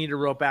bringing your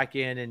rope back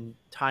in and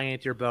tying it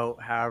to your boat,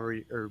 however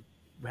you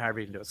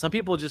can do it. Some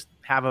people just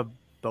have a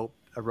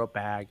rope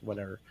bag,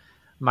 whatever.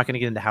 I'm not going to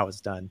get into how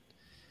it's done.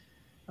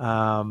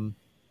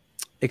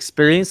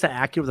 Experience to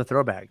accurate with a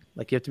throw bag.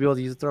 Like you have to be able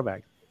to use a throw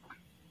bag,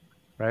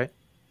 right?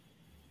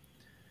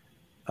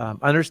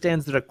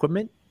 Understands their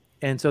equipment.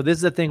 And so this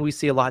is the thing we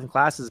see a lot in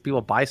classes.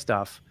 People buy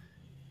stuff,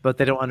 but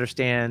they don't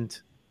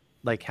understand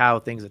like how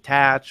things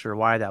attach or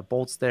why that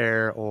bolt's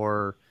there,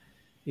 or,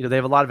 you know, they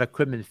have a lot of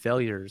equipment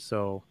failures.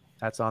 So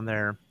that's on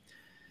there.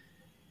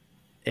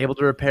 Able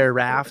to repair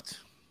raft,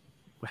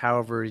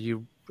 however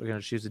you are going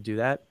to choose to do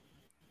that.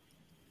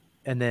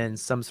 And then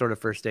some sort of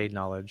first aid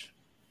knowledge.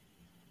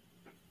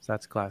 So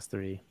that's Class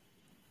 3.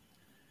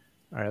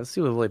 All right, let's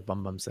see what Willie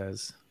Bum Bum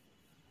says.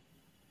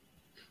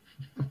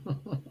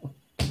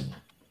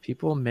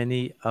 People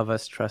many of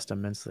us trust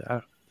immensely.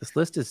 This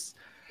list is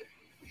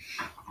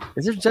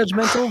it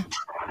judgmental?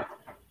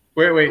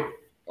 Wait.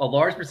 A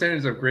large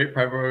percentage of great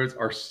private roads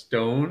are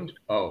stoned.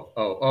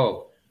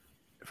 Oh.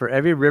 For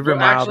every river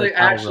mile.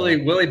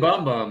 Actually, Willie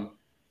Bum Bum,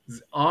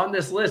 on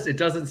this list, it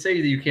doesn't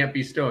say that you can't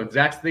be stoned.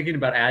 Zach's thinking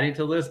about adding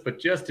to the list, but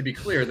just to be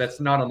clear, that's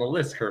not on the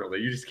list currently.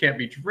 You just can't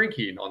be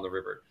drinking on the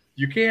river.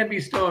 You can be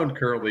stoned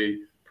currently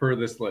per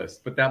this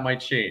list, but that might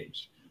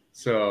change.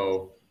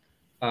 So,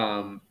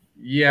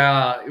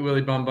 yeah,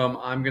 Willie Bum Bum,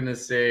 I'm going to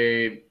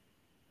say,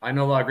 I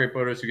know a lot of great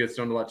boaters who get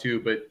stoned a lot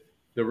too, but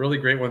the really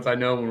great ones I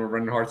know when we're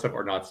running hard stuff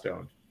are not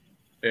stoned.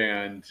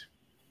 And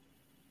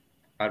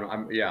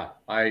I'm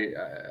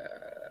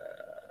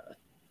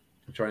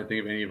trying to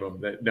think of any of them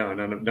that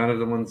none of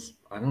the ones.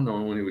 I don't know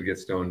anyone who would get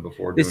stoned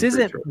before. This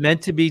isn't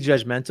meant to be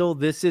judgmental.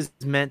 This is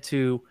meant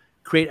to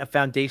create a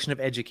foundation of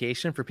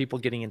education for people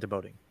getting into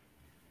boating.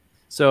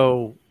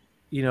 So,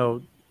 you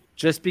know,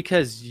 just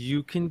because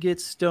you can get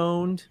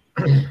stoned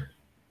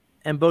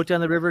and boat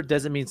down the river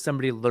doesn't mean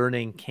somebody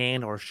learning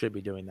can or should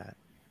be doing that.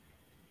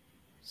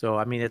 So,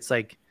 I mean, it's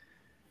like,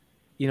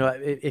 you know,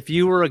 if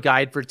you were a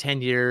guide for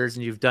 10 years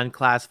and you've done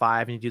Class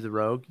 5 and you do the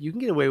Rogue, you can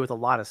get away with a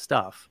lot of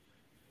stuff.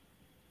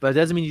 But it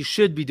doesn't mean you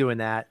should be doing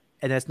that.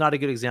 And that's not a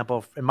good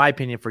example, in my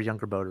opinion, for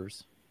younger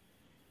boaters.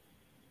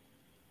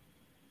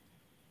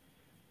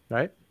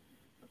 Right?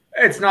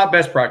 It's not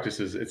best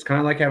practices. It's kind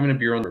of like having a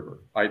beer on the river.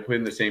 I put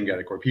in the same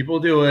category. People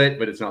do it,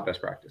 but it's not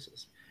best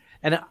practices.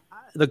 And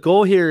the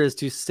goal here is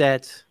to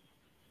set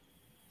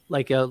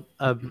like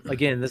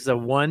again, this is a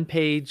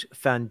 1-page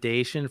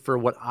foundation for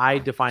what I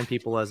define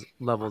people as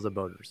levels of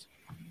boaters.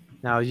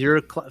 Now,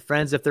 your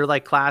friends, if they're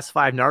like Class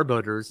 5 NAR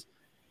boaters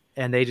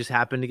and they just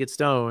happen to get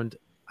stoned,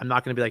 I'm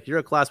not going to be like, you're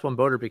a Class 1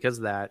 boater because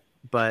of that,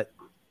 but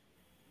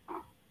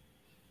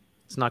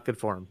it's not good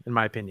for them, in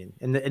my opinion,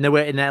 in the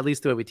way, and at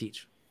least the way we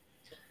teach.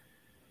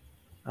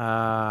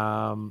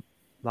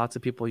 Lots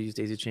of people use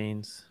daisy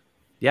chains.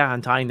 Yeah,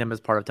 untying them is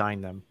part of tying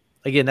them.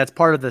 Again, that's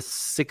part of the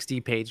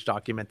 60-page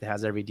document that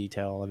has every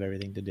detail of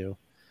everything to do.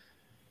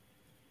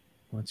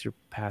 Once you're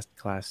past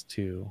Class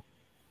 2.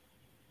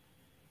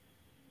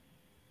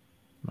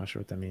 I'm not sure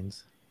what that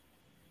means.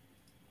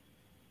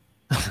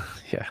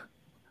 Yeah.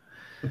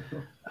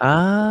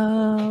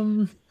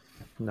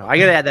 No, I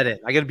gotta add that in.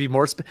 I gotta be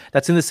more.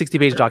 That's in the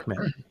 60-page document.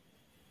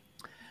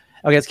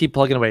 Okay, let's keep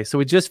plugging away. So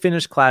we just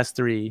finished class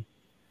 3.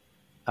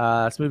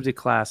 Let's move to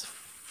class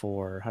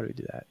 4. How do we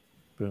do that?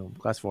 Boom,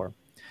 class 4.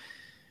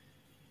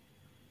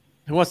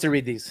 Who wants to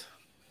read these?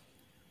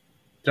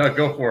 Doug,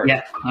 go for it.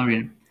 Yeah, I'll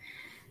read them.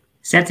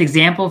 Sets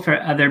example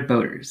for other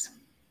boaters.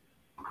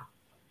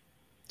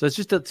 So it's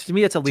just to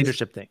me, it's a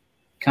leadership thing.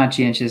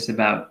 Conscientious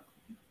about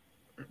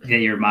that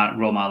you're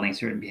role modeling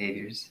certain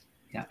behaviors.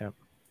 Yeah. Yep.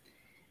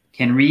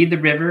 Can read the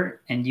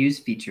river and use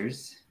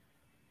features.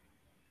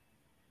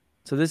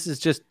 So this is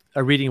just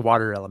a reading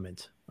water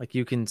element. Like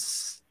you can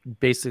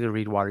basically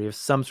read water. You have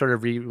some sort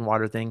of reading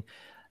water thing,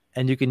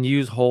 and you can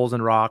use holes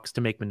and rocks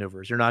to make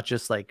maneuvers. You're not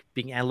just like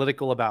being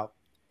analytical about.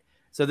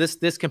 So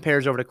this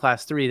compares over to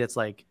class 3. That's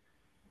like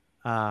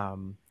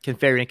can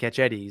ferry and catch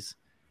eddies.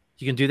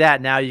 You can do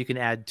that. Now you can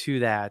add to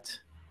that,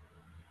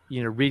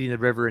 reading the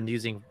river and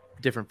using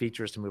different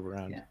features to move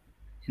around. Yeah.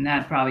 And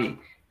that probably,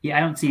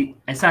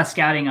 I saw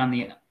scouting on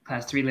the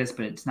class 3 list,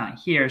 but it's not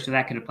here. So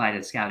that could apply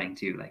to scouting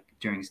too. Like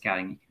during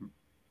scouting,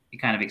 you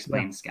kind of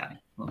explain scouting,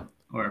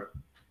 or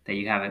that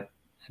you have an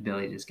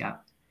ability to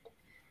scout.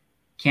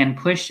 Can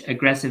push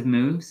aggressive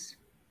moves.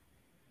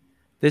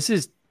 This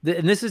is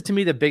to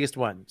me the biggest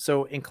one.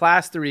 So in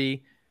class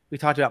 3, we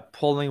talked about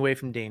pulling away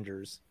from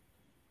dangers,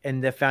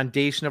 and the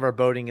foundation of our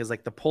boating is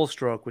like the pull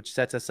stroke, which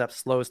sets us up,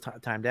 slows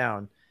time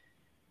down.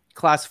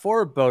 Class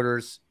 4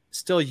 boaters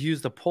still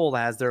use the pull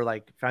as their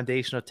like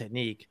foundational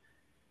technique,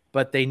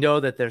 but they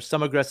know that there's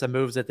some aggressive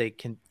moves that they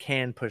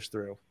can push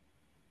through.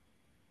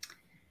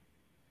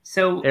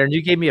 So Aaron,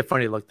 you gave me a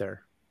funny look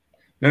there.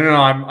 No,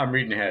 I'm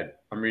reading ahead.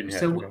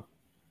 So,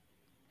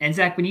 and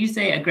Zach, when you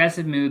say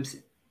aggressive moves,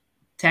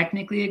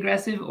 technically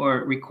aggressive or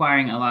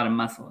requiring a lot of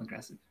muscle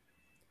aggressive?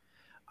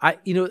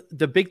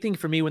 The big thing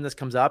for me when this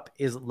comes up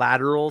is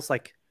laterals.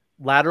 Like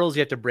laterals,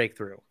 you have to break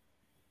through.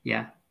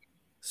 Yeah.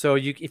 So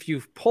if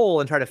you pull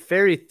and try to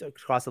ferry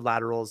across the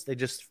laterals, they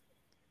just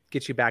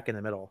get you back in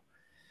the middle.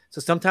 So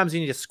sometimes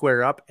you need to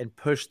square up and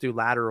push through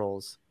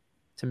laterals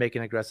to make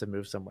an aggressive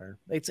move somewhere.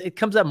 It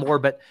comes up more,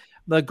 but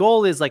the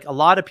goal is like a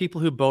lot of people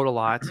who boat a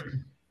lot,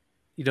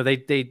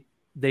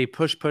 they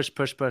push,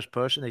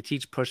 and they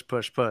teach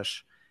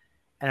push.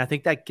 And I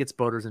think that gets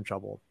boaters in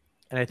trouble.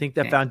 And I think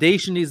the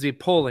foundation needs to be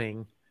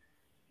pulling,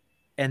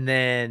 and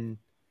then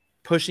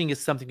pushing is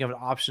something of an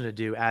option to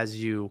do as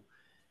you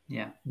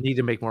need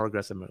to make more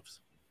aggressive moves.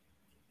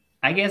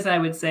 I guess I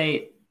would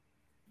say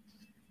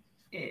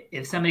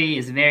if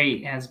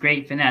somebody has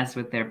great finesse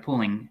with their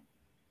pulling,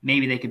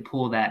 maybe they could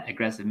pull that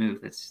aggressive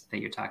move that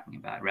you're talking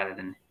about rather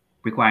than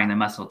requiring the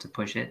muscle to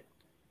push it.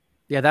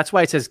 Yeah, that's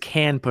why it says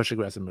can push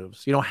aggressive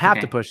moves. You don't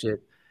have to push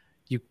it.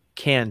 You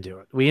can do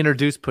it. We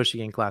introduced pushing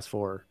in class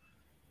 4.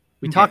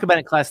 We talk about it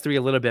in class 3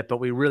 a little bit, but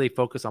we really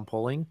focus on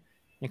pulling.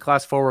 In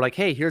class 4, we're like,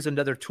 hey, here's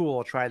another tool.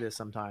 I'll try this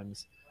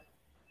sometimes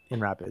in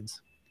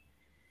rapids.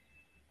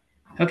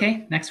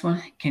 Okay, next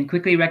one. Can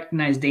quickly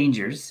recognize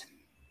dangers.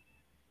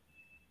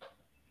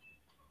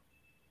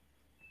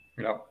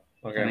 Yep.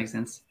 Okay. That makes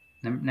sense.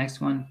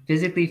 Next one.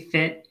 Physically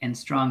fit and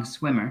strong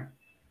swimmer.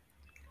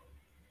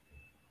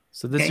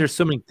 So this is your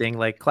swimming thing.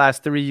 Like class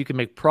 3, you can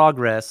make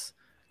progress.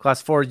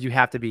 Class 4, you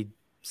have to be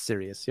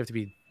serious. You have to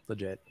be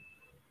legit.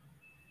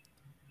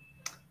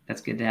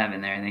 That's good to have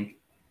in there, I think.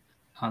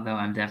 Although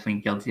I'm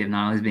definitely guilty of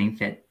not always being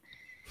fit.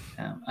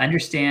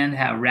 Understand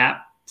how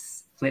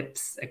wraps,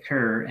 flips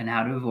occur and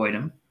how to avoid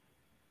them.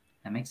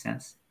 That makes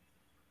sense.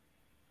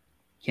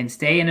 Can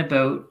stay in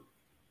boat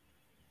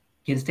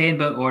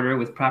order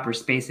with proper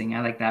spacing.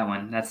 I like that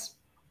one. That's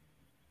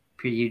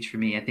pretty huge for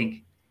me. I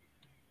think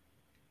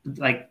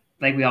like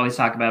we always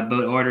talk about,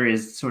 boat order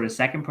is sort of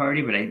second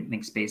priority, but I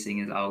think spacing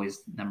is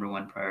always number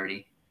 1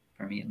 priority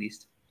for me, at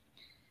least.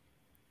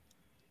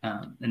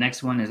 The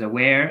next one is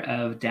aware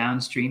of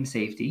downstream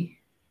safety.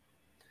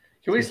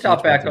 Can we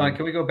stop back on?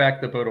 Can we go back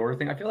to the boat order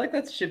thing? I feel like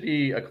that should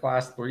be a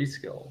class 3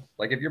 skill.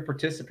 Like if you're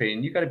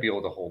participating, you got to be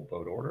able to hold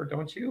boat order,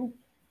 don't you?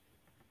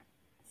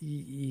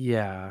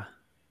 Yeah.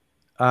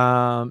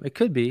 It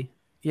could be.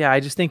 Yeah, I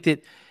just think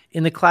that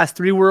in the class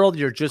 3 world,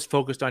 you're just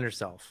focused on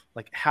yourself.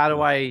 Like, how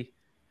do I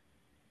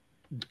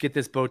get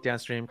this boat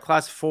downstream?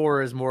 Class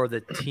 4 is more of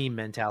the team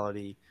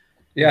mentality.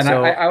 Yeah, and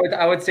so,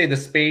 I would say the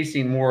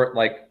spacing more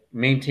like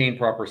maintain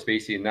proper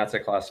spacing, and that's a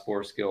class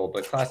 4 skill.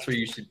 But class 3,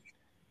 you should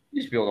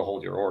be able to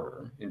hold your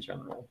order in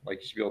general. Like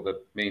you should be able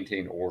to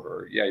maintain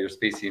order. Yeah, your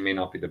spacing may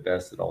not be the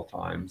best at all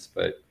times,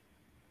 but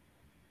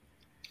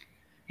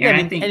yeah,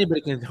 I think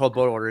anybody can hold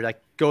boat order.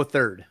 Like go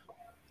third.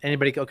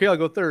 Anybody? Okay, I'll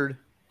go third.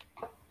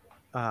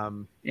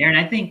 Aaron,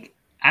 I think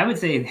I would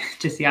say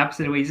just the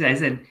opposite of what you said. I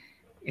said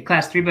a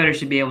class 3 boater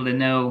should be able to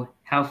know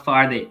how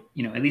far they,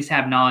 at least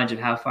have knowledge of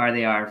how far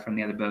they are from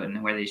the other boat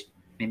and where they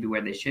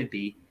should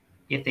be.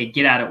 If they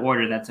get out of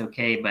order, that's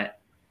okay, but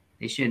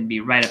they shouldn't be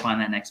right up on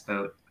that next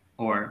boat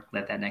or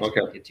let that next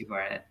boat get too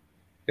far ahead.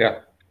 Yeah,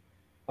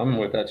 I'm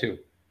with that too.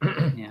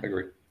 Yeah. I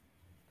agree.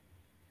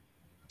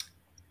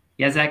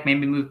 Yeah, Zach,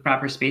 maybe move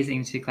proper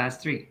spacing to class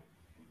 3.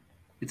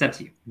 It's up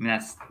to you. I mean,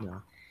 that's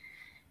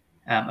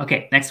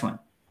okay. Next one.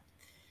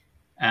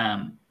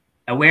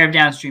 Aware of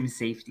downstream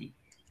safety.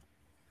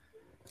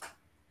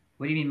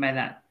 What do you mean by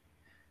that?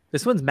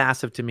 This one's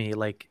massive to me.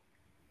 Like,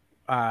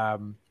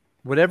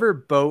 whatever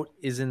boat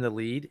is in the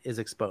lead is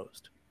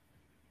exposed.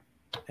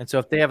 And so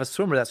if they have a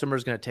swimmer, that swimmer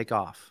is going to take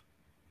off.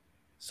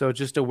 So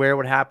just aware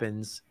what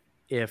happens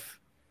if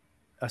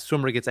a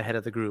swimmer gets ahead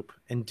of the group,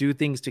 and do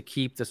things to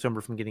keep the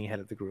swimmer from getting ahead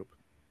of the group.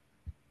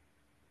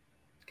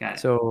 Got it.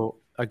 So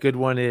a good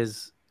one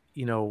is,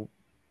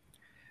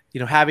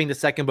 having the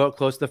second boat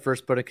close to the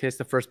first boat in case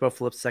the first boat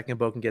flips, second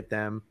boat can get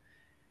them.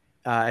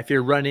 If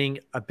you're running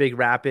a big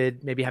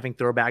rapid, maybe having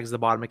throw bags at the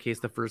bottom in case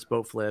the first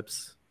boat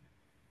flips.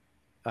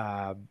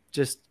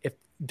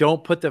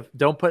 Don't put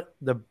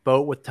the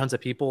boat with tons of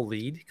people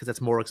lead, because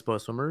that's more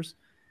exposed swimmers.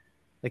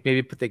 Like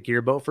maybe put the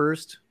gear boat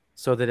first,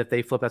 so that if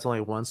they flip, that's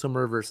only one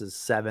swimmer versus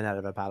 7 out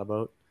of a paddle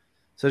boat.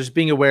 So just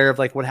being aware of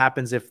like what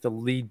happens if the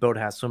lead boat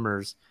has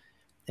swimmers,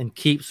 and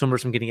keep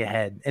swimmers from getting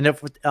ahead. And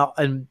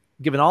and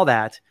given all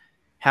that,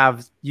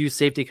 use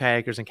safety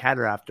kayakers and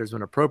catarafters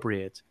when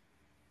appropriate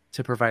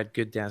to provide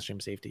good downstream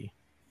safety.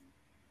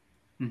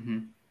 Mm-hmm.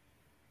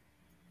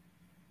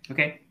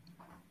 Okay.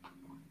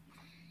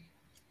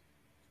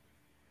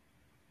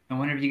 I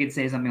wonder if you could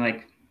say something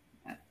like,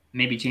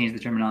 maybe change the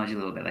terminology a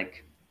little bit,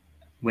 like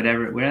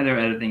whatever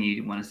other thing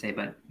you want to say,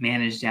 but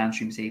manage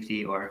downstream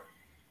safety, or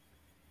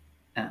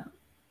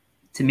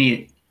to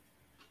me,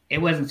 it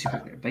wasn't super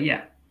clear, but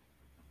yeah,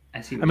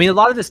 I see. I mean, a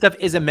lot of this stuff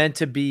isn't meant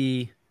to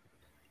be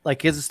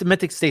like, it's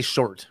meant to stay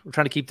short. We're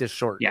trying to keep this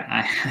short.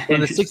 Yeah. In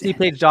the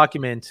 60-page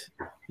document,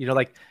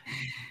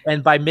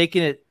 and by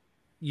making it,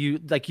 you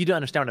don't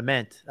understand what it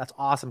meant. That's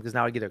awesome, because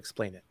now I get to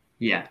explain it.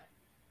 Yeah.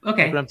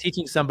 Okay. Like when I'm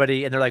teaching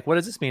somebody and they're like, what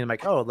does this mean? I'm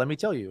like, oh, let me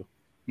tell you.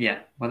 Yeah.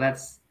 Well,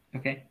 that's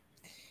okay.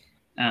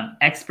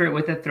 Expert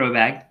with a throw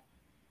bag.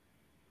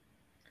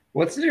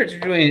 What's the difference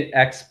between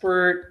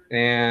expert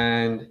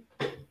and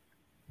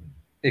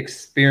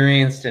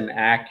experienced and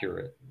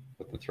accurate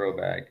with the throw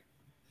bag?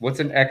 What does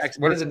an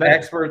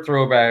expert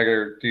throw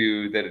bagger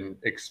do that an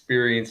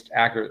experienced,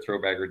 accurate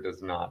throw bagger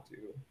does not do?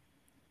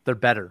 They're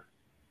better.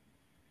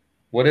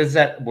 What does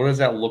that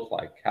look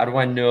like? How do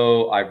I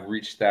know I've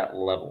reached that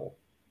level?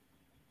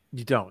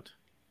 You don't.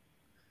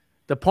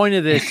 The point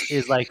of this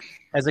is, like,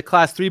 as a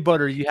class 3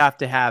 boater, you have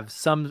to have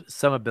some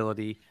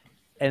ability,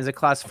 and as a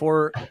class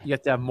 4, you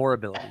have to have more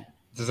ability.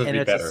 This is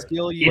be better. A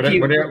skill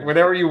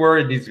whatever you were,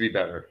 it needs to be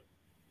better.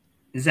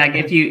 Zach, I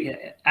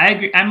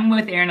agree. I'm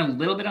with Aaron a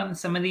little bit on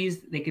some of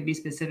these. They could be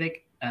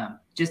specific,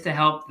 just to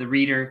help the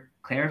reader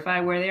clarify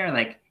where they are,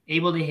 like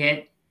able to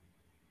hit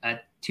a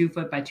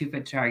 2-foot by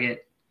 2-foot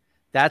target.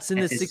 That's in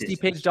the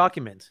 60-page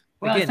document.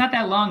 Well, it's not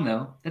that long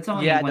though. That's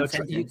only one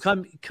sentence. You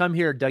come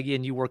here, Dougie,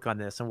 and you work on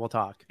this, and we'll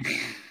talk.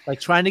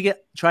 Like trying to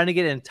get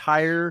an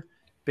entire,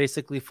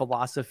 basically,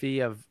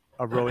 philosophy of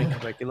a rowing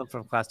curriculum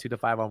from class 2 to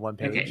 5 on one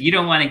page. Okay, you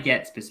don't want to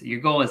get specific. Your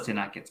goal is to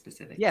not get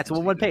specific. Yeah, it's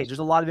on one page. There's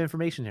a lot of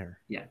information here.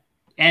 Yeah,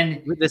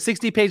 and the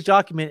 60-page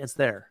document, it's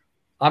there.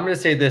 I'm going to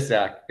say this,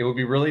 Zach. It would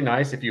be really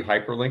nice if you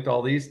hyperlinked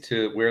all these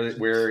to where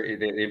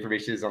the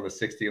information is on the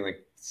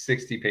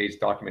 60-page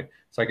document,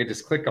 so I could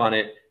just click on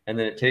it, and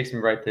then it takes me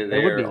right to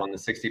there on the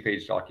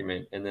 60-page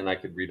document, and then I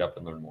could read up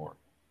and learn more.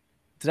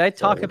 Did I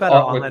talk about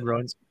our online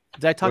rowing?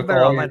 Did I talk about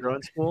our online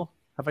rowing school?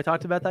 Have I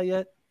talked about that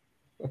yet?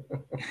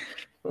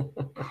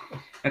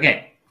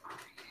 Okay.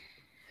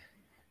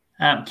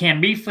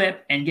 Can reflip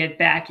and get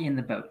back in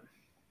the boat.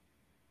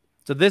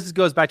 So this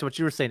goes back to what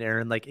you were saying,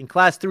 Aaron. Like in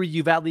class 3,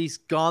 you've at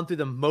least gone through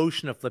the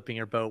motion of flipping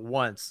your boat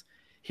once.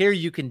 Here,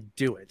 you can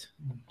do it.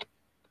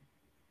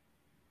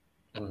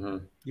 Mm-hmm.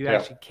 You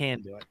actually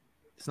can do it.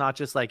 It's not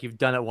just like you've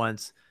done it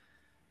once.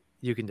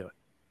 You can do it.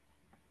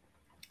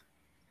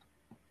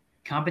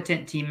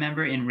 Competent team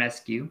member in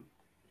rescue.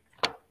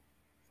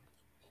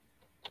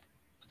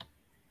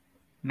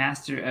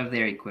 Master of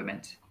their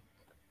equipment.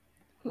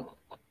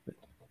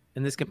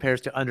 And this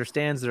compares to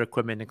understands their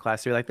equipment in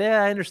class 3. Like,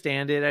 yeah, I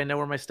understand it. I know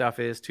where my stuff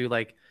is. To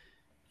like,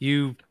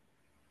 you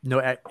know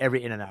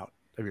every in and out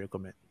of your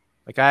equipment.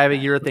 Like I have a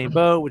urethane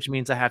boat, which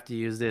means I have to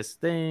use this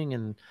thing,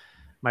 and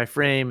my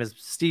frame is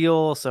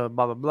steel, so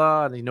blah, blah,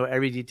 blah. And you know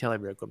every detail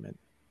of your equipment.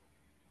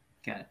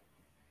 Got it.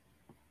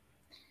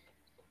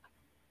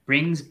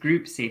 Brings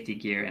group safety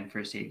gear and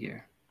first aid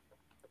gear.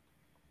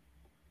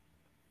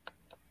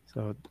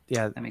 So,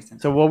 yeah. That makes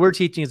sense. So what we're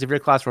teaching is if you're a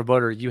class 4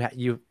 boater, you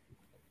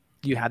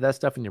have that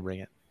stuff and you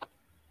bring it.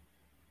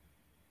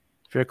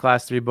 If you're a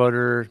class 3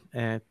 boater,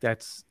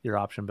 that's your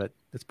option, but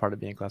it's part of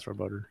being a class 4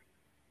 boater.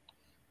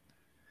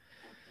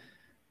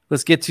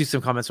 Let's get to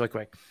some comments real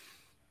quick.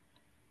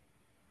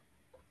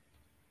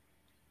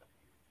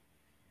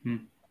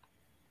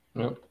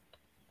 Yep.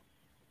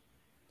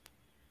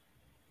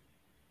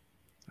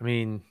 I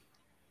mean,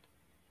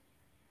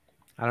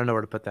 I don't know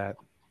where to put that.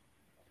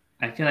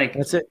 I feel like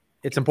that's it.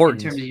 It's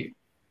important. In terms of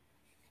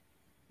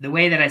the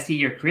way that I see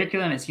your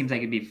curriculum, it seems like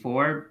it'd be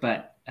 4,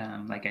 but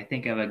like I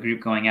think of a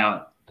group going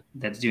out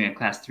that's doing a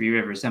class 3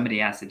 river, somebody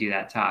has to do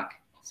that talk.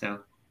 So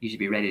you should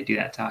be ready to do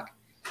that talk?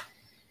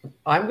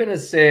 I'm going to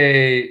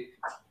say,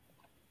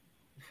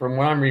 from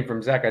what I'm reading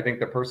from Zach, I think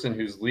the person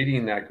who's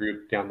leading that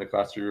group down the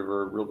Class 3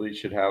 river really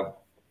should have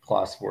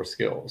Class 4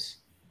 skills.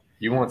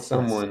 You want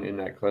someone in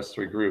that Class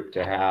 3 group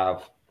to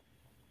have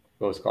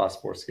those Class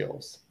 4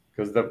 skills,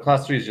 because the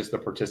Class 3 is just the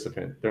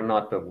participant. They're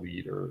not the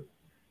leader.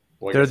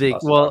 They're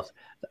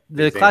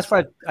the Class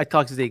 5 I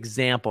talked is the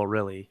example,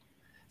 really.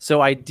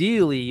 So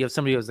ideally, you have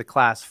somebody who has the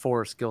Class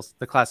 4 skills,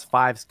 the Class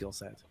 5 skill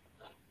set.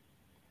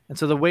 And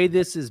so the way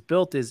this is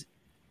built is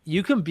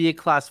you can be a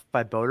Class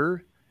 5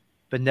 boater,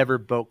 but never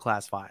boat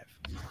Class 5.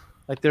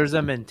 Like there's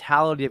a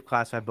mentality of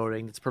Class 5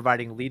 boating that's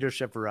providing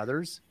leadership for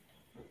others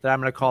that I'm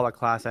going to call a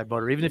Class 5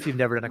 boater, even if you've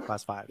never done a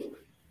Class 5.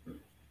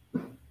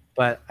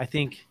 But I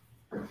think,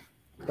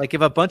 like,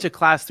 if a bunch of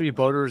Class 3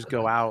 boaters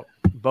go out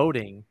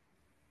boating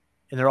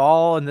and they're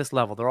all in this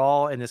level, they're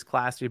all in this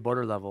Class 3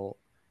 boater level,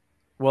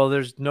 well,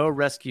 there's no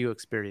rescue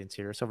experience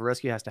here. So if a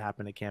rescue has to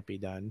happen, it can't be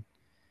done.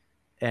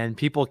 And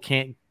people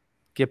can't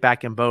get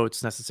back in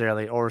boats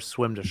necessarily or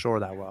swim to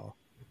shore that well.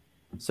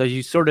 So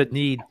you sort of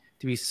need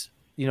to be,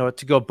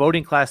 to go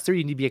boating Class 3,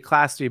 you need to be a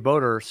Class 3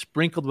 boater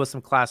sprinkled with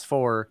some Class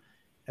 4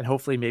 and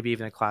hopefully maybe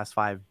even a Class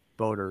 5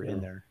 boater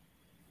in there.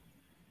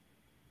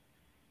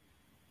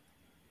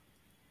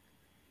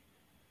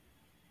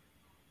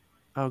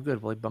 Oh,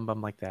 good. Willie Bum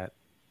Bum like that.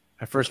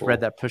 I first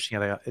read that pushing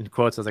it in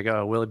quotes. I was like,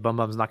 oh, Willie Bum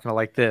Bum's not going to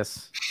like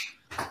this.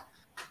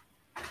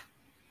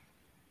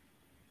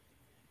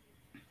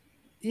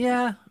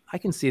 Yeah, I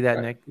can see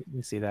that, Nick. You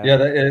can see that. Yeah,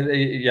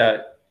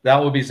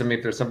 that would be something.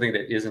 If there's something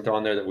that isn't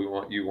on there that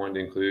you want to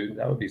include,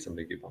 that would be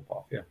something to bump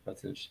off. Yeah,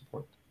 that's an interesting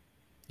point.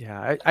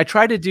 Yeah, I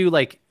try to do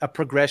like a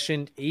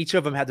progression. Each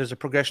of them there's a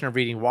progression of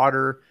reading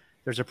water.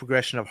 There's a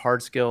progression of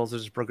hard skills.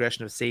 There's a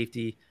progression of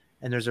safety,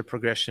 and there's a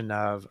progression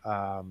of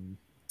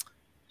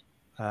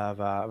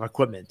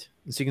equipment.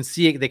 And so you can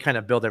see it, they kind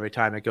of build every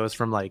time. It goes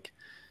from like,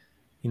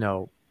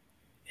 where's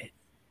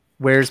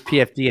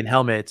PFD and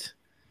helmet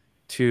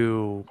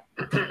to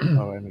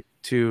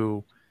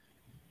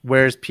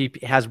where's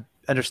PP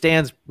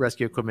understands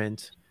rescue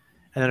equipment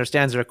and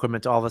understands their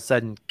equipment to all of a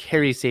sudden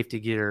carry safety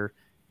gear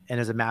and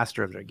is a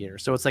master of their gear.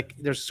 So it's like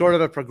there's sort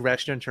of a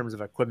progression in terms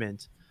of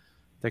equipment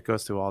that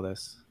goes through all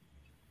this.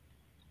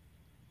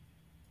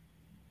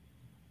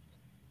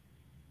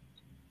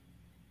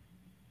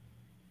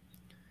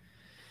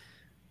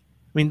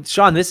 I mean,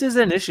 Sean, this is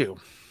an issue,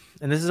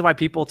 and this is why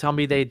people tell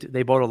me they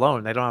boat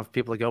alone. They don't have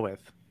people to go with,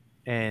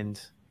 and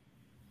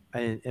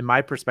in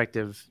my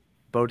perspective,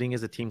 boating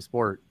is a team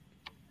sport,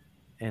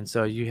 and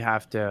so you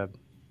have to.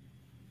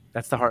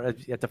 That's the hard.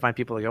 You have to find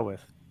people to go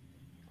with.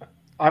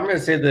 I'm going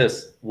to say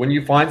this: when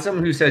you find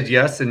someone who says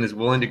yes and is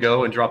willing to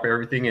go and drop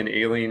everything and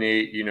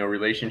alienate,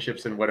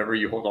 relationships and whatever,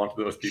 you hold on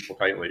to those people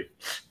tightly.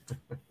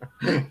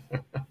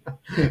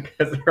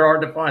 Because they're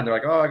hard to find. They're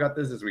like, oh, I got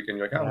this weekend.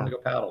 You're like, I want to go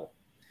paddle.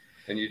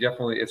 And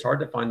it's hard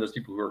to find those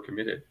people who are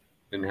committed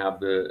and have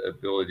the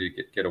ability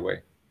to get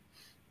away.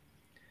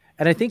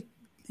 And I think,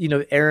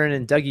 Aaron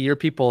and Dougie, you're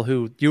people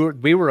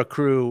we were a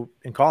crew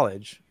in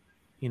college,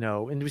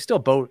 and we still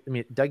boat. I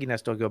mean, Dougie and I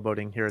still go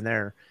boating here and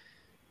there.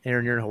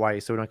 Aaron, you're in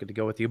Hawaii, so we don't get to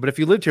go with you. But if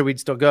you lived here, we'd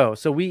still go.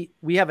 So we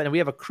have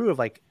a crew of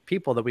like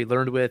people that we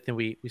learned with and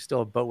we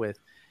still boat with.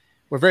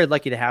 We're very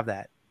lucky to have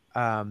that.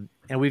 And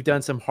we've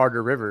done some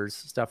harder rivers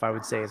stuff, I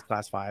would say, is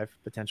Class 5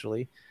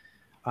 potentially.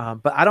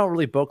 But I don't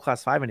really boat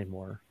Class 5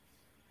 anymore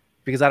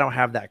because I don't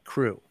have that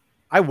crew.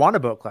 I want to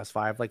boat Class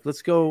 5. Like,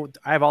 let's go.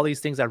 I have all these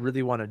things I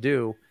really want to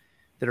do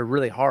that are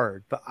really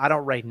hard, but I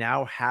don't right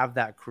now have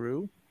that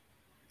crew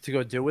to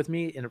go do with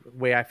me in a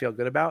way I feel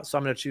good about. So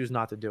I'm going to choose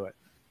not to do it.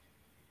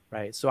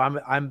 Right. So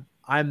I'm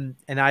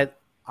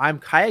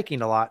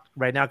kayaking a lot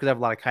right now because I have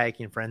a lot of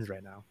kayaking friends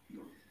right now.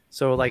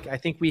 So like, I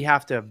think we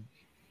have to,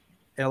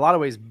 in a lot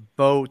of ways,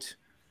 boat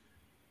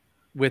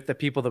with the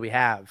people that we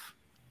have.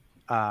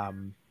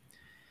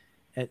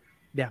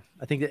 Yeah,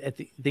 I think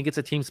it's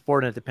a team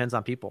sport and it depends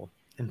on people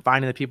and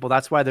finding the people.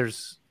 That's why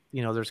there's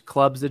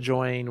clubs to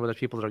join where there's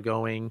people that are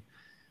going,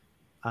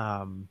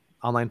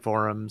 online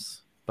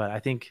forums. But I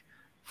think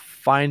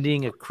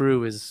finding a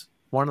crew is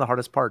one of the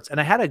hardest parts. And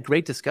I had a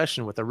great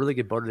discussion with a really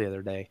good boater the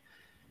other day,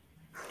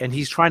 and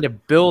he's trying to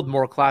build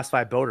more Class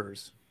 5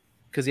 boaters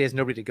because he has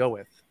nobody to go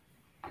with.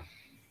 And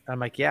I'm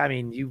like, yeah, I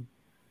mean,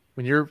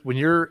 when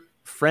your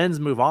friends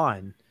move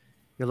on,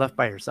 you're left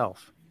by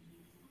yourself.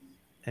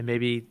 And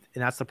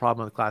that's the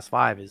problem with Class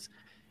 5 is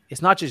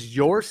it's not just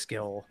your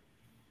skill,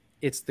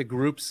 it's the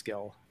group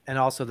skill and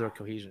also their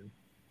cohesion.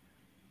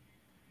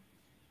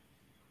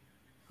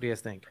 What do you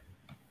guys think?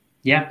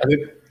 Yeah.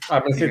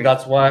 I'm going to say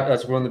that's one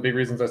of the big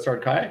reasons I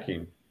started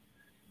kayaking,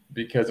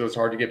 because it was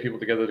hard to get people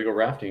together to go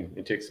rafting.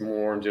 It takes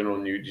more in general,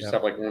 and you just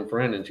have like one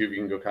friend and two of you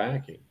can go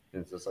kayaking.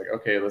 And it's just like,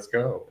 okay, let's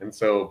go. And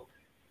so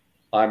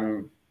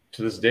I'm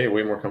to this day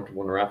way more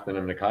comfortable in a raft than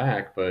I'm in a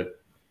kayak, but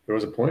there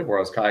was a point where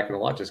I was kayaking a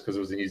lot just because it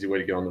was an easy way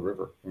to get on the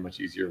river, a much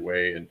easier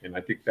way. And I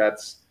think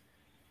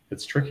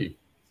it's tricky.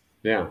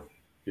 Yeah.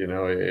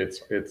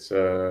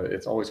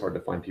 It's always hard to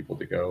find people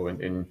to go.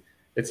 And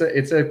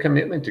it's a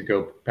commitment to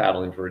go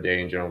paddling for a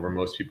day in general, where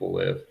most people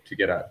live, to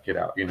get out. You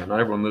know, not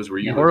everyone lives where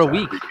you live. Or a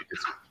week,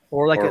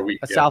 or like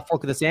a South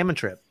Fork of the salmon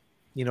trip.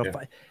 You know,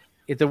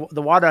 if the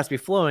water has to be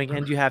flowing,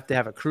 and you have to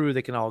have a crew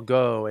that can all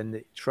go and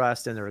they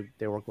trust, and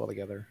they work well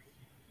together.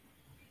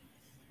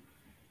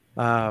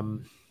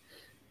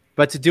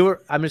 But to do it,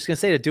 I'm just gonna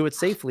say, to do it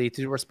safely,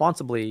 to do it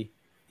responsibly,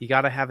 you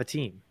got to have a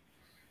team.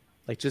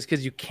 Like, just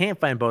because you can't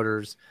find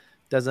boaters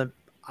doesn't,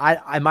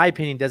 in my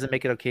opinion, doesn't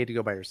make it okay to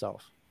go by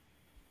yourself.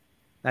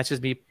 That's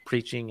just me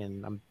preaching,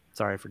 and I'm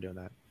sorry for doing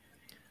that.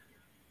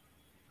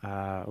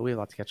 We have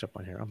a lot to catch up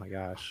on here. Oh my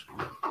gosh,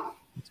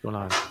 what's going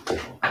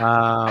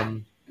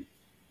on?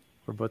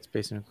 For boat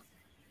spacing.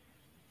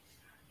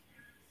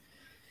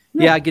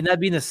 Yeah, again, that'd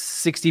be in a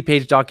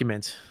 60-page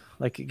document.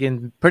 Like,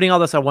 again, putting all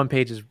this on one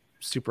page is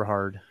super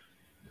hard.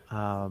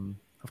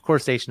 Of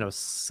course, they should know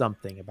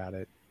something about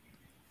it.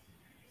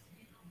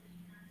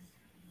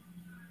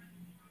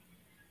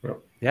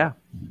 Yeah.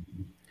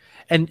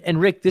 And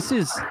Rick, this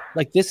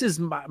is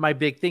my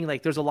big thing.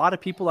 Like, there's a lot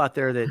of people out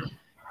there that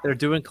are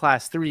doing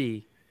class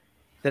 3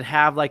 that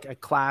have like a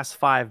class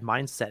 5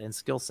 mindset and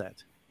skill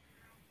set,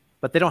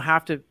 but they don't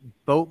have to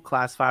boat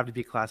class 5 to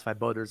be class 5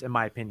 boaters, in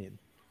my opinion.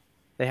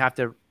 They have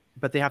to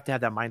have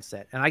that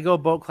mindset. And I go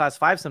boat class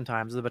 5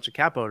 sometimes with a bunch of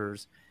cat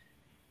boaters,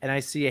 and I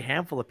see a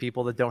handful of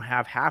people that don't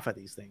have half of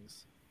these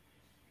things.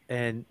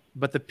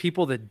 But the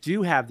people that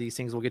do have these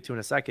things, we'll get to in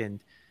a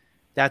second,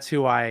 that's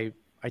who I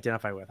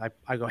identify with.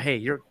 I go,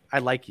 hey, I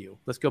like you.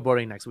 Let's go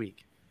boating next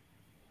week.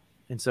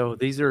 And so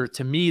these are,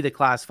 to me, the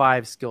class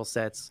 5 skill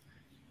sets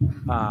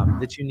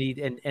that you need.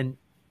 And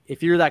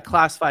if you're that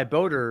class 5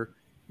 boater,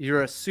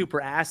 you're a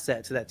super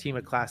asset to that team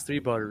of class 3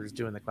 boaters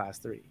doing the class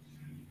 3.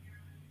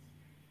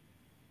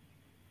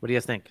 What do you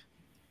guys think?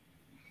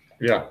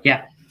 Yeah.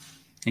 Yeah.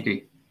 I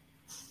agree.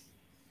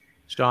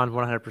 Sean,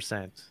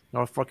 100%.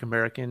 North Fork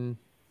American,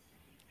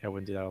 I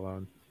wouldn't do that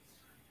alone.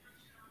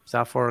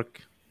 South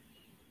Fork.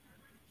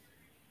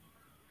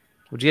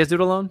 Would you guys do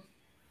it alone?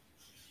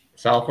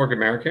 South Fork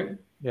American?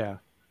 Yeah.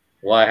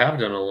 Well, I have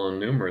done it alone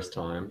numerous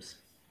times.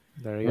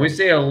 There you when go. we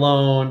say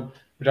alone,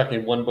 we're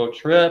talking one boat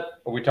trip,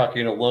 or we're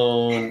talking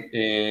alone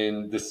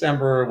in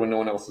December when no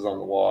one else is on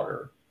the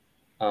water.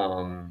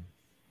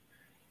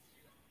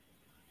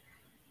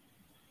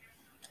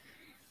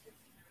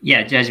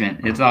 Yeah,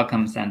 judgment. It all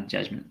comes down to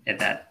judgment at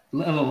that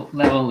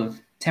level of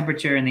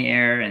temperature in the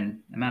air and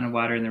amount of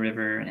water in the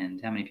river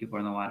and how many people are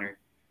in the water.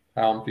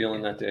 How I'm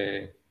feeling that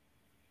day.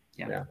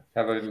 Yeah.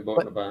 Have I been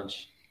boating a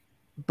bunch?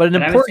 But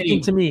an important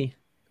thing to me,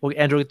 well,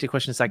 Andrew, we'll get to your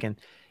question in a second.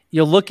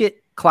 You'll look at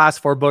class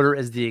 4 boater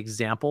as the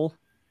example,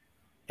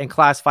 and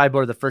class 5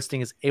 boater, the first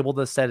thing is able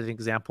to set an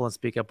example and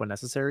speak up when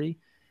necessary.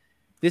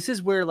 This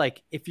is where,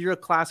 like, if you're a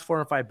class 4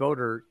 and 5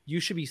 boater, you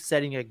should be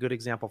setting a good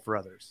example for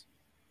others.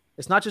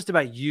 It's not just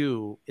about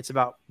you. It's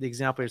about the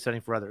example you're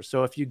setting for others.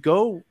 So if you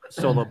go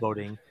solo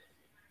boating,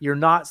 you're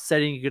not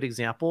setting a good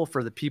example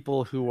for the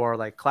people who are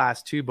like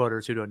class 2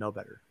 boaters who don't know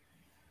better.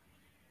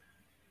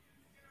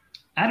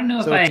 I don't know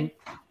if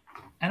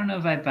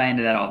I buy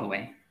into that all the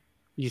way.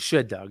 You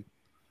should, Doug.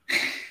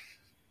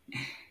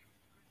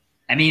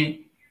 I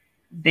mean,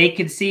 they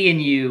could see in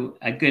you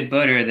a good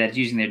boater that's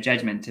using their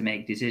judgment to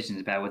make decisions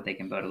about what they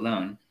can boat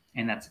alone.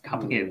 And that's a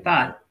complicated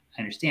thought,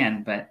 I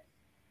understand, but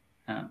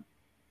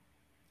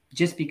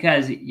just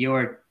because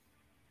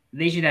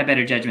they should have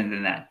better judgment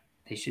than that.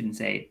 They shouldn't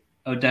say,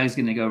 oh, Doug's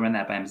going to go run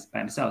that by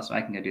himself, so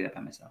I can go do that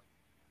by myself.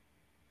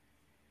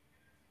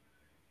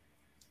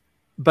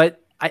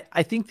 But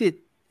I think that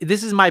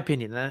this is my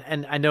opinion,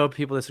 and I know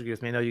people disagree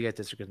with me. I know you guys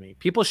disagree with me.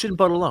 People shouldn't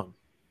boat alone.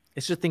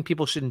 It's just a thing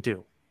people shouldn't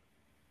do.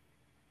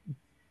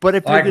 But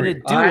if you're going to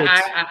do it...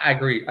 I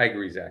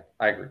agree, Zach.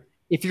 I agree.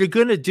 If you're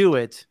going to do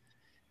it,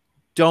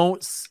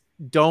 don't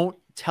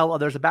tell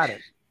others about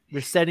it.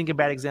 You're setting a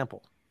bad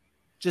example.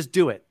 Just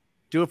do it.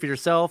 Do it for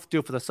yourself. Do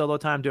it for the solo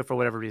time. Do it for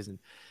whatever reason.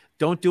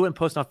 Don't do it and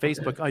post on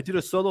Facebook. I did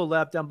a solo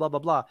lap down, blah, blah,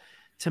 blah.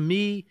 To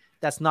me,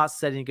 that's not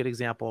setting a good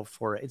example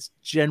for it. It's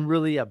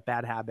generally a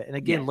bad habit. And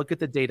again, look at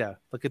the data.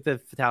 Look at the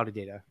fatality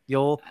data.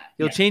 You'll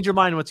change your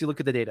mind once you look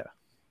at the data.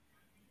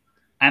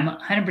 I'm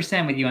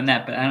 100% with you on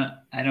that, but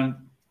I don't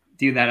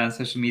do that on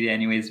social media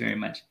anyways very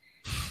much.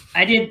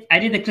 I did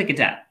the click a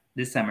tap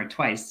this summer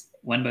twice,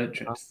 one boat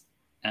trips.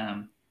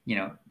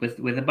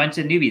 With a bunch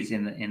of newbies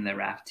in the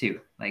raft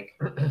too,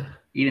 like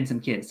even some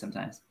kids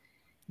sometimes.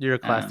 You're a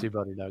class 2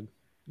 boater, Doug.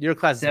 You're a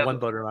class 1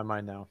 boater in my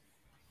mind now.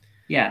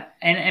 Yeah,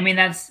 and I mean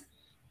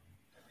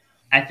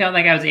I felt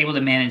like I was able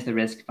to manage the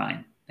risk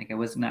fine. Like I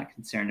was not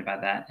concerned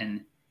about that,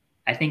 and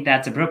I think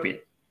that's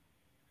appropriate.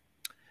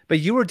 But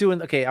you were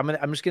doing okay. I'm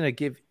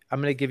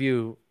gonna give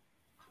you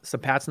some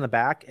pats on the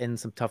back and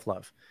some tough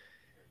love.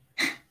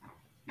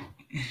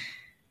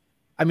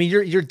 I mean,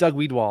 you're Doug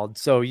Weedwald,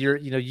 so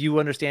you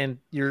understand.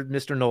 You're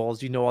Mr.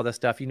 Knowles. You know all that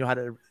stuff. You know how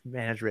to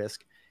manage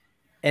risk.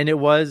 And it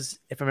was,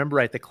 if I remember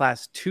right, the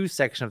class 2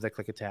 section of the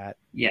Klickitat.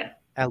 Yeah.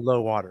 At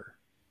low water.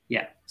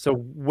 Yeah. So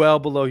well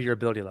below your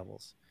ability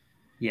levels.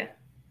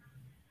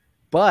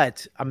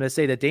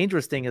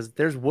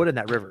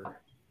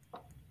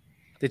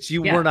 that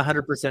you weren't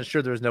 100%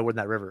 sure there was no wood in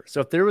that river. So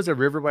if there was a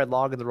riverwide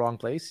log in the wrong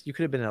place, you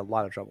could have been in a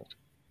lot of trouble.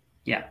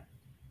 Yeah.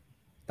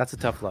 That's a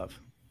tough love.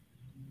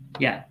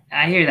 Yeah,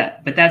 I hear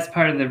that. But that's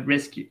part of the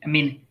risk. I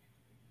mean,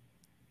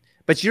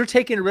 but you're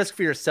taking a risk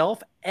for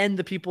yourself and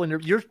the people in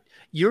your,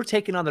 you're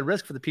taking on the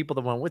risk for the people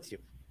that went with you.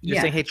 You're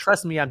saying, hey,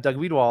 trust me, I'm Doug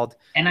Wiedwald.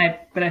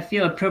 But I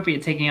feel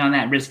appropriate taking on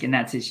that risk in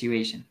that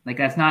situation. Like,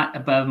 that's not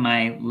above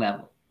my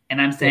level.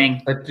 And I'm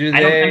saying, but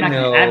I'm not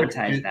going to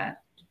advertise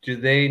that. Do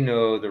they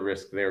know the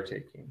risk they're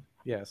taking?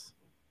 Yes.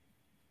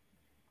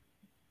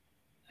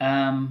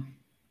 Do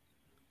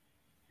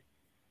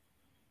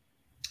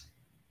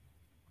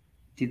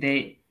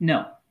they?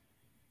 No.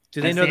 Do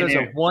they know there's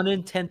a 1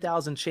 in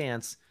 10,000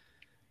 chance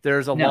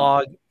there's a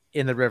log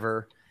in the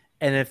river?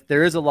 And if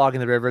there is a log in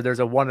the river, there's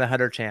a 1 in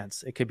 100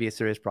 chance it could be a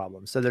serious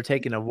problem. So they're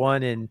taking a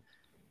 1 in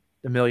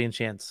a million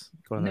chance.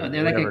 No,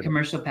 they're like a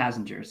commercial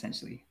passenger,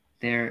 essentially.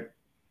 They're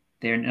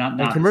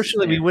not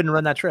commercially, we wouldn't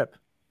run that trip.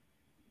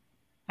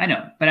 I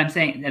know, but I'm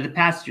saying the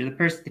passenger,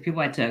 the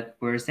people I took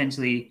were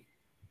essentially,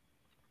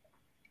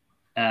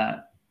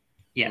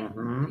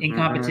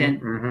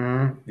 incompetent.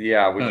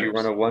 Yeah, would you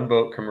run a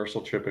 1-boat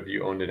commercial trip if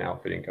you owned an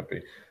outfitting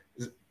company?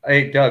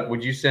 Hey, Doug,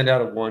 would you send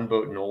out a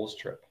 1-boat Knowles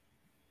trip?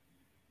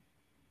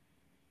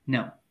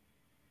 No.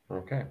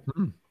 Okay.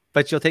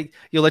 But you'll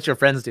let your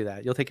friends do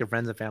that. You'll take your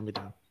friends and family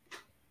down.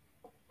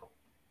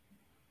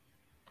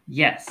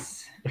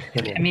 Yes.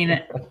 I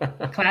mean,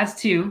 class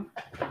 2,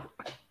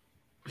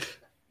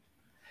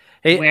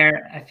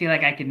 where I feel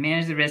like I could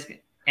manage the risk.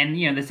 And,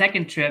 the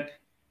second trip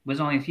was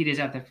only a few days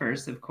after the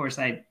first. Of course,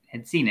 I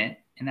had seen it.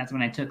 And that's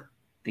when I took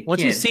the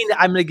Once kids. you've seen it,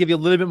 I'm going to give you a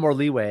little bit more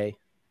leeway.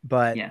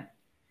 But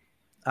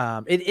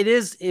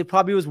it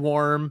probably was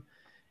warm.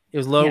 It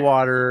was low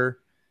water.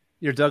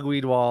 You're Doug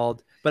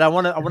Wiedwald. But I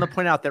want to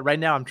point out that right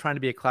now I'm trying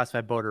to be a Class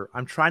 5 boater.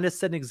 I'm trying to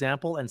set an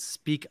example and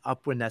speak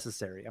up when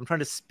necessary. I'm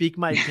trying to speak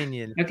my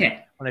opinion when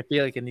I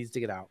feel like it needs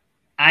to get out.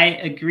 I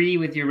agree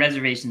with your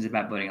reservations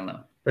about boating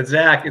alone. But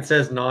Zach, it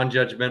says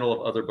non-judgmental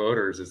of other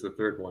boaters is the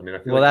third one. And I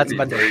feel that's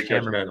about to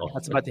hammer me.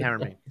 That's about to hammer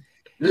me.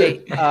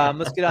 Hey,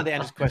 let's get on to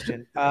Andrew's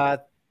question.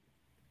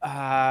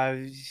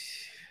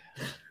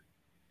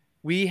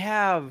 We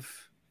have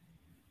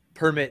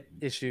permit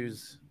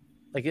issues.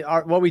 Like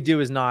what we do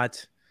is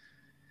not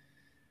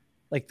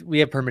like we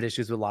have permit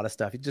issues with a lot of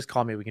stuff. You just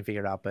call me, we can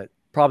figure it out, but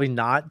probably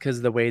not because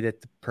of the way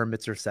that the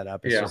permits are set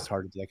up. It's just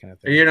hard to do that kind of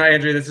thing.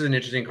 Andrew, this is an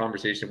interesting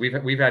conversation.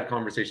 We've had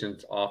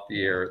conversations off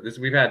the air.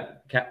 We've had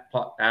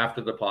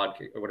after the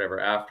podcast or whatever,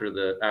 after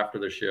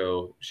the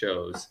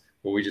shows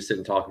where we just sit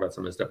and talk about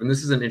some of this stuff. And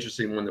this is an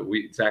interesting one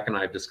that Zach and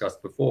I have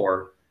discussed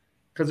before,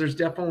 because there's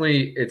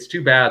definitely, it's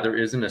too bad there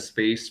isn't a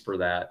space for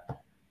that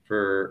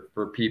for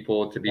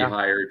people to be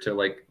hired to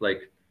like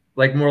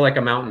more like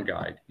a mountain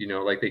guide,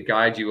 like they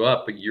guide you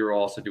up, but you're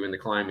also doing the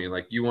climbing.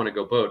 Like you want to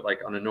go boat, like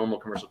on a normal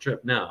commercial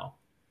trip. No,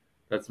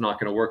 that's not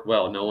going to work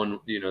well. No one,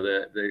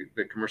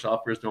 the commercial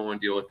operators don't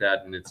want to deal with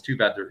that. And it's too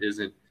bad there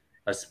isn't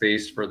a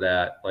space for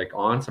that, like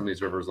on some of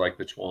these rivers, like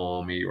the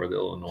Tuolumne or the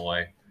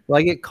Illinois. Well,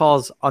 I get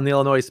calls on the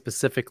Illinois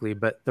specifically,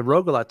 but the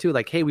Rogue a lot too.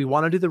 Like, hey, we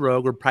want to do the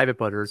Rogue. We're private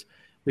boaters.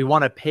 We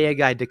want to pay a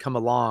guide to come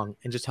along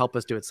and just help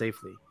us do it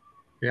safely.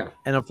 Yeah.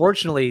 And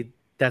unfortunately,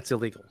 that's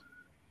illegal.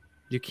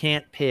 You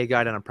can't pay a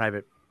guide on a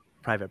private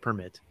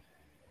permit,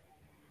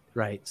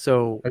 right?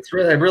 So it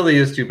really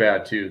is too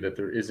bad too that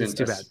there isn't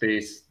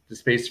the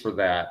space for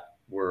that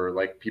where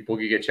like people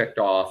can get checked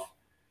off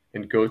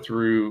and go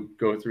through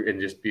and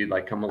just be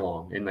like, come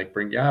along and like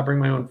bring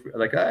my own food.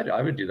 Like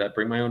I would do that,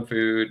 bring my own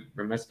food,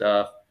 bring my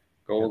stuff,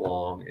 go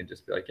along and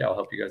just be like, I'll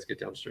help you guys get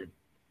downstream.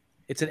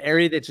 It's an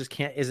area that just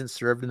isn't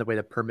served in the way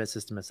the permit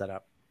system is set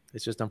up.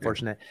 It's just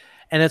unfortunate,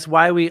 and it's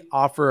why we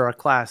offer our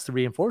Class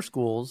 3 and 4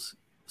 schools,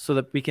 so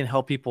that we can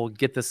help people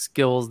get the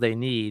skills they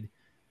need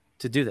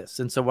to do this.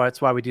 And so that's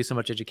why we do so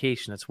much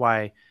education. It's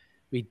why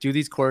we do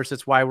these courses.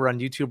 It's why we're on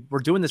YouTube. We're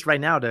doing this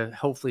right now to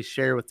hopefully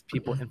share with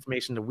people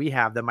information that we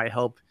have that might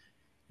help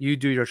you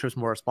do your trips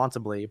more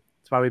responsibly.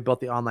 That's why we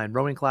built the online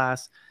rowing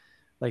class.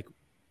 Like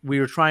we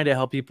were trying to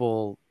help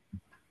people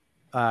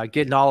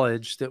get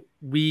knowledge that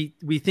we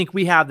think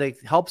we have that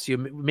helps you.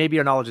 Maybe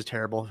our knowledge is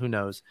terrible. Who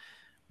knows?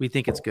 We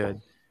think it's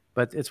good,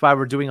 but it's why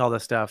we're doing all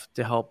this stuff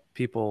to help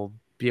people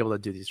be able to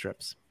do these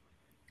trips.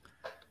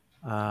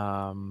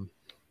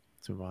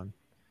 Let's move on.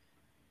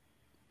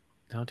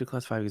 Don't do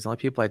Class 5 because the only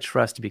people I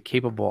trust to be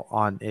capable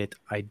on it,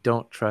 I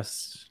don't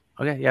trust.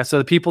 Okay, yeah. So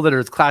the people that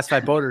are Class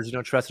 5 boaters, you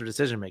don't trust their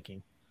decision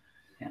making.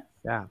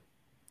 Yeah,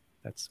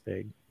 that's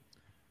big.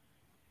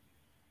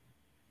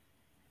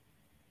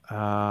 Yeah.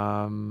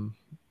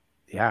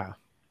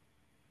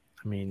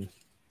 I mean,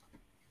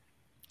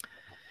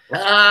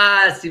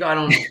 Steve, I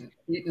don't.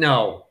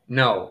 No.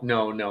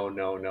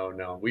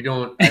 We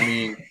don't. I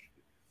mean.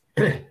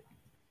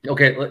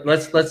 Okay,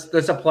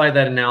 let's apply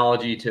that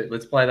analogy to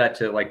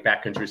like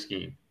backcountry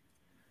skiing.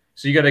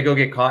 So you got to go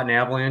get caught in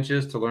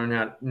avalanches to learn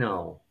how.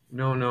 No.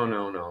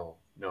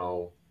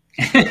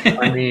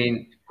 I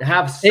mean,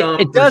 have some.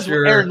 It does,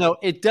 Aaron. No,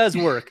 it does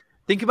work.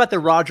 Think about the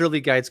Roger Lee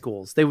guide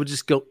schools. They would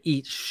just go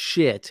eat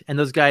shit, and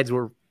those guides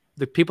were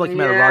The people that came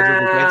out of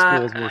larger grade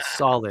schools were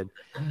solid.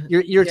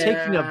 You're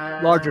taking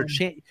a larger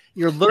chance.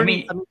 You're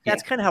learning. I mean,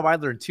 that's kind of how I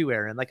learned too,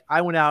 Aaron. Like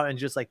I went out and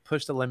just like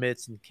pushed the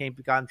limits and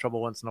got in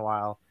trouble once in a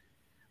while.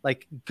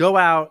 Like go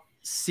out,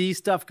 see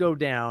stuff go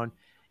down.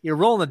 You're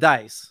rolling the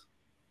dice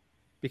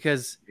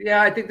because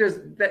I think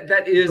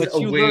that is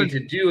a way to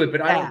do it,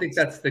 but I don't think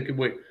that's the good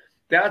way.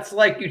 That's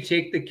like you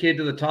take the kid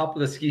to the top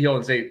of the ski hill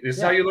and say, "This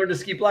is how you learn to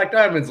ski black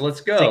diamonds.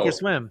 Let's go." Sink or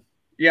swim.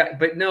 Yeah,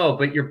 but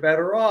you're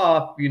better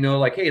off,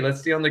 like, hey, let's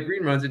stay on the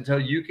green runs until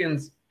you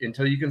can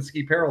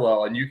ski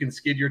parallel and you can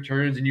skid your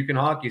turns and you can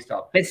hockey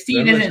stop. But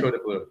Steve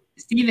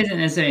isn't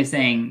necessarily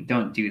saying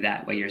don't do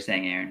that. What you're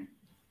saying, Aaron?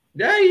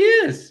 Yeah, he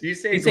is.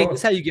 He's saying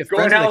that's how you get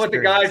going out with the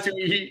guys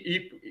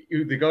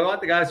who go out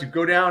the guys who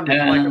go down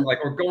and like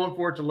or going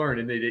for it to learn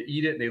and they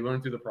eat it and they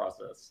learn through the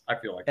process. I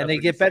feel like and they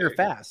get better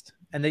fast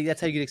and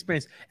that's how you get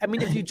experience. I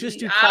mean, if you just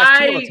do class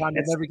 2 all the time,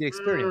 you'll never get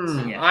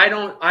experience. I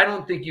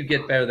don't think you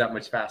get better that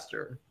much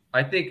faster.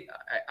 I think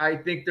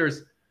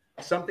there's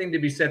something to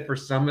be said for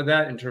some of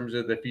that in terms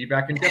of the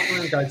feedback. And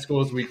definitely in guide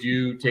schools, we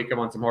do take them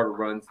on some harder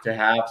runs to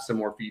have some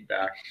more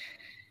feedback.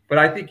 But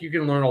I think you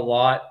can learn a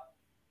lot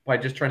by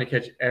just trying to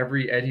catch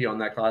every eddy on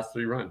that class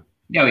 3 run.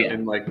 Oh yeah.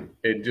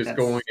 And just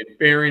going and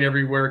bearing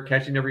everywhere,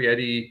 catching every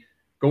eddy,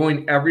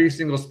 going every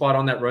single spot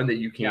on that run that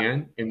you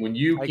can. Yeah. And when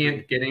you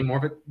can't get any more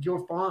of it,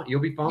 you're fine. You'll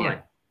be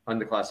fine on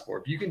the class 4.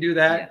 If you can do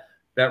that,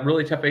 that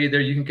really tough eddy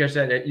there, you can catch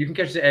that. You can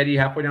catch the eddy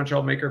halfway down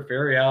Troublemaker,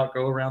 ferry out,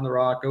 go around the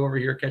rock, go over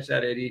here, catch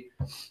that eddy.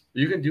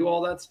 You can do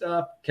all that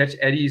stuff. Catch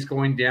eddies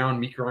going down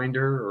Meat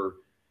Grinder or,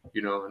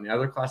 and the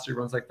other class 3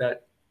 runs like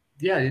that.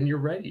 Yeah, then you're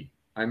ready.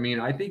 I mean,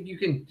 I think you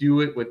can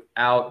do it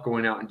without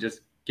going out and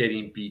just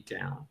getting beat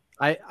down.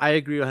 I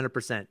agree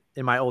 100%.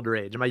 In my older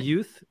age, in my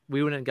youth,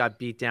 we went and got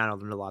beat down. I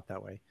learned a lot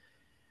that way.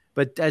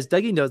 But as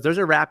Dougie knows, there's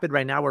a rapid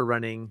right now we're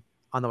running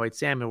on the White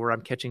Salmon where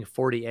I'm catching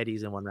 40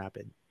 eddies in one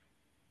rapid.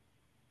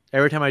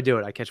 Every time I do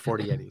it, I catch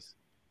 40 eddies.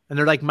 And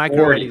they're like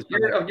micro eddies.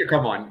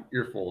 Come on,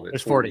 you're full of it.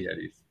 There's 40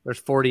 eddies. There's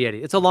 40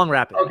 eddies. It's a long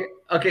rapid.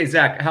 Okay,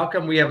 Zach, how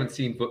come we haven't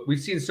seen – we've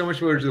seen so much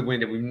footage of the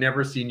wind and we've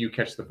never seen you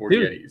catch the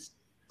 40 eddies?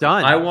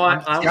 Done.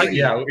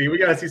 We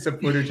got to see some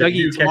footage of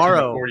you catching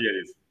the 40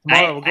 eddies.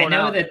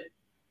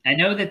 I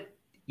know that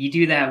you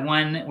do that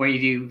one where you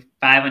do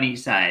 5 on each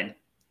side,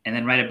 and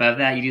then right above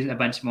that you do a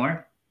bunch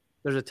more.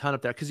 There's a ton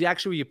up there because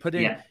you put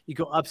in, you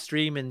go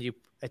upstream and you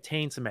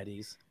attain some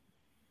eddies.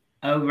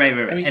 Oh, right.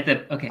 I mean,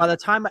 by the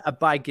time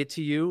I get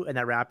to you in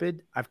that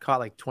rapid, I've caught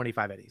like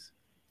 25 eddies.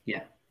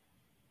 Yeah,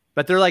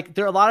 but they're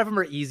a lot of them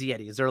are easy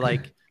eddies. They're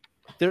like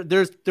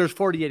there's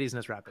 40 eddies in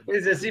this rapid.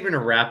 Is this even a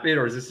rapid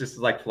or is this just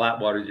like flat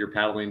water you're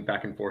paddling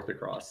back and forth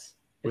across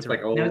with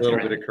like a little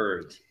bit of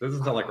current? This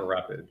doesn't sound like a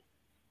rapid.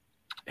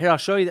 Here, I'll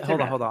show you that.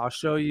 Hold on. I'll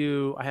show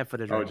you. I have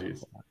footage. Oh,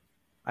 geez.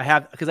 I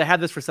have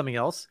this for something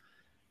else.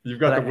 You've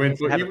got the wind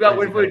footage. You've got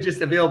wind footage just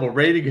available,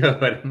 ready to go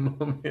at a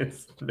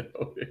moment's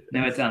notice.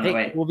 No, it's on the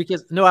way. Well,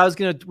 because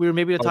we were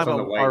maybe going to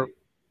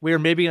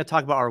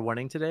talk about our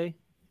winning today,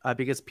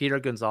 because Peter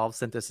Gonzalez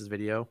sent us his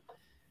video,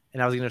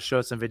 and I was going to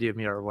show some video of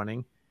me our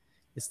winning.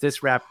 It's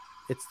this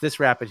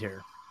rapid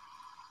here.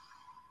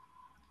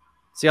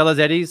 See all those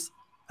eddies?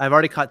 I've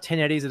already caught 10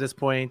 eddies at this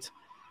point.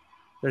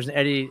 There's an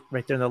eddy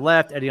right there on the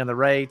left, eddy on the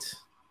right.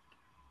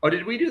 Oh,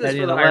 did we do this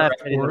eddy for the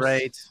left, IRF eddy on the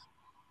right?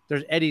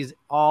 There's eddies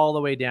all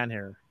the way down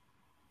here.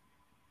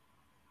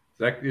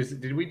 Zach,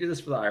 did we do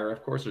this for the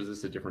IRF course, or is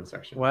this a different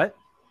section? What?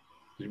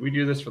 Did we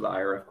do this for the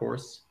IRF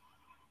course?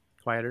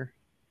 Quieter.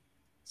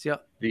 See,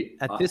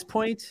 at this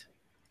point,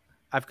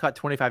 I've caught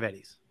 25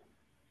 eddies.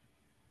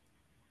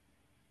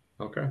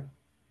 Okay.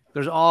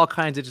 There's all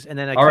kinds of and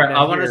then all right.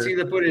 I want to see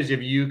the footage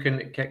of you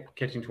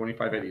catching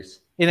 25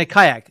 eddies in a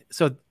kayak.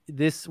 So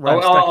this where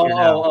I'm stuck here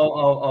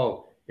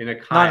now. In a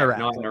kayak,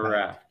 not in a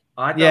raft.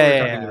 I thought we were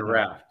talking in a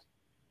raft.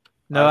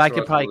 No, I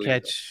could probably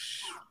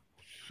catch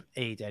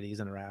 8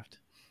 eddies in a raft.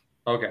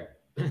 Okay.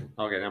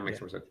 Okay, that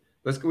makes more sense.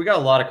 We got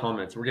a lot of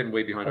comments. We're getting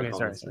way behind our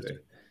comments today.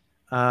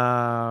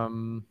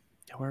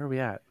 Where are we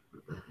at?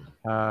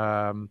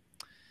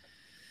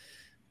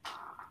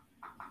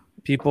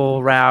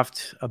 People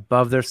raft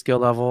above their skill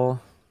level.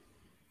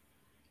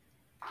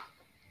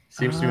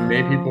 Seems to have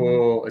made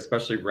people,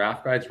 especially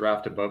raft guides,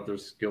 raft above their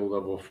skill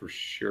level for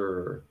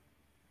sure.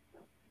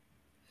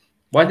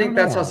 Well, I think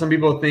that's how some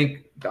people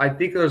think. I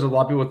think there's a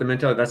lot of people with the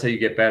mentality that's how you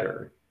get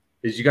better.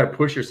 Is you got to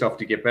push yourself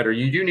to get better.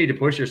 You do need to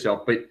push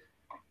yourself, but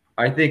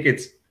I think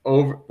it's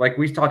like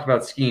we talked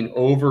about skiing,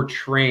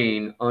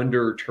 overtrain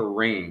under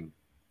terrain.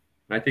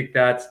 And I think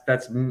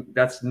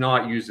that's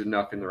not used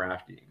enough in the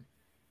rafting.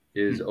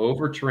 Is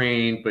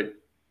overtrain but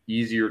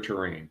easier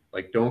terrain.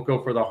 Like don't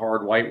go for the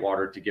hard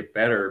whitewater to get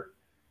better.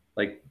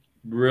 Like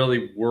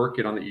really work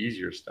it on the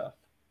easier stuff.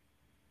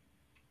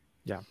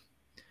 Yeah.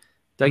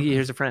 Dougie,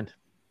 here's a friend.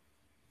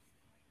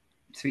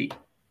 Sweet.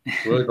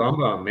 Willie Bum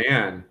Bum,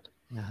 man.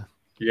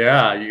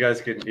 Yeah, you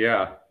guys could,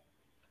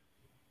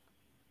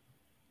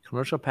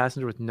 Commercial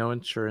passenger with no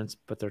insurance,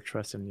 but they're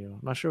trusting you. I'm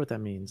not sure what that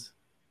means.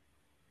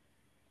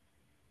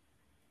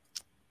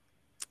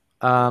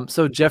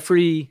 So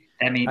Jeffrey,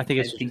 I think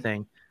it's just a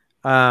thing.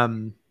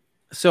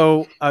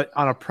 So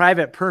on a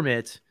private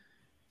permit,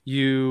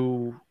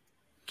 you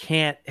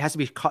can't, it has to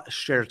be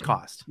shared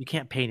cost. You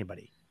can't pay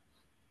anybody.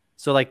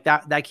 So like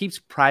that keeps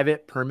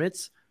private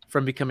permits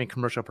from becoming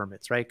commercial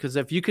permits, right? Because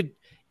if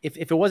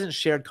it wasn't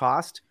shared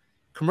cost,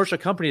 commercial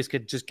companies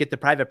could just get the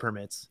private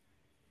permits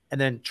and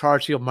then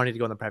charge people money to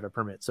go on the private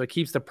permit. So it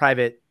keeps the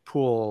private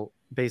pool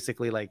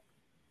basically like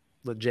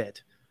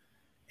legit.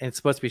 And it's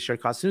supposed to be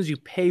shared cost. As soon as you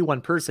pay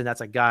one person,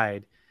 that's a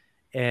guide.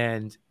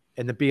 And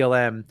the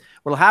BLM,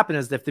 what'll happen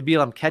is if the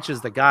BLM catches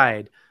the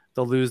guide,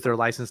 they'll lose their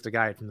license to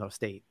guide from the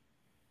state.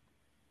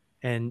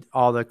 And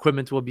all the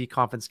equipment will be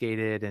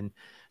confiscated. And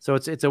so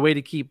it's a way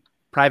to keep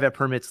private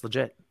permits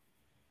legit.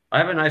 I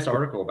have a nice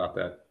article about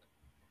that.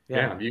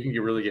 Yeah, you can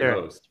really get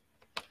hosed.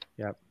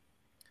 Yep.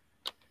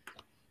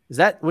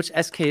 Which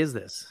SK is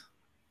this?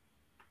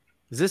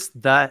 Is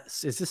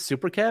this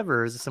Super Kev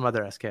or is this some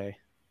other SK?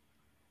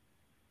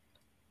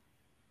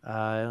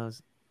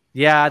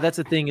 Yeah, that's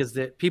the thing, is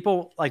that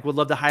people like would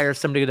love to hire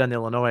somebody to go down to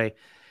Illinois.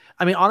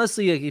 I mean,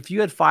 honestly, like, if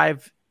you had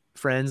 5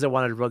 friends that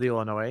wanted to row the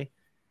Illinois,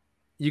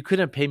 you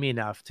couldn't pay me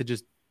enough to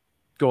just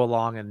go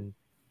along and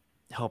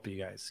help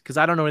you guys, because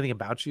I don't know anything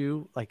about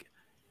you. Like,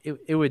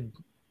 it would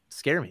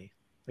scare me.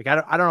 Like, I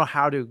don't know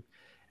how to,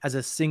 as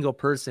a single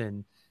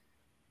person,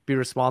 be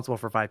responsible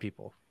for 5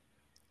 people,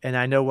 and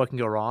I know what can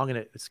go wrong, and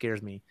it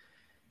scares me.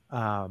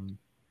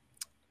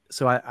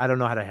 So I don't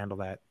know how to handle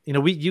that. You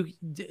know,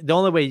 the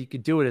only way you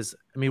could do it is,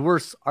 I mean,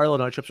 our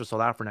Illinois trips are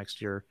sold out for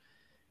next year,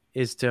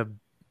 it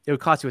would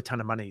cost you a ton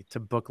of money to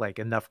book like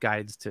enough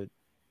guides to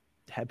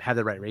have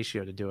the right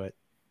ratio to do it.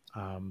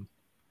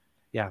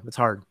 Yeah, it's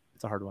hard.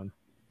 It's a hard one.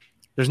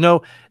 There's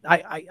no,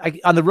 I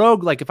on the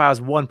road, like if I was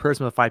one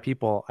person with 5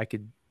 people, I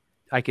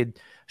could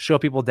show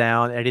people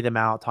down, edit them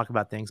out, talk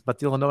about things, but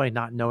the Illinois,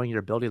 not knowing your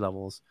ability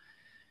levels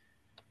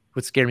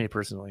would scare me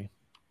personally.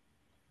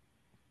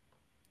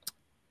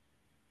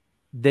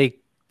 They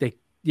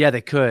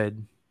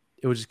could.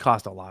 It would just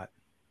cost a lot.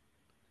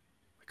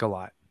 Like a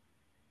lot.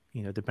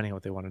 You know, depending on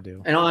what they want to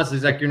do. And honestly,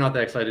 Zach, you're not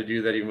that excited to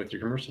do that even with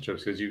your commercial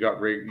trips, because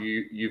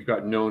you've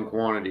got known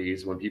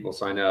quantities when people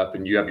sign up,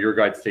 and you have your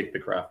guides take the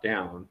craft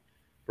down,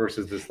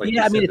 versus this, like,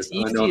 yeah, I mean, it's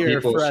easier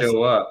people for us.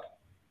 Show up.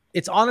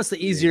 It's honestly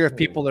easier if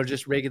people are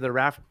just regular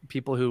raft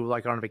people who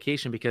like are on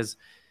vacation, because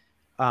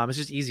it's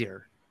just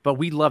easier. But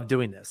we love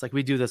doing this. Like,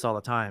 we do this all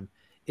the time.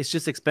 It's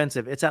just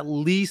expensive. It's at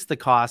least the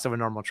cost of a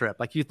normal trip.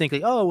 Like, you think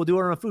like, oh, we'll do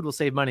our own food, we'll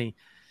save money.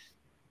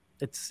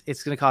 It's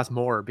going to cost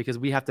more, because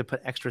we have to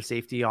put extra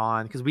safety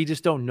on, because we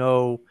just don't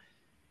know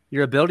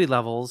your ability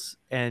levels.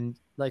 And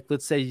like,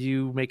 let's say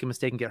you make a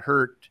mistake and get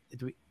hurt,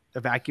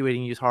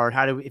 evacuating you is hard.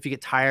 If you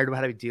get tired,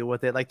 how do we deal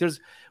with it? Like,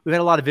 we've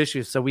had a lot of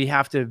issues, so we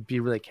have to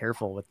be really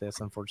careful with this,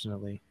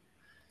 unfortunately.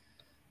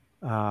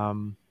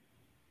 Oh,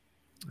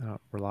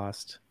 we're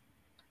lost.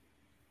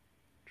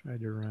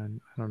 Tried to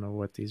run. I don't know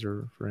what these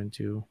are referring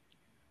to.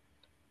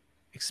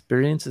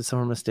 Experience is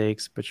some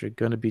mistakes, but you're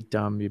going to be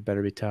dumb. You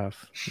better be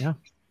tough. Yeah.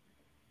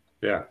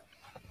 Yeah.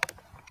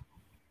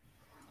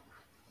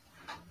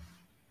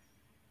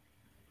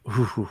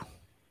 Ooh.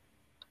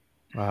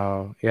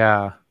 Wow.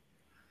 Yeah.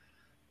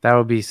 That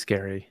would be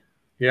scary.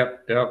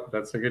 Yep.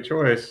 That's a good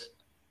choice.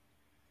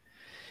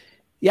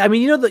 Yeah. I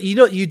mean,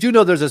 you do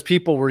know there's those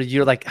people where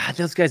you're like,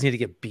 those guys need to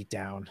get beat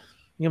down.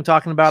 You know what I'm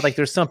talking about? Like,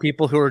 there's some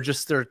people who are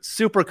they're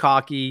super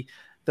cocky.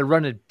 They're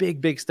running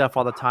big stuff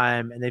all the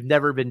time, and they've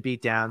never been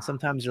beat down.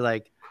 Sometimes you're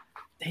like,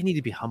 they need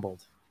to be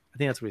humbled. I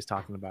think that's what he's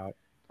talking about.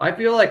 I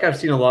feel like I've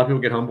seen a lot of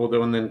people get humbled,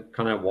 though, and then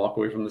kind of walk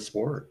away from the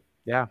sport.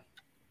 Yeah.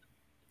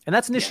 And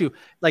that's an issue.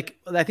 Like,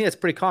 I think that's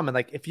pretty common.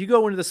 Like, if you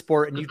go into the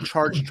sport and you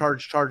charge,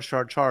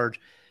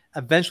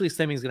 eventually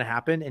something's going to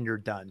happen and you're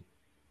done,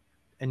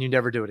 and you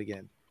never do it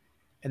again.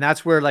 And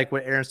that's where, like,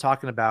 what Aaron's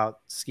talking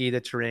about, ski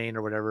the terrain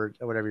or whatever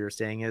you're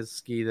saying is,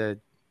 ski the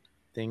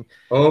thing.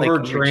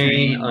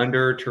 Overtrain,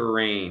 under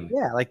terrain.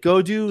 Yeah, like,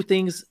 go do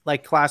things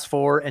like class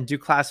 4 and do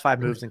class 5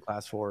 moves in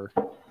class 4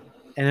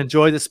 and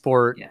enjoy the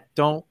sport.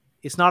 Yeah.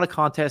 It's not a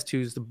contest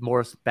who's the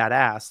more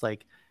badass.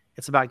 Like,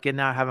 it's about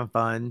getting out, having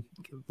fun,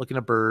 looking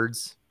at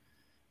birds,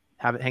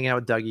 hanging out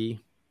with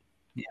Dougie.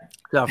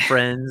 Yeah.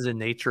 Friends and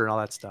nature and all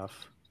that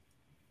stuff.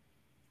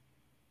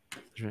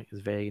 Drink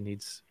is vague and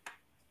needs.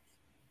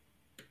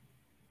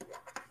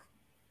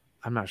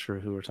 I'm not sure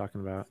who we're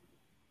talking about.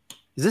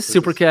 Is this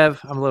Super Kev?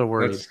 I'm a little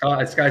worried. Scott.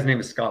 This guy's name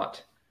is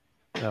Scott.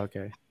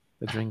 Okay.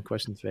 The drink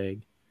question's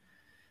vague.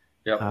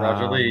 Yep.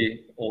 Roger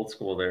Lee, old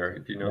school there,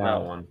 if you know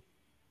that one.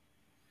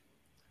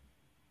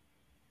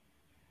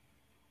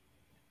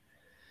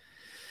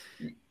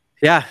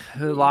 Yeah.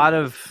 A lot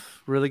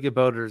of really good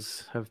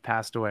boaters have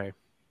passed away.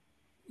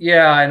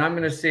 Yeah. And I'm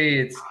going to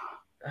say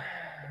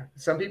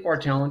some people are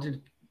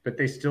talented, but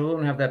they still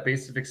don't have that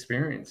base of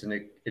experience, and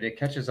it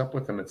catches up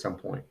with them at some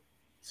point.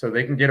 So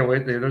they can get away.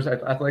 I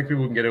feel like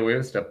people can get away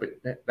with stuff, but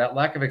that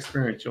lack of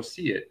experience, you'll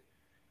see it.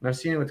 And I've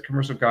seen it with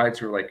commercial guides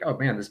who are like, oh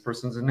man, this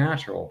person's a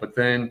natural. But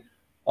then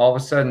all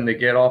of a sudden they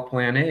get off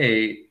plan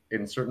A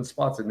in certain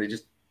spots, and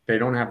they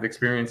don't have the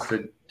experience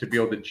to be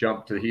able to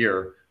jump to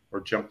here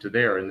or jump to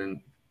there. And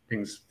then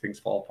things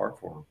fall apart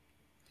for them.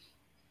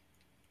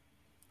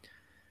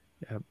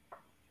 Yep.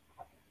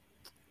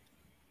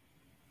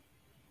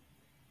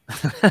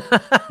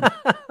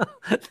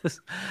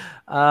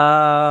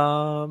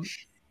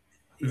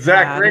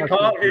 Zach,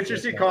 yeah,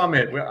 interesting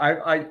comment.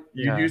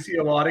 You do Yeah. see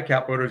a lot of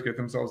cat boaters get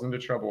themselves into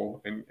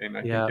trouble, and I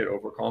think Yeah. get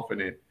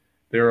overconfident.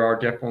 There are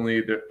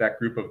definitely that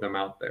group of them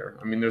out there.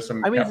 I mean, there's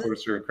some cat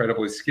boaters who are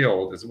incredibly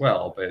skilled as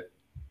well, but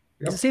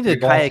it's the same thing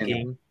with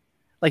kayaking.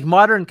 Like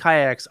modern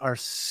kayaks are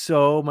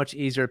so much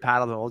easier to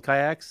paddle than old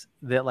kayaks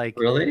that like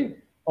really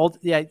old.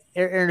 Yeah.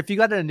 Aaron, if you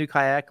got in a new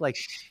kayak, like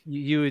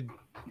you would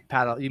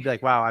paddle, you'd be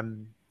like, wow,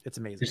 it's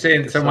amazing. You're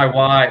saying so my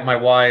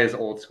why is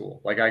old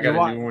school. Like I got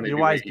a new one. Your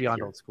why is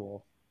beyond old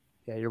school.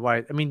 Yeah, your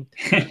why. I mean,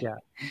 yeah,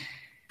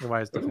 your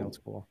why is definitely old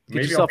school.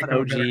 Get yourself an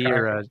OG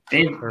or a.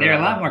 They're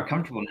a lot more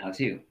comfortable now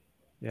too.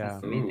 Yeah,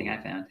 that's the main thing I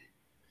found.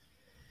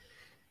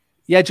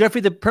 Yeah, Jeffrey,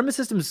 the permit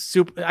system is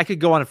super. I could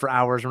go on it for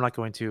hours. We're not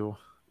going to,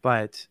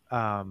 but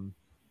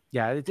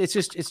yeah,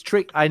 it's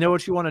trick. I know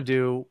what you want to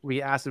do.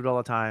 We ask it all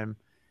the time.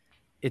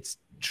 It's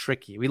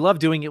tricky. We love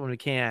doing it when we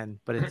can,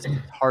 but it's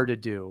hard to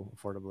do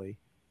affordably.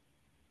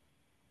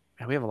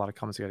 And we have a lot of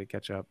comments we got to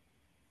catch up.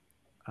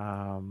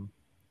 Well,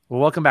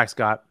 welcome back,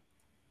 Scott.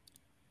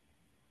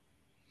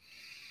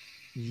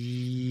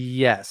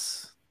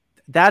 Yes,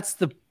 that's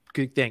the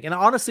good thing. And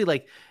honestly,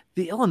 like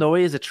the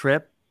Illinois is a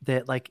trip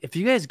that, like, if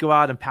you guys go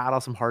out and paddle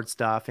some hard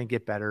stuff and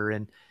get better,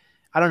 and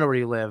I don't know where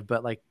you live,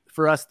 but like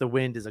for us, the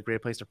Wind is a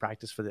great place to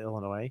practice for the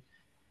Illinois.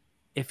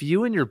 If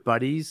you and your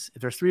buddies,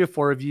 if there's 3 or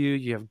 4 of you,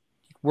 you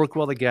work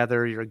well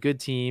together, you're a good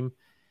team,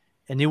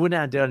 and you went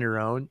out and did it on your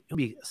own, it would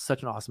be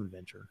such an awesome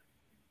adventure.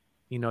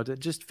 You know, to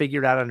just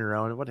figure it out on your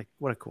own.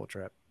 What a cool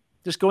trip.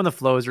 Just go when the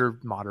flows are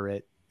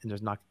moderate and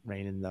there's not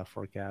rain in the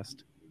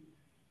forecast.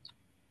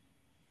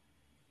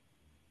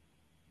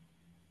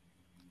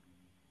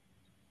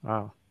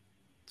 Wow.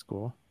 That's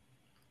cool.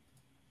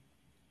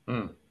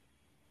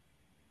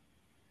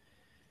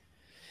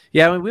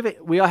 Yeah, I mean,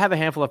 we all have a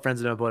handful of friends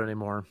that don't boat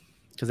anymore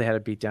because they had a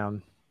beat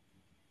down.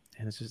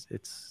 And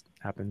it's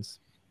happens.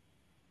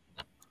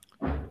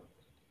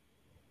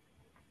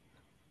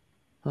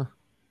 Huh.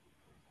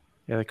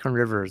 Yeah, the Kern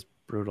River is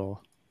brutal.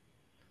 All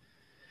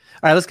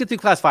right, let's get through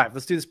class 5.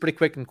 Let's do this pretty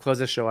quick and close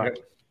this show out.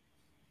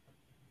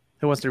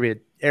 Who wants to read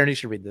it? Aaron, you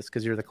should read this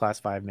because you're the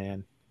class 5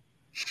 man.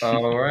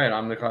 All right,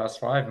 I'm the class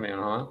 5 man,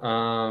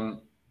 huh?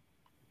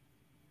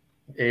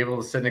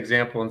 Able to set an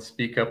example and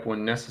speak up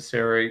when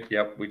necessary.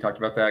 Yep, we talked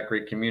about that.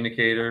 Great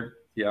communicator.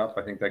 Yep,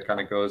 I think that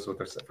kind of goes with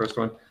the first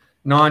one.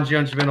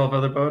 Non-judgmental of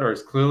other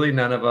boaters. Clearly,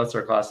 none of us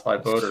are class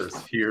 5 boaters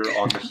here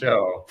on the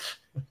show.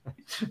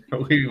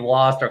 We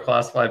lost our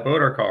class 5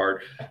 boater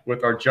card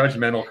with our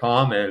judgmental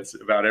comments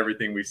about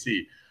everything we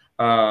see.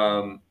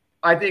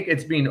 I think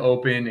it's being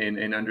open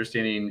and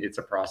understanding it's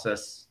a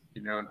process.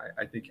 You know, and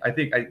I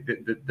think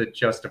the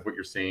gist of what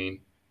you're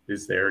saying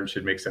is there and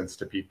should make sense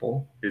to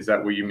people. Is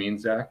that what you mean,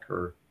 Zach,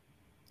 or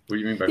what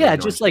do you mean by yeah,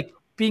 just like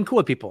being cool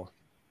with people?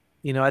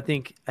 You know, I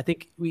think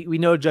we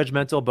know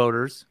judgmental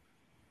boaters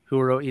who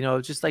are, you know,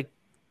 just like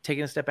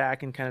taking a step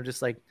back and kind of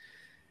just like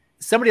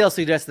somebody else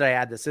suggested I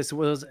add this. This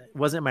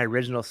wasn't my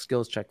original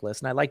skills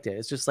checklist, and I liked it.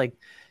 It's just like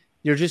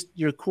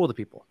you're cool to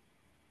people,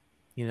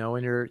 you know,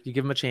 and you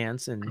give them a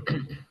chance and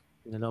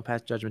you know, no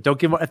past judgment. Don't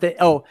give them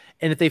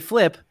if they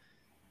flip,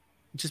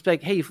 just be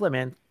like, hey, you flip,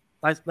 man.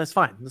 That's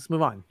fine. Let's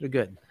move on. You're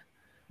good.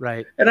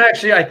 Right. And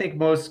actually, I think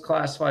most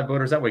class 5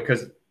 boaters that way,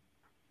 because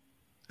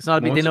it's not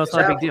a big, they know it's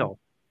not a big deal.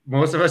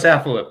 Most of us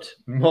have flipped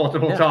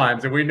multiple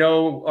times, and we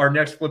know our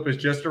next flip is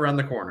just around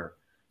the corner.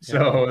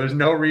 So there's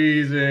no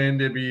reason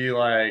to be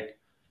like,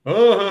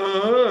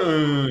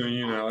 oh,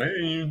 you know,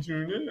 hey, you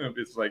tune up.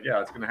 It's like,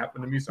 yeah, it's going to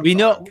happen to me sometime. We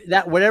know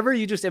that whatever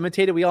you just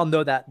imitated, we all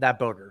know that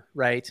boater,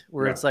 right?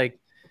 Where it's like,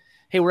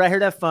 hey, we're out here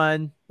to have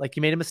fun. Like,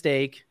 you made a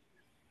mistake.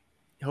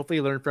 Hopefully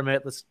you learn from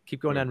it. Let's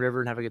keep going down river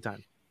and have a good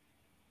time.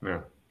 Yeah.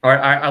 All right.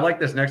 I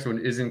like this next one.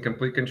 Is in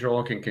complete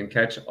control, can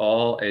catch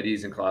all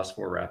eddies in class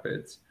 4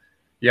 rapids.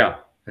 Yeah.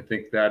 I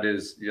think that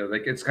is, you know,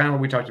 like it's kind of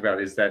what we talked about,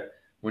 is that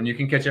when you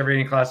can catch every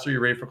eddy in class 3,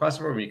 you're ready for class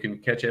 4. When you can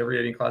catch every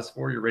eddy in class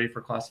 4, you're ready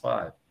for class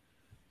 5.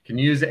 Can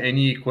use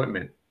any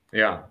equipment.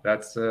 Yeah.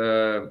 That's,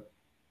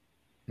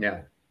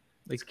 yeah.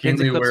 Like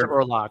pins and clips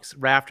or locks,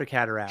 raft or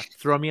cataract.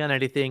 Throw me on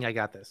anything. I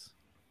got this.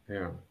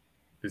 Yeah.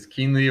 Is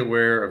keenly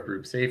aware of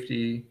group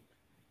safety.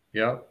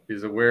 Yep.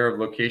 Is aware of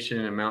location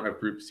and amount of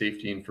group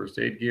safety and first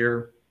aid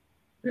gear.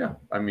 Yeah.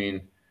 I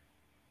mean,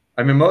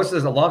 most of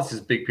this, a lot of this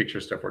is big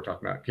picture stuff we're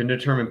talking about. Can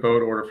determine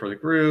boat order for the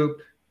group.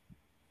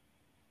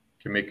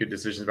 Can make good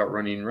decisions about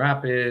running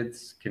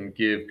rapids. Can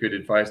give good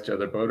advice to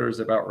other boaters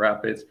about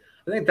rapids.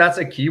 I think that's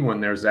a key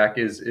one there, Zach,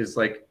 is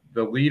like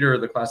the leader,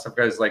 the class 5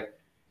 guy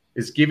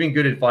is giving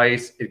good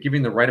advice,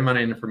 giving the right amount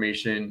of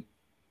information.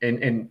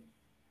 And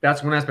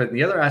that's one aspect. And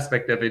the other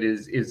aspect of it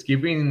is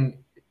giving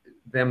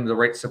them the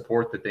right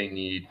support that they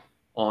need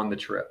on the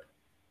trip.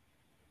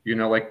 You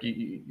know, like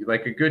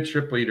a good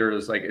trip leader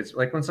is like, it's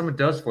like when someone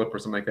does flip or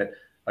something like that,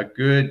 a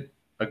good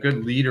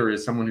leader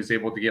is someone who's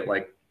able to get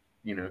like,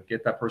 you know,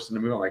 get that person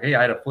to move on. Like, hey,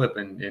 I had a flip,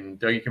 and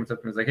Dougie comes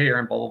up and is like, hey,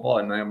 Aaron, blah, blah, blah.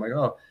 And I'm like,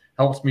 oh,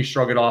 helps me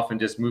shrug it off and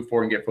just move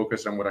forward and get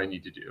focused on what I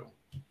need to do.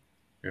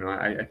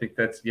 I think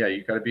that's,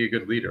 you've got to be a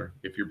good leader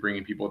if you're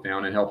bringing people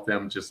down and help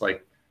them just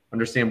like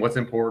understand what's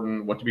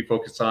important, what to be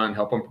focused on,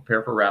 help them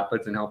prepare for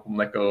rapids, and help them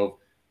let go of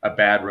a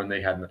bad run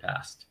they had in the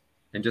past,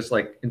 and just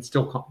like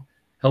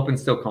help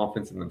instill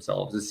confidence in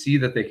themselves, to see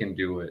that they can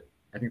do it.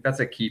 I think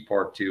that's a key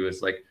part too,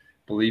 is like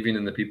believing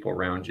in the people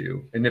around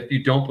you. And if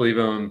you don't believe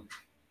them,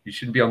 you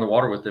shouldn't be on the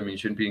water with them. You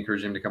shouldn't be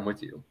encouraging them to come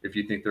with you if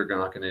you think they're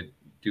not going to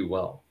do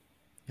well.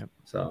 Yep.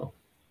 So,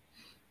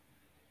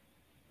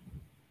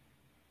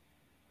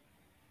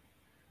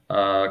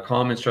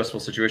 calm in stressful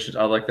situations.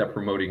 I like that,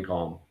 promoting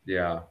calm.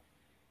 Yeah.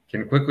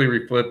 Can quickly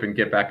reflip and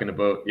get back in the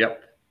boat.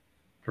 Yep.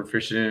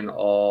 Proficient in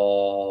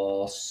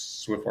all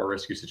swift water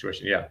rescue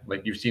situation. Yeah.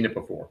 Like you've seen it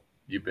before.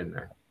 You've been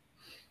there.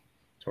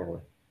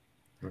 Totally.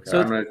 Okay.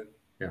 So go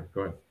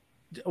ahead.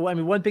 Well, I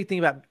mean, one big thing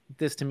about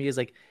this to me is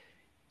like,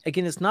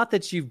 again, it's not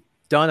that you've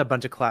done a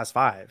bunch of class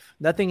 5.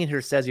 Nothing in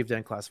here says you've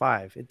done class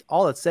 5.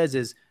 All it says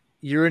is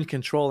you're in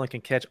control and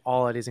can catch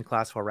all eddies in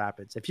class 4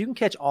 rapids. If you can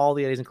catch all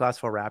the eddies in class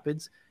 4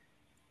 rapids,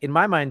 in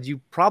my mind, you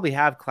probably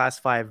have class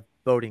 5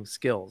 boating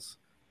skills.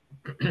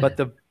 But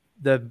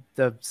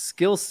the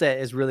skill set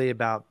is really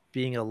about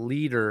being a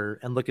leader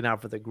and looking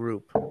out for the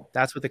group.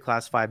 That's what the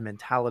class 5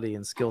 mentality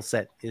and skill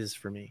set is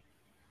for me.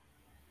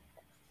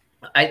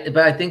 But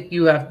I think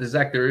you have to,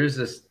 Zach, there is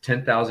this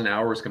 10,000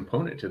 hours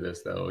component to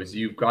this, though, is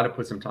you've got to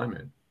put some time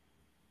in.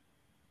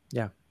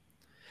 Yeah.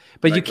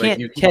 But you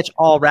can't catch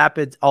all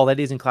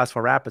eddies in class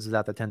 4 rapids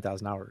without the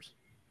 10,000 hours.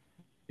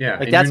 Yeah.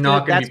 Like, and that's you're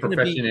not going to be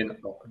proficient in.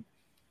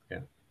 Yeah.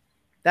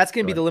 That's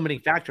going to be the limiting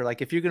factor.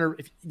 Like if you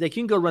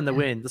can go run the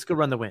wind, let's go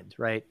run the wind,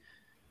 right?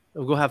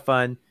 We'll go have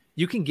fun.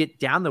 You can get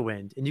down the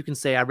wind and you can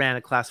say, I ran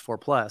a class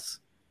 4+,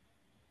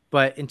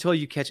 but until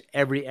you catch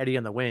every eddy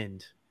on the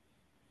wind,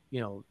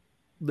 I'm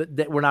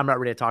not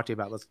ready to talk to you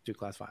about. Let's do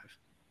class 5.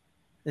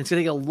 And it's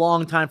going to take a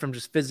long time from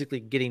just physically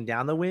getting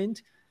down the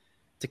wind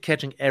to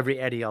catching every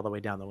eddy all the way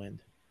down the wind.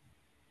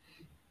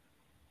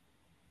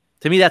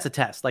 To me, that's a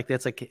test. Like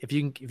that's like if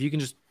you can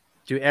just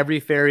do every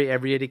ferry,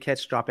 every eddy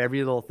catch, drop every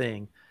little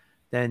thing,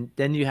 then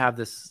you have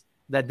this.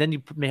 Then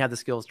you may have the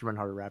skills to run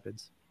harder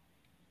rapids.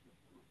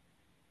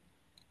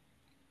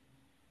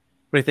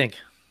 What do you think?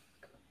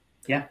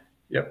 Yeah.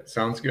 Yep.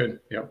 Sounds good.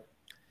 Yep.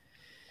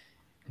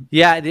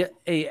 Yeah.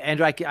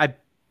 Andrew,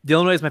 the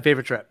Illinois is my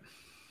favorite trip.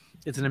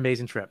 It's an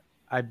amazing trip.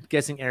 I'm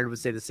guessing Aaron would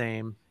say the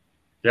same.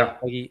 Yeah.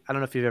 I don't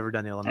know if you've ever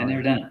done the Illinois. I've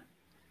never done it.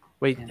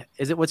 Wait,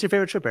 yeah. What's your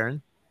favorite trip,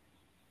 Aaron?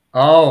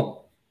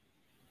 Oh,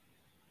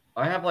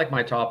 I have like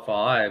my top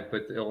 5,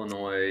 but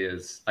Illinois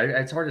is,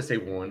 it's hard to say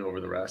one over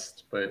the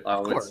rest, but I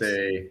would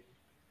say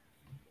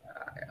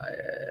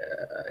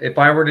if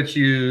I were to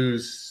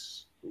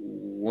choose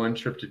one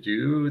trip to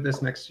do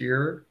this next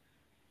year,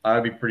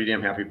 I'd be pretty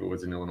damn happy if it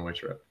was an Illinois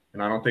trip.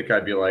 And I don't think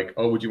I'd be like,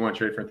 oh, would you want to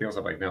trade for anything else?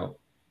 I'm like, no.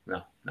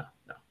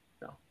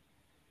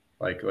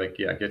 Like,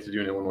 yeah, get to do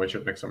an Illinois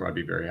trip next summer. I'd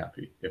be very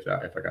happy if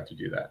I got to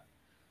do that.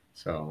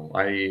 So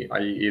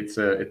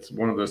it's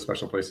one of those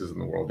special places in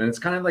the world, and it's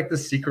kind of like the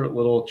secret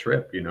little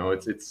trip, it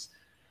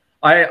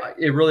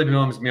really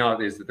bums me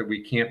out is that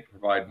we can't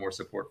provide more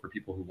support for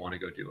people who want to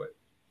go do it.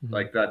 Mm-hmm.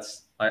 Like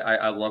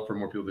I love for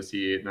more people to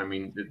see it. And I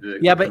mean, the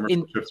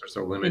commercial trips are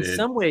so limited. In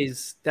some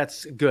ways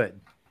that's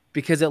good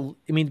because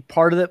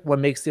part of what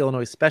makes the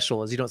Illinois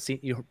special is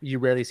you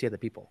rarely see other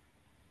people.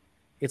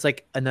 It's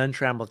like an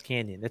untrammeled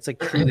canyon. It's like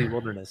truly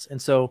wilderness.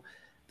 And so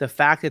the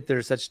fact that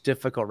there's such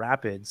difficult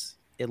rapids,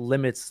 it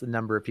limits the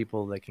number of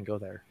people that can go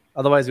there.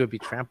 Otherwise it would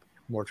be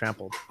more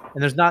trampled.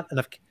 And there's not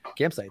enough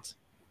campsites.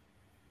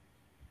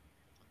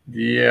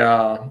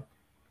 Yeah.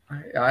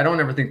 I don't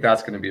ever think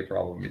that's going to be a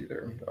problem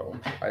either, though.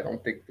 I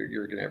don't think that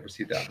you're going to ever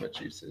see that much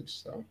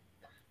usage. So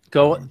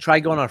try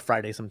going on a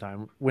Friday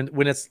sometime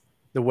when it's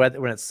the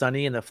weather, when it's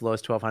sunny and the flow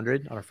is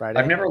 1200 on a Friday.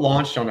 I've never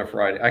launched on a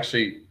Friday.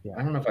 Actually, yeah.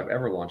 I don't know if I've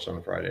ever launched on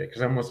a Friday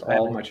because almost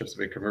all of my trips have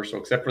been commercial,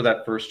 except for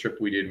that first trip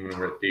we did when we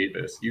were at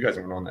Davis. You guys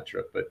weren't on that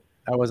trip, but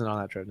I wasn't on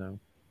that trip, no.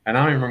 And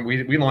I don't remember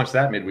we launched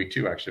that midweek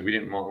too. Actually, we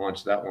didn't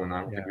launch that one.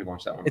 I don't think we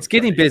launched that one. It's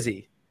getting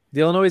busy.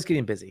 The Illinois is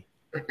getting busy,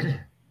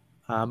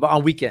 but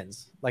on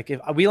weekends. Like if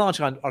we launch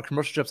on our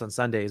commercial trips on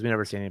Sundays, we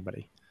never see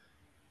anybody.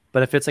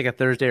 But if it's like a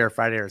Thursday or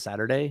Friday or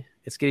Saturday,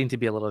 it's getting to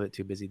be a little bit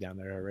too busy down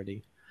there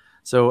already.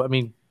 So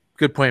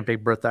good point,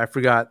 Big Bertha. I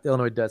forgot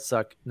Illinois does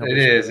suck. It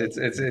is.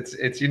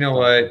 It's you know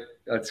what?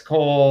 It's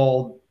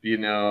cold.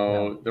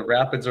 The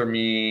rapids are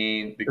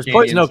mean. There's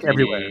poison oak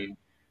everywhere.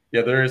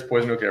 Yeah, there is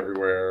poison oak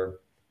everywhere.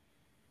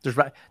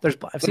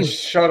 I've seen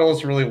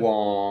shuttle's really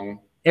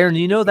long. Aaron,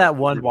 that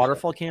one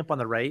waterfall camp on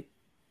the right?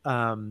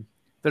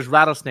 There's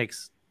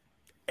rattlesnakes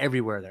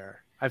everywhere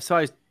there. I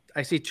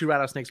see 2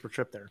 rattlesnakes per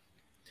trip there.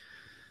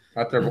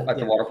 At the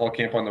waterfall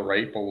camp on the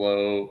right,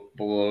 below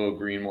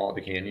Green Wall of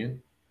the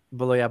Canyon.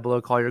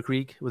 Below Collier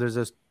Creek, where there's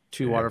those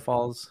 2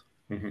 waterfalls.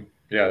 Mm-hmm.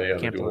 Yeah,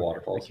 the dual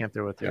waterfalls. I camped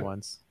there with you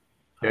once.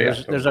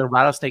 There's a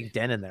rattlesnake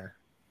den in there.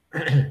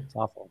 It's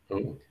awful.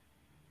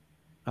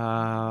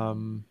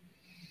 Oh.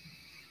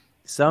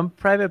 Some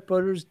private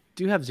boaters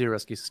do have zero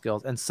rescue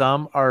skills, and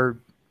some are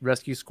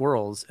rescue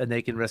squirrels, and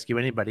they can rescue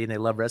anybody, and they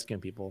love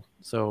rescuing people.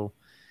 So,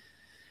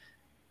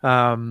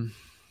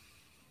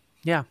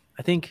 yeah,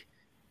 I think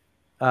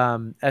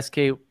SK,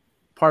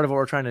 part of what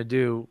we're trying to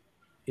do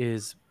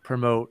is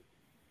promote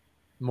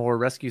more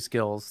rescue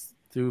skills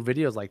through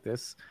videos like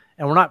this.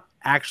 And we're not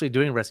actually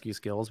doing rescue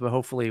skills, but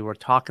hopefully we're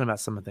talking about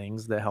some of the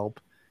things that help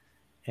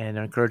and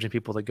encouraging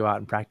people to go out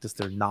and practice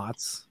their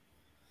knots,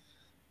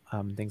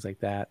 things like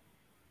that.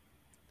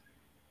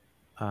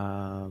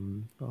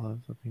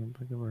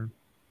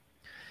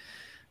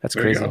 That's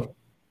crazy.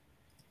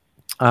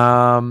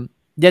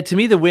 Yeah, to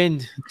me, the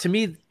wind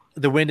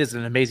is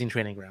an amazing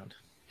training ground.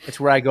 It's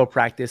where I go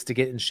practice to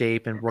get in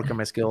shape and work on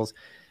my skills.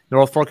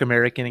 North Fork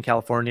American in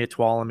California,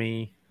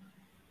 Tuolumne,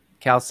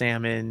 Cal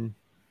Salmon.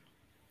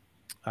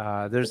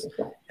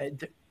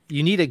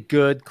 You need a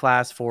good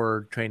class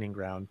 4 training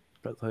ground,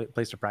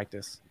 place to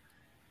practice.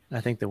 And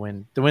I think the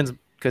wind's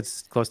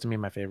close to me,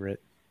 my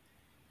favorite.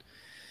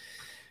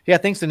 Yeah,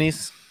 thanks,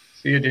 Denise.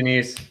 See you,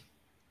 Denise.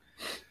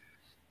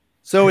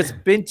 So it's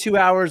been 2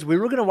 hours. We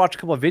were going to watch a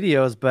couple of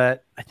videos,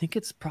 but I think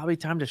it's probably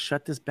time to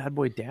shut this bad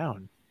boy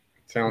down.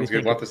 Sounds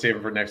good. We'll have to save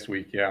it for next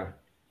week. Yeah.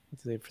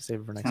 Save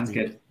it for next week. Sounds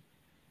good.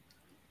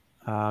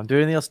 Do we have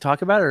anything else to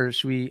talk about, or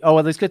should we? Oh,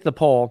 well, let's get to the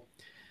poll.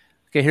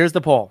 Okay, here's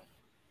the poll.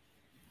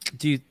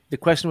 The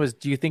question was,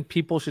 do you think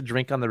people should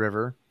drink on the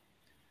river?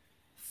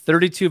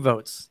 32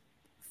 votes.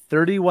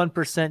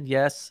 31%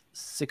 yes,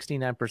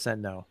 69%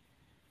 no.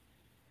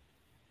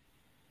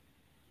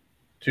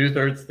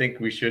 2/3 think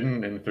we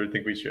shouldn't, and 1/3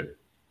 think we should.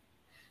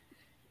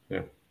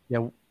 Yeah.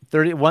 Yeah.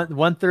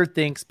 1/3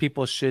 thinks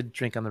people should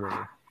drink on the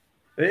river.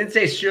 They didn't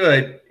say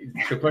should.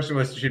 The question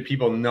was, should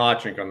people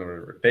not drink on the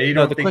river? They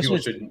don't think people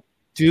should.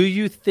 Do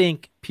you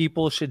think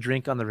people should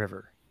drink on the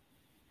river?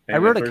 And I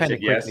wrote it kind of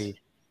quickly.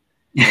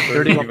 Yes.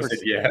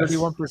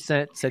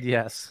 31% said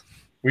yes.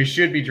 We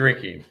should be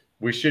drinking.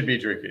 We should be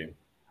drinking.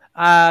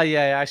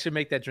 Yeah, I should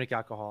make that drink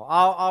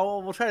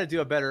alcohol. We'll try to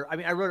do a better. I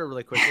mean, I wrote it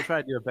really quick. We'll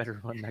try to do a better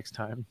one next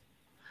time.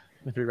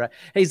 Right.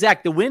 Hey,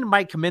 Zach, the wind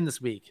might come in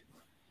this week.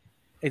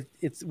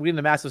 We're in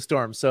a massive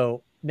storm,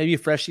 so maybe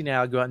Freshie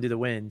now go out and do the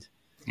wind.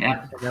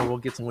 Yeah. And then we'll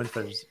get some wind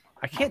footage.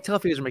 I can't tell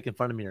if you guys are making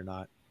fun of me or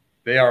not.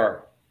 They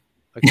are.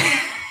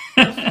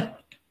 Okay.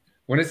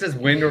 When it says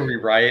wind or we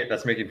riot,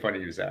 that's making fun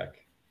of you, Zach.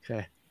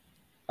 Okay.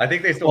 I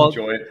think they still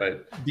enjoy it,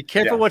 but be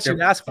careful what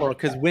you ask for,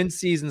 because wind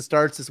season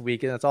starts this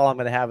week, and that's all I'm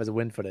going to have is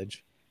wind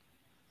footage.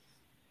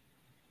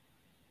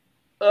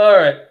 All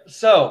right.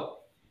 So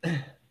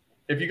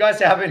if you guys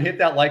haven't hit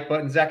that like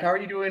button, Zach, how are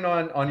you doing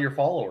on your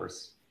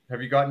followers?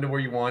 Have you gotten to where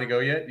you want to go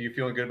yet? Are you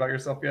feeling good about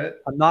yourself yet?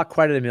 I'm not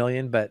quite at 1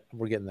 million, but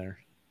we're getting there.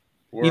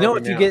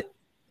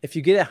 If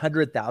you get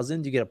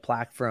 100,000, you get a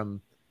plaque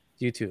from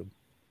YouTube.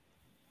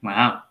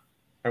 Wow.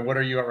 And what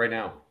are you at right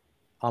now?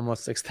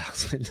 Almost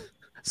 6,000.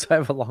 So I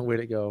have a long way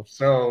to go.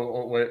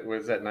 So what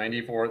was that?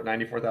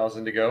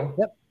 94,000 to go?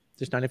 Yep.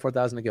 Just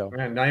 94,000 to go.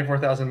 Man,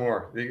 94,000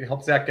 more.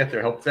 Help Zach get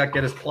there. Help Zach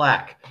get his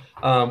plaque.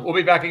 We'll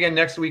be back again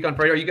next week on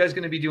Friday. Are you guys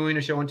going to be doing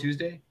a show on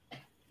Tuesday?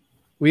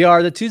 We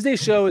are. The Tuesday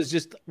show is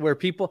just where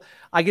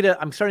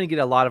I'm starting to get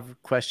a lot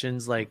of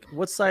questions like,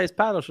 what size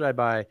paddle should I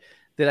buy,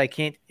 that I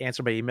can't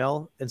answer by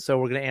email. And so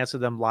we're going to answer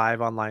them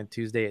live online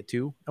Tuesday at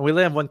 2. And we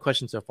only have one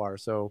question so far.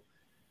 So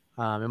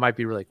it might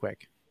be really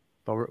quick,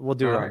 but we'll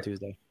do it on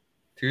Tuesday.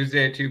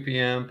 Tuesday at 2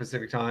 p.m.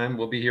 Pacific time.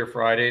 We'll be here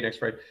next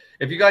Friday.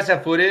 If you guys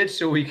have footage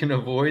so we can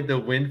avoid the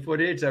wind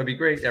footage, that would be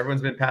great.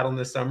 Everyone's been paddling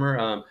this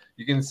summer.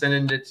 You can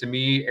send it to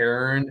me,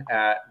 Aaron,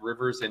 at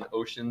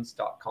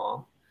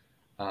riversandOceans.com.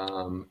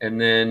 And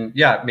then,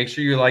 make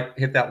sure you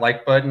hit that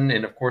like button,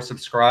 and of course,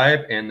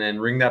 subscribe, and then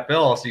ring that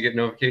bell so you get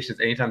notifications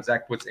anytime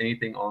Zach puts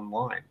anything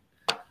online.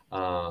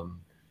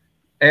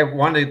 I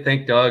wanted to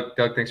thank Doug.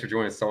 Doug, thanks for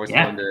joining us. It's always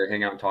fun to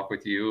hang out and talk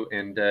with you.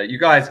 And you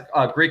guys,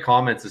 great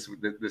comments this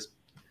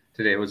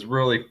today. It was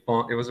really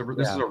fun. This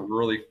is a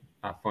really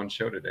fun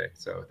show today.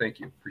 So thank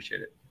you.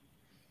 Appreciate it.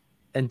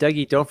 And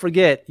Dougie, don't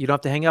forget, you don't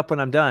have to hang up when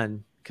I'm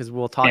done, because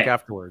we'll talk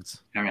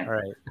afterwards. All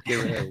right.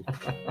 Get ready.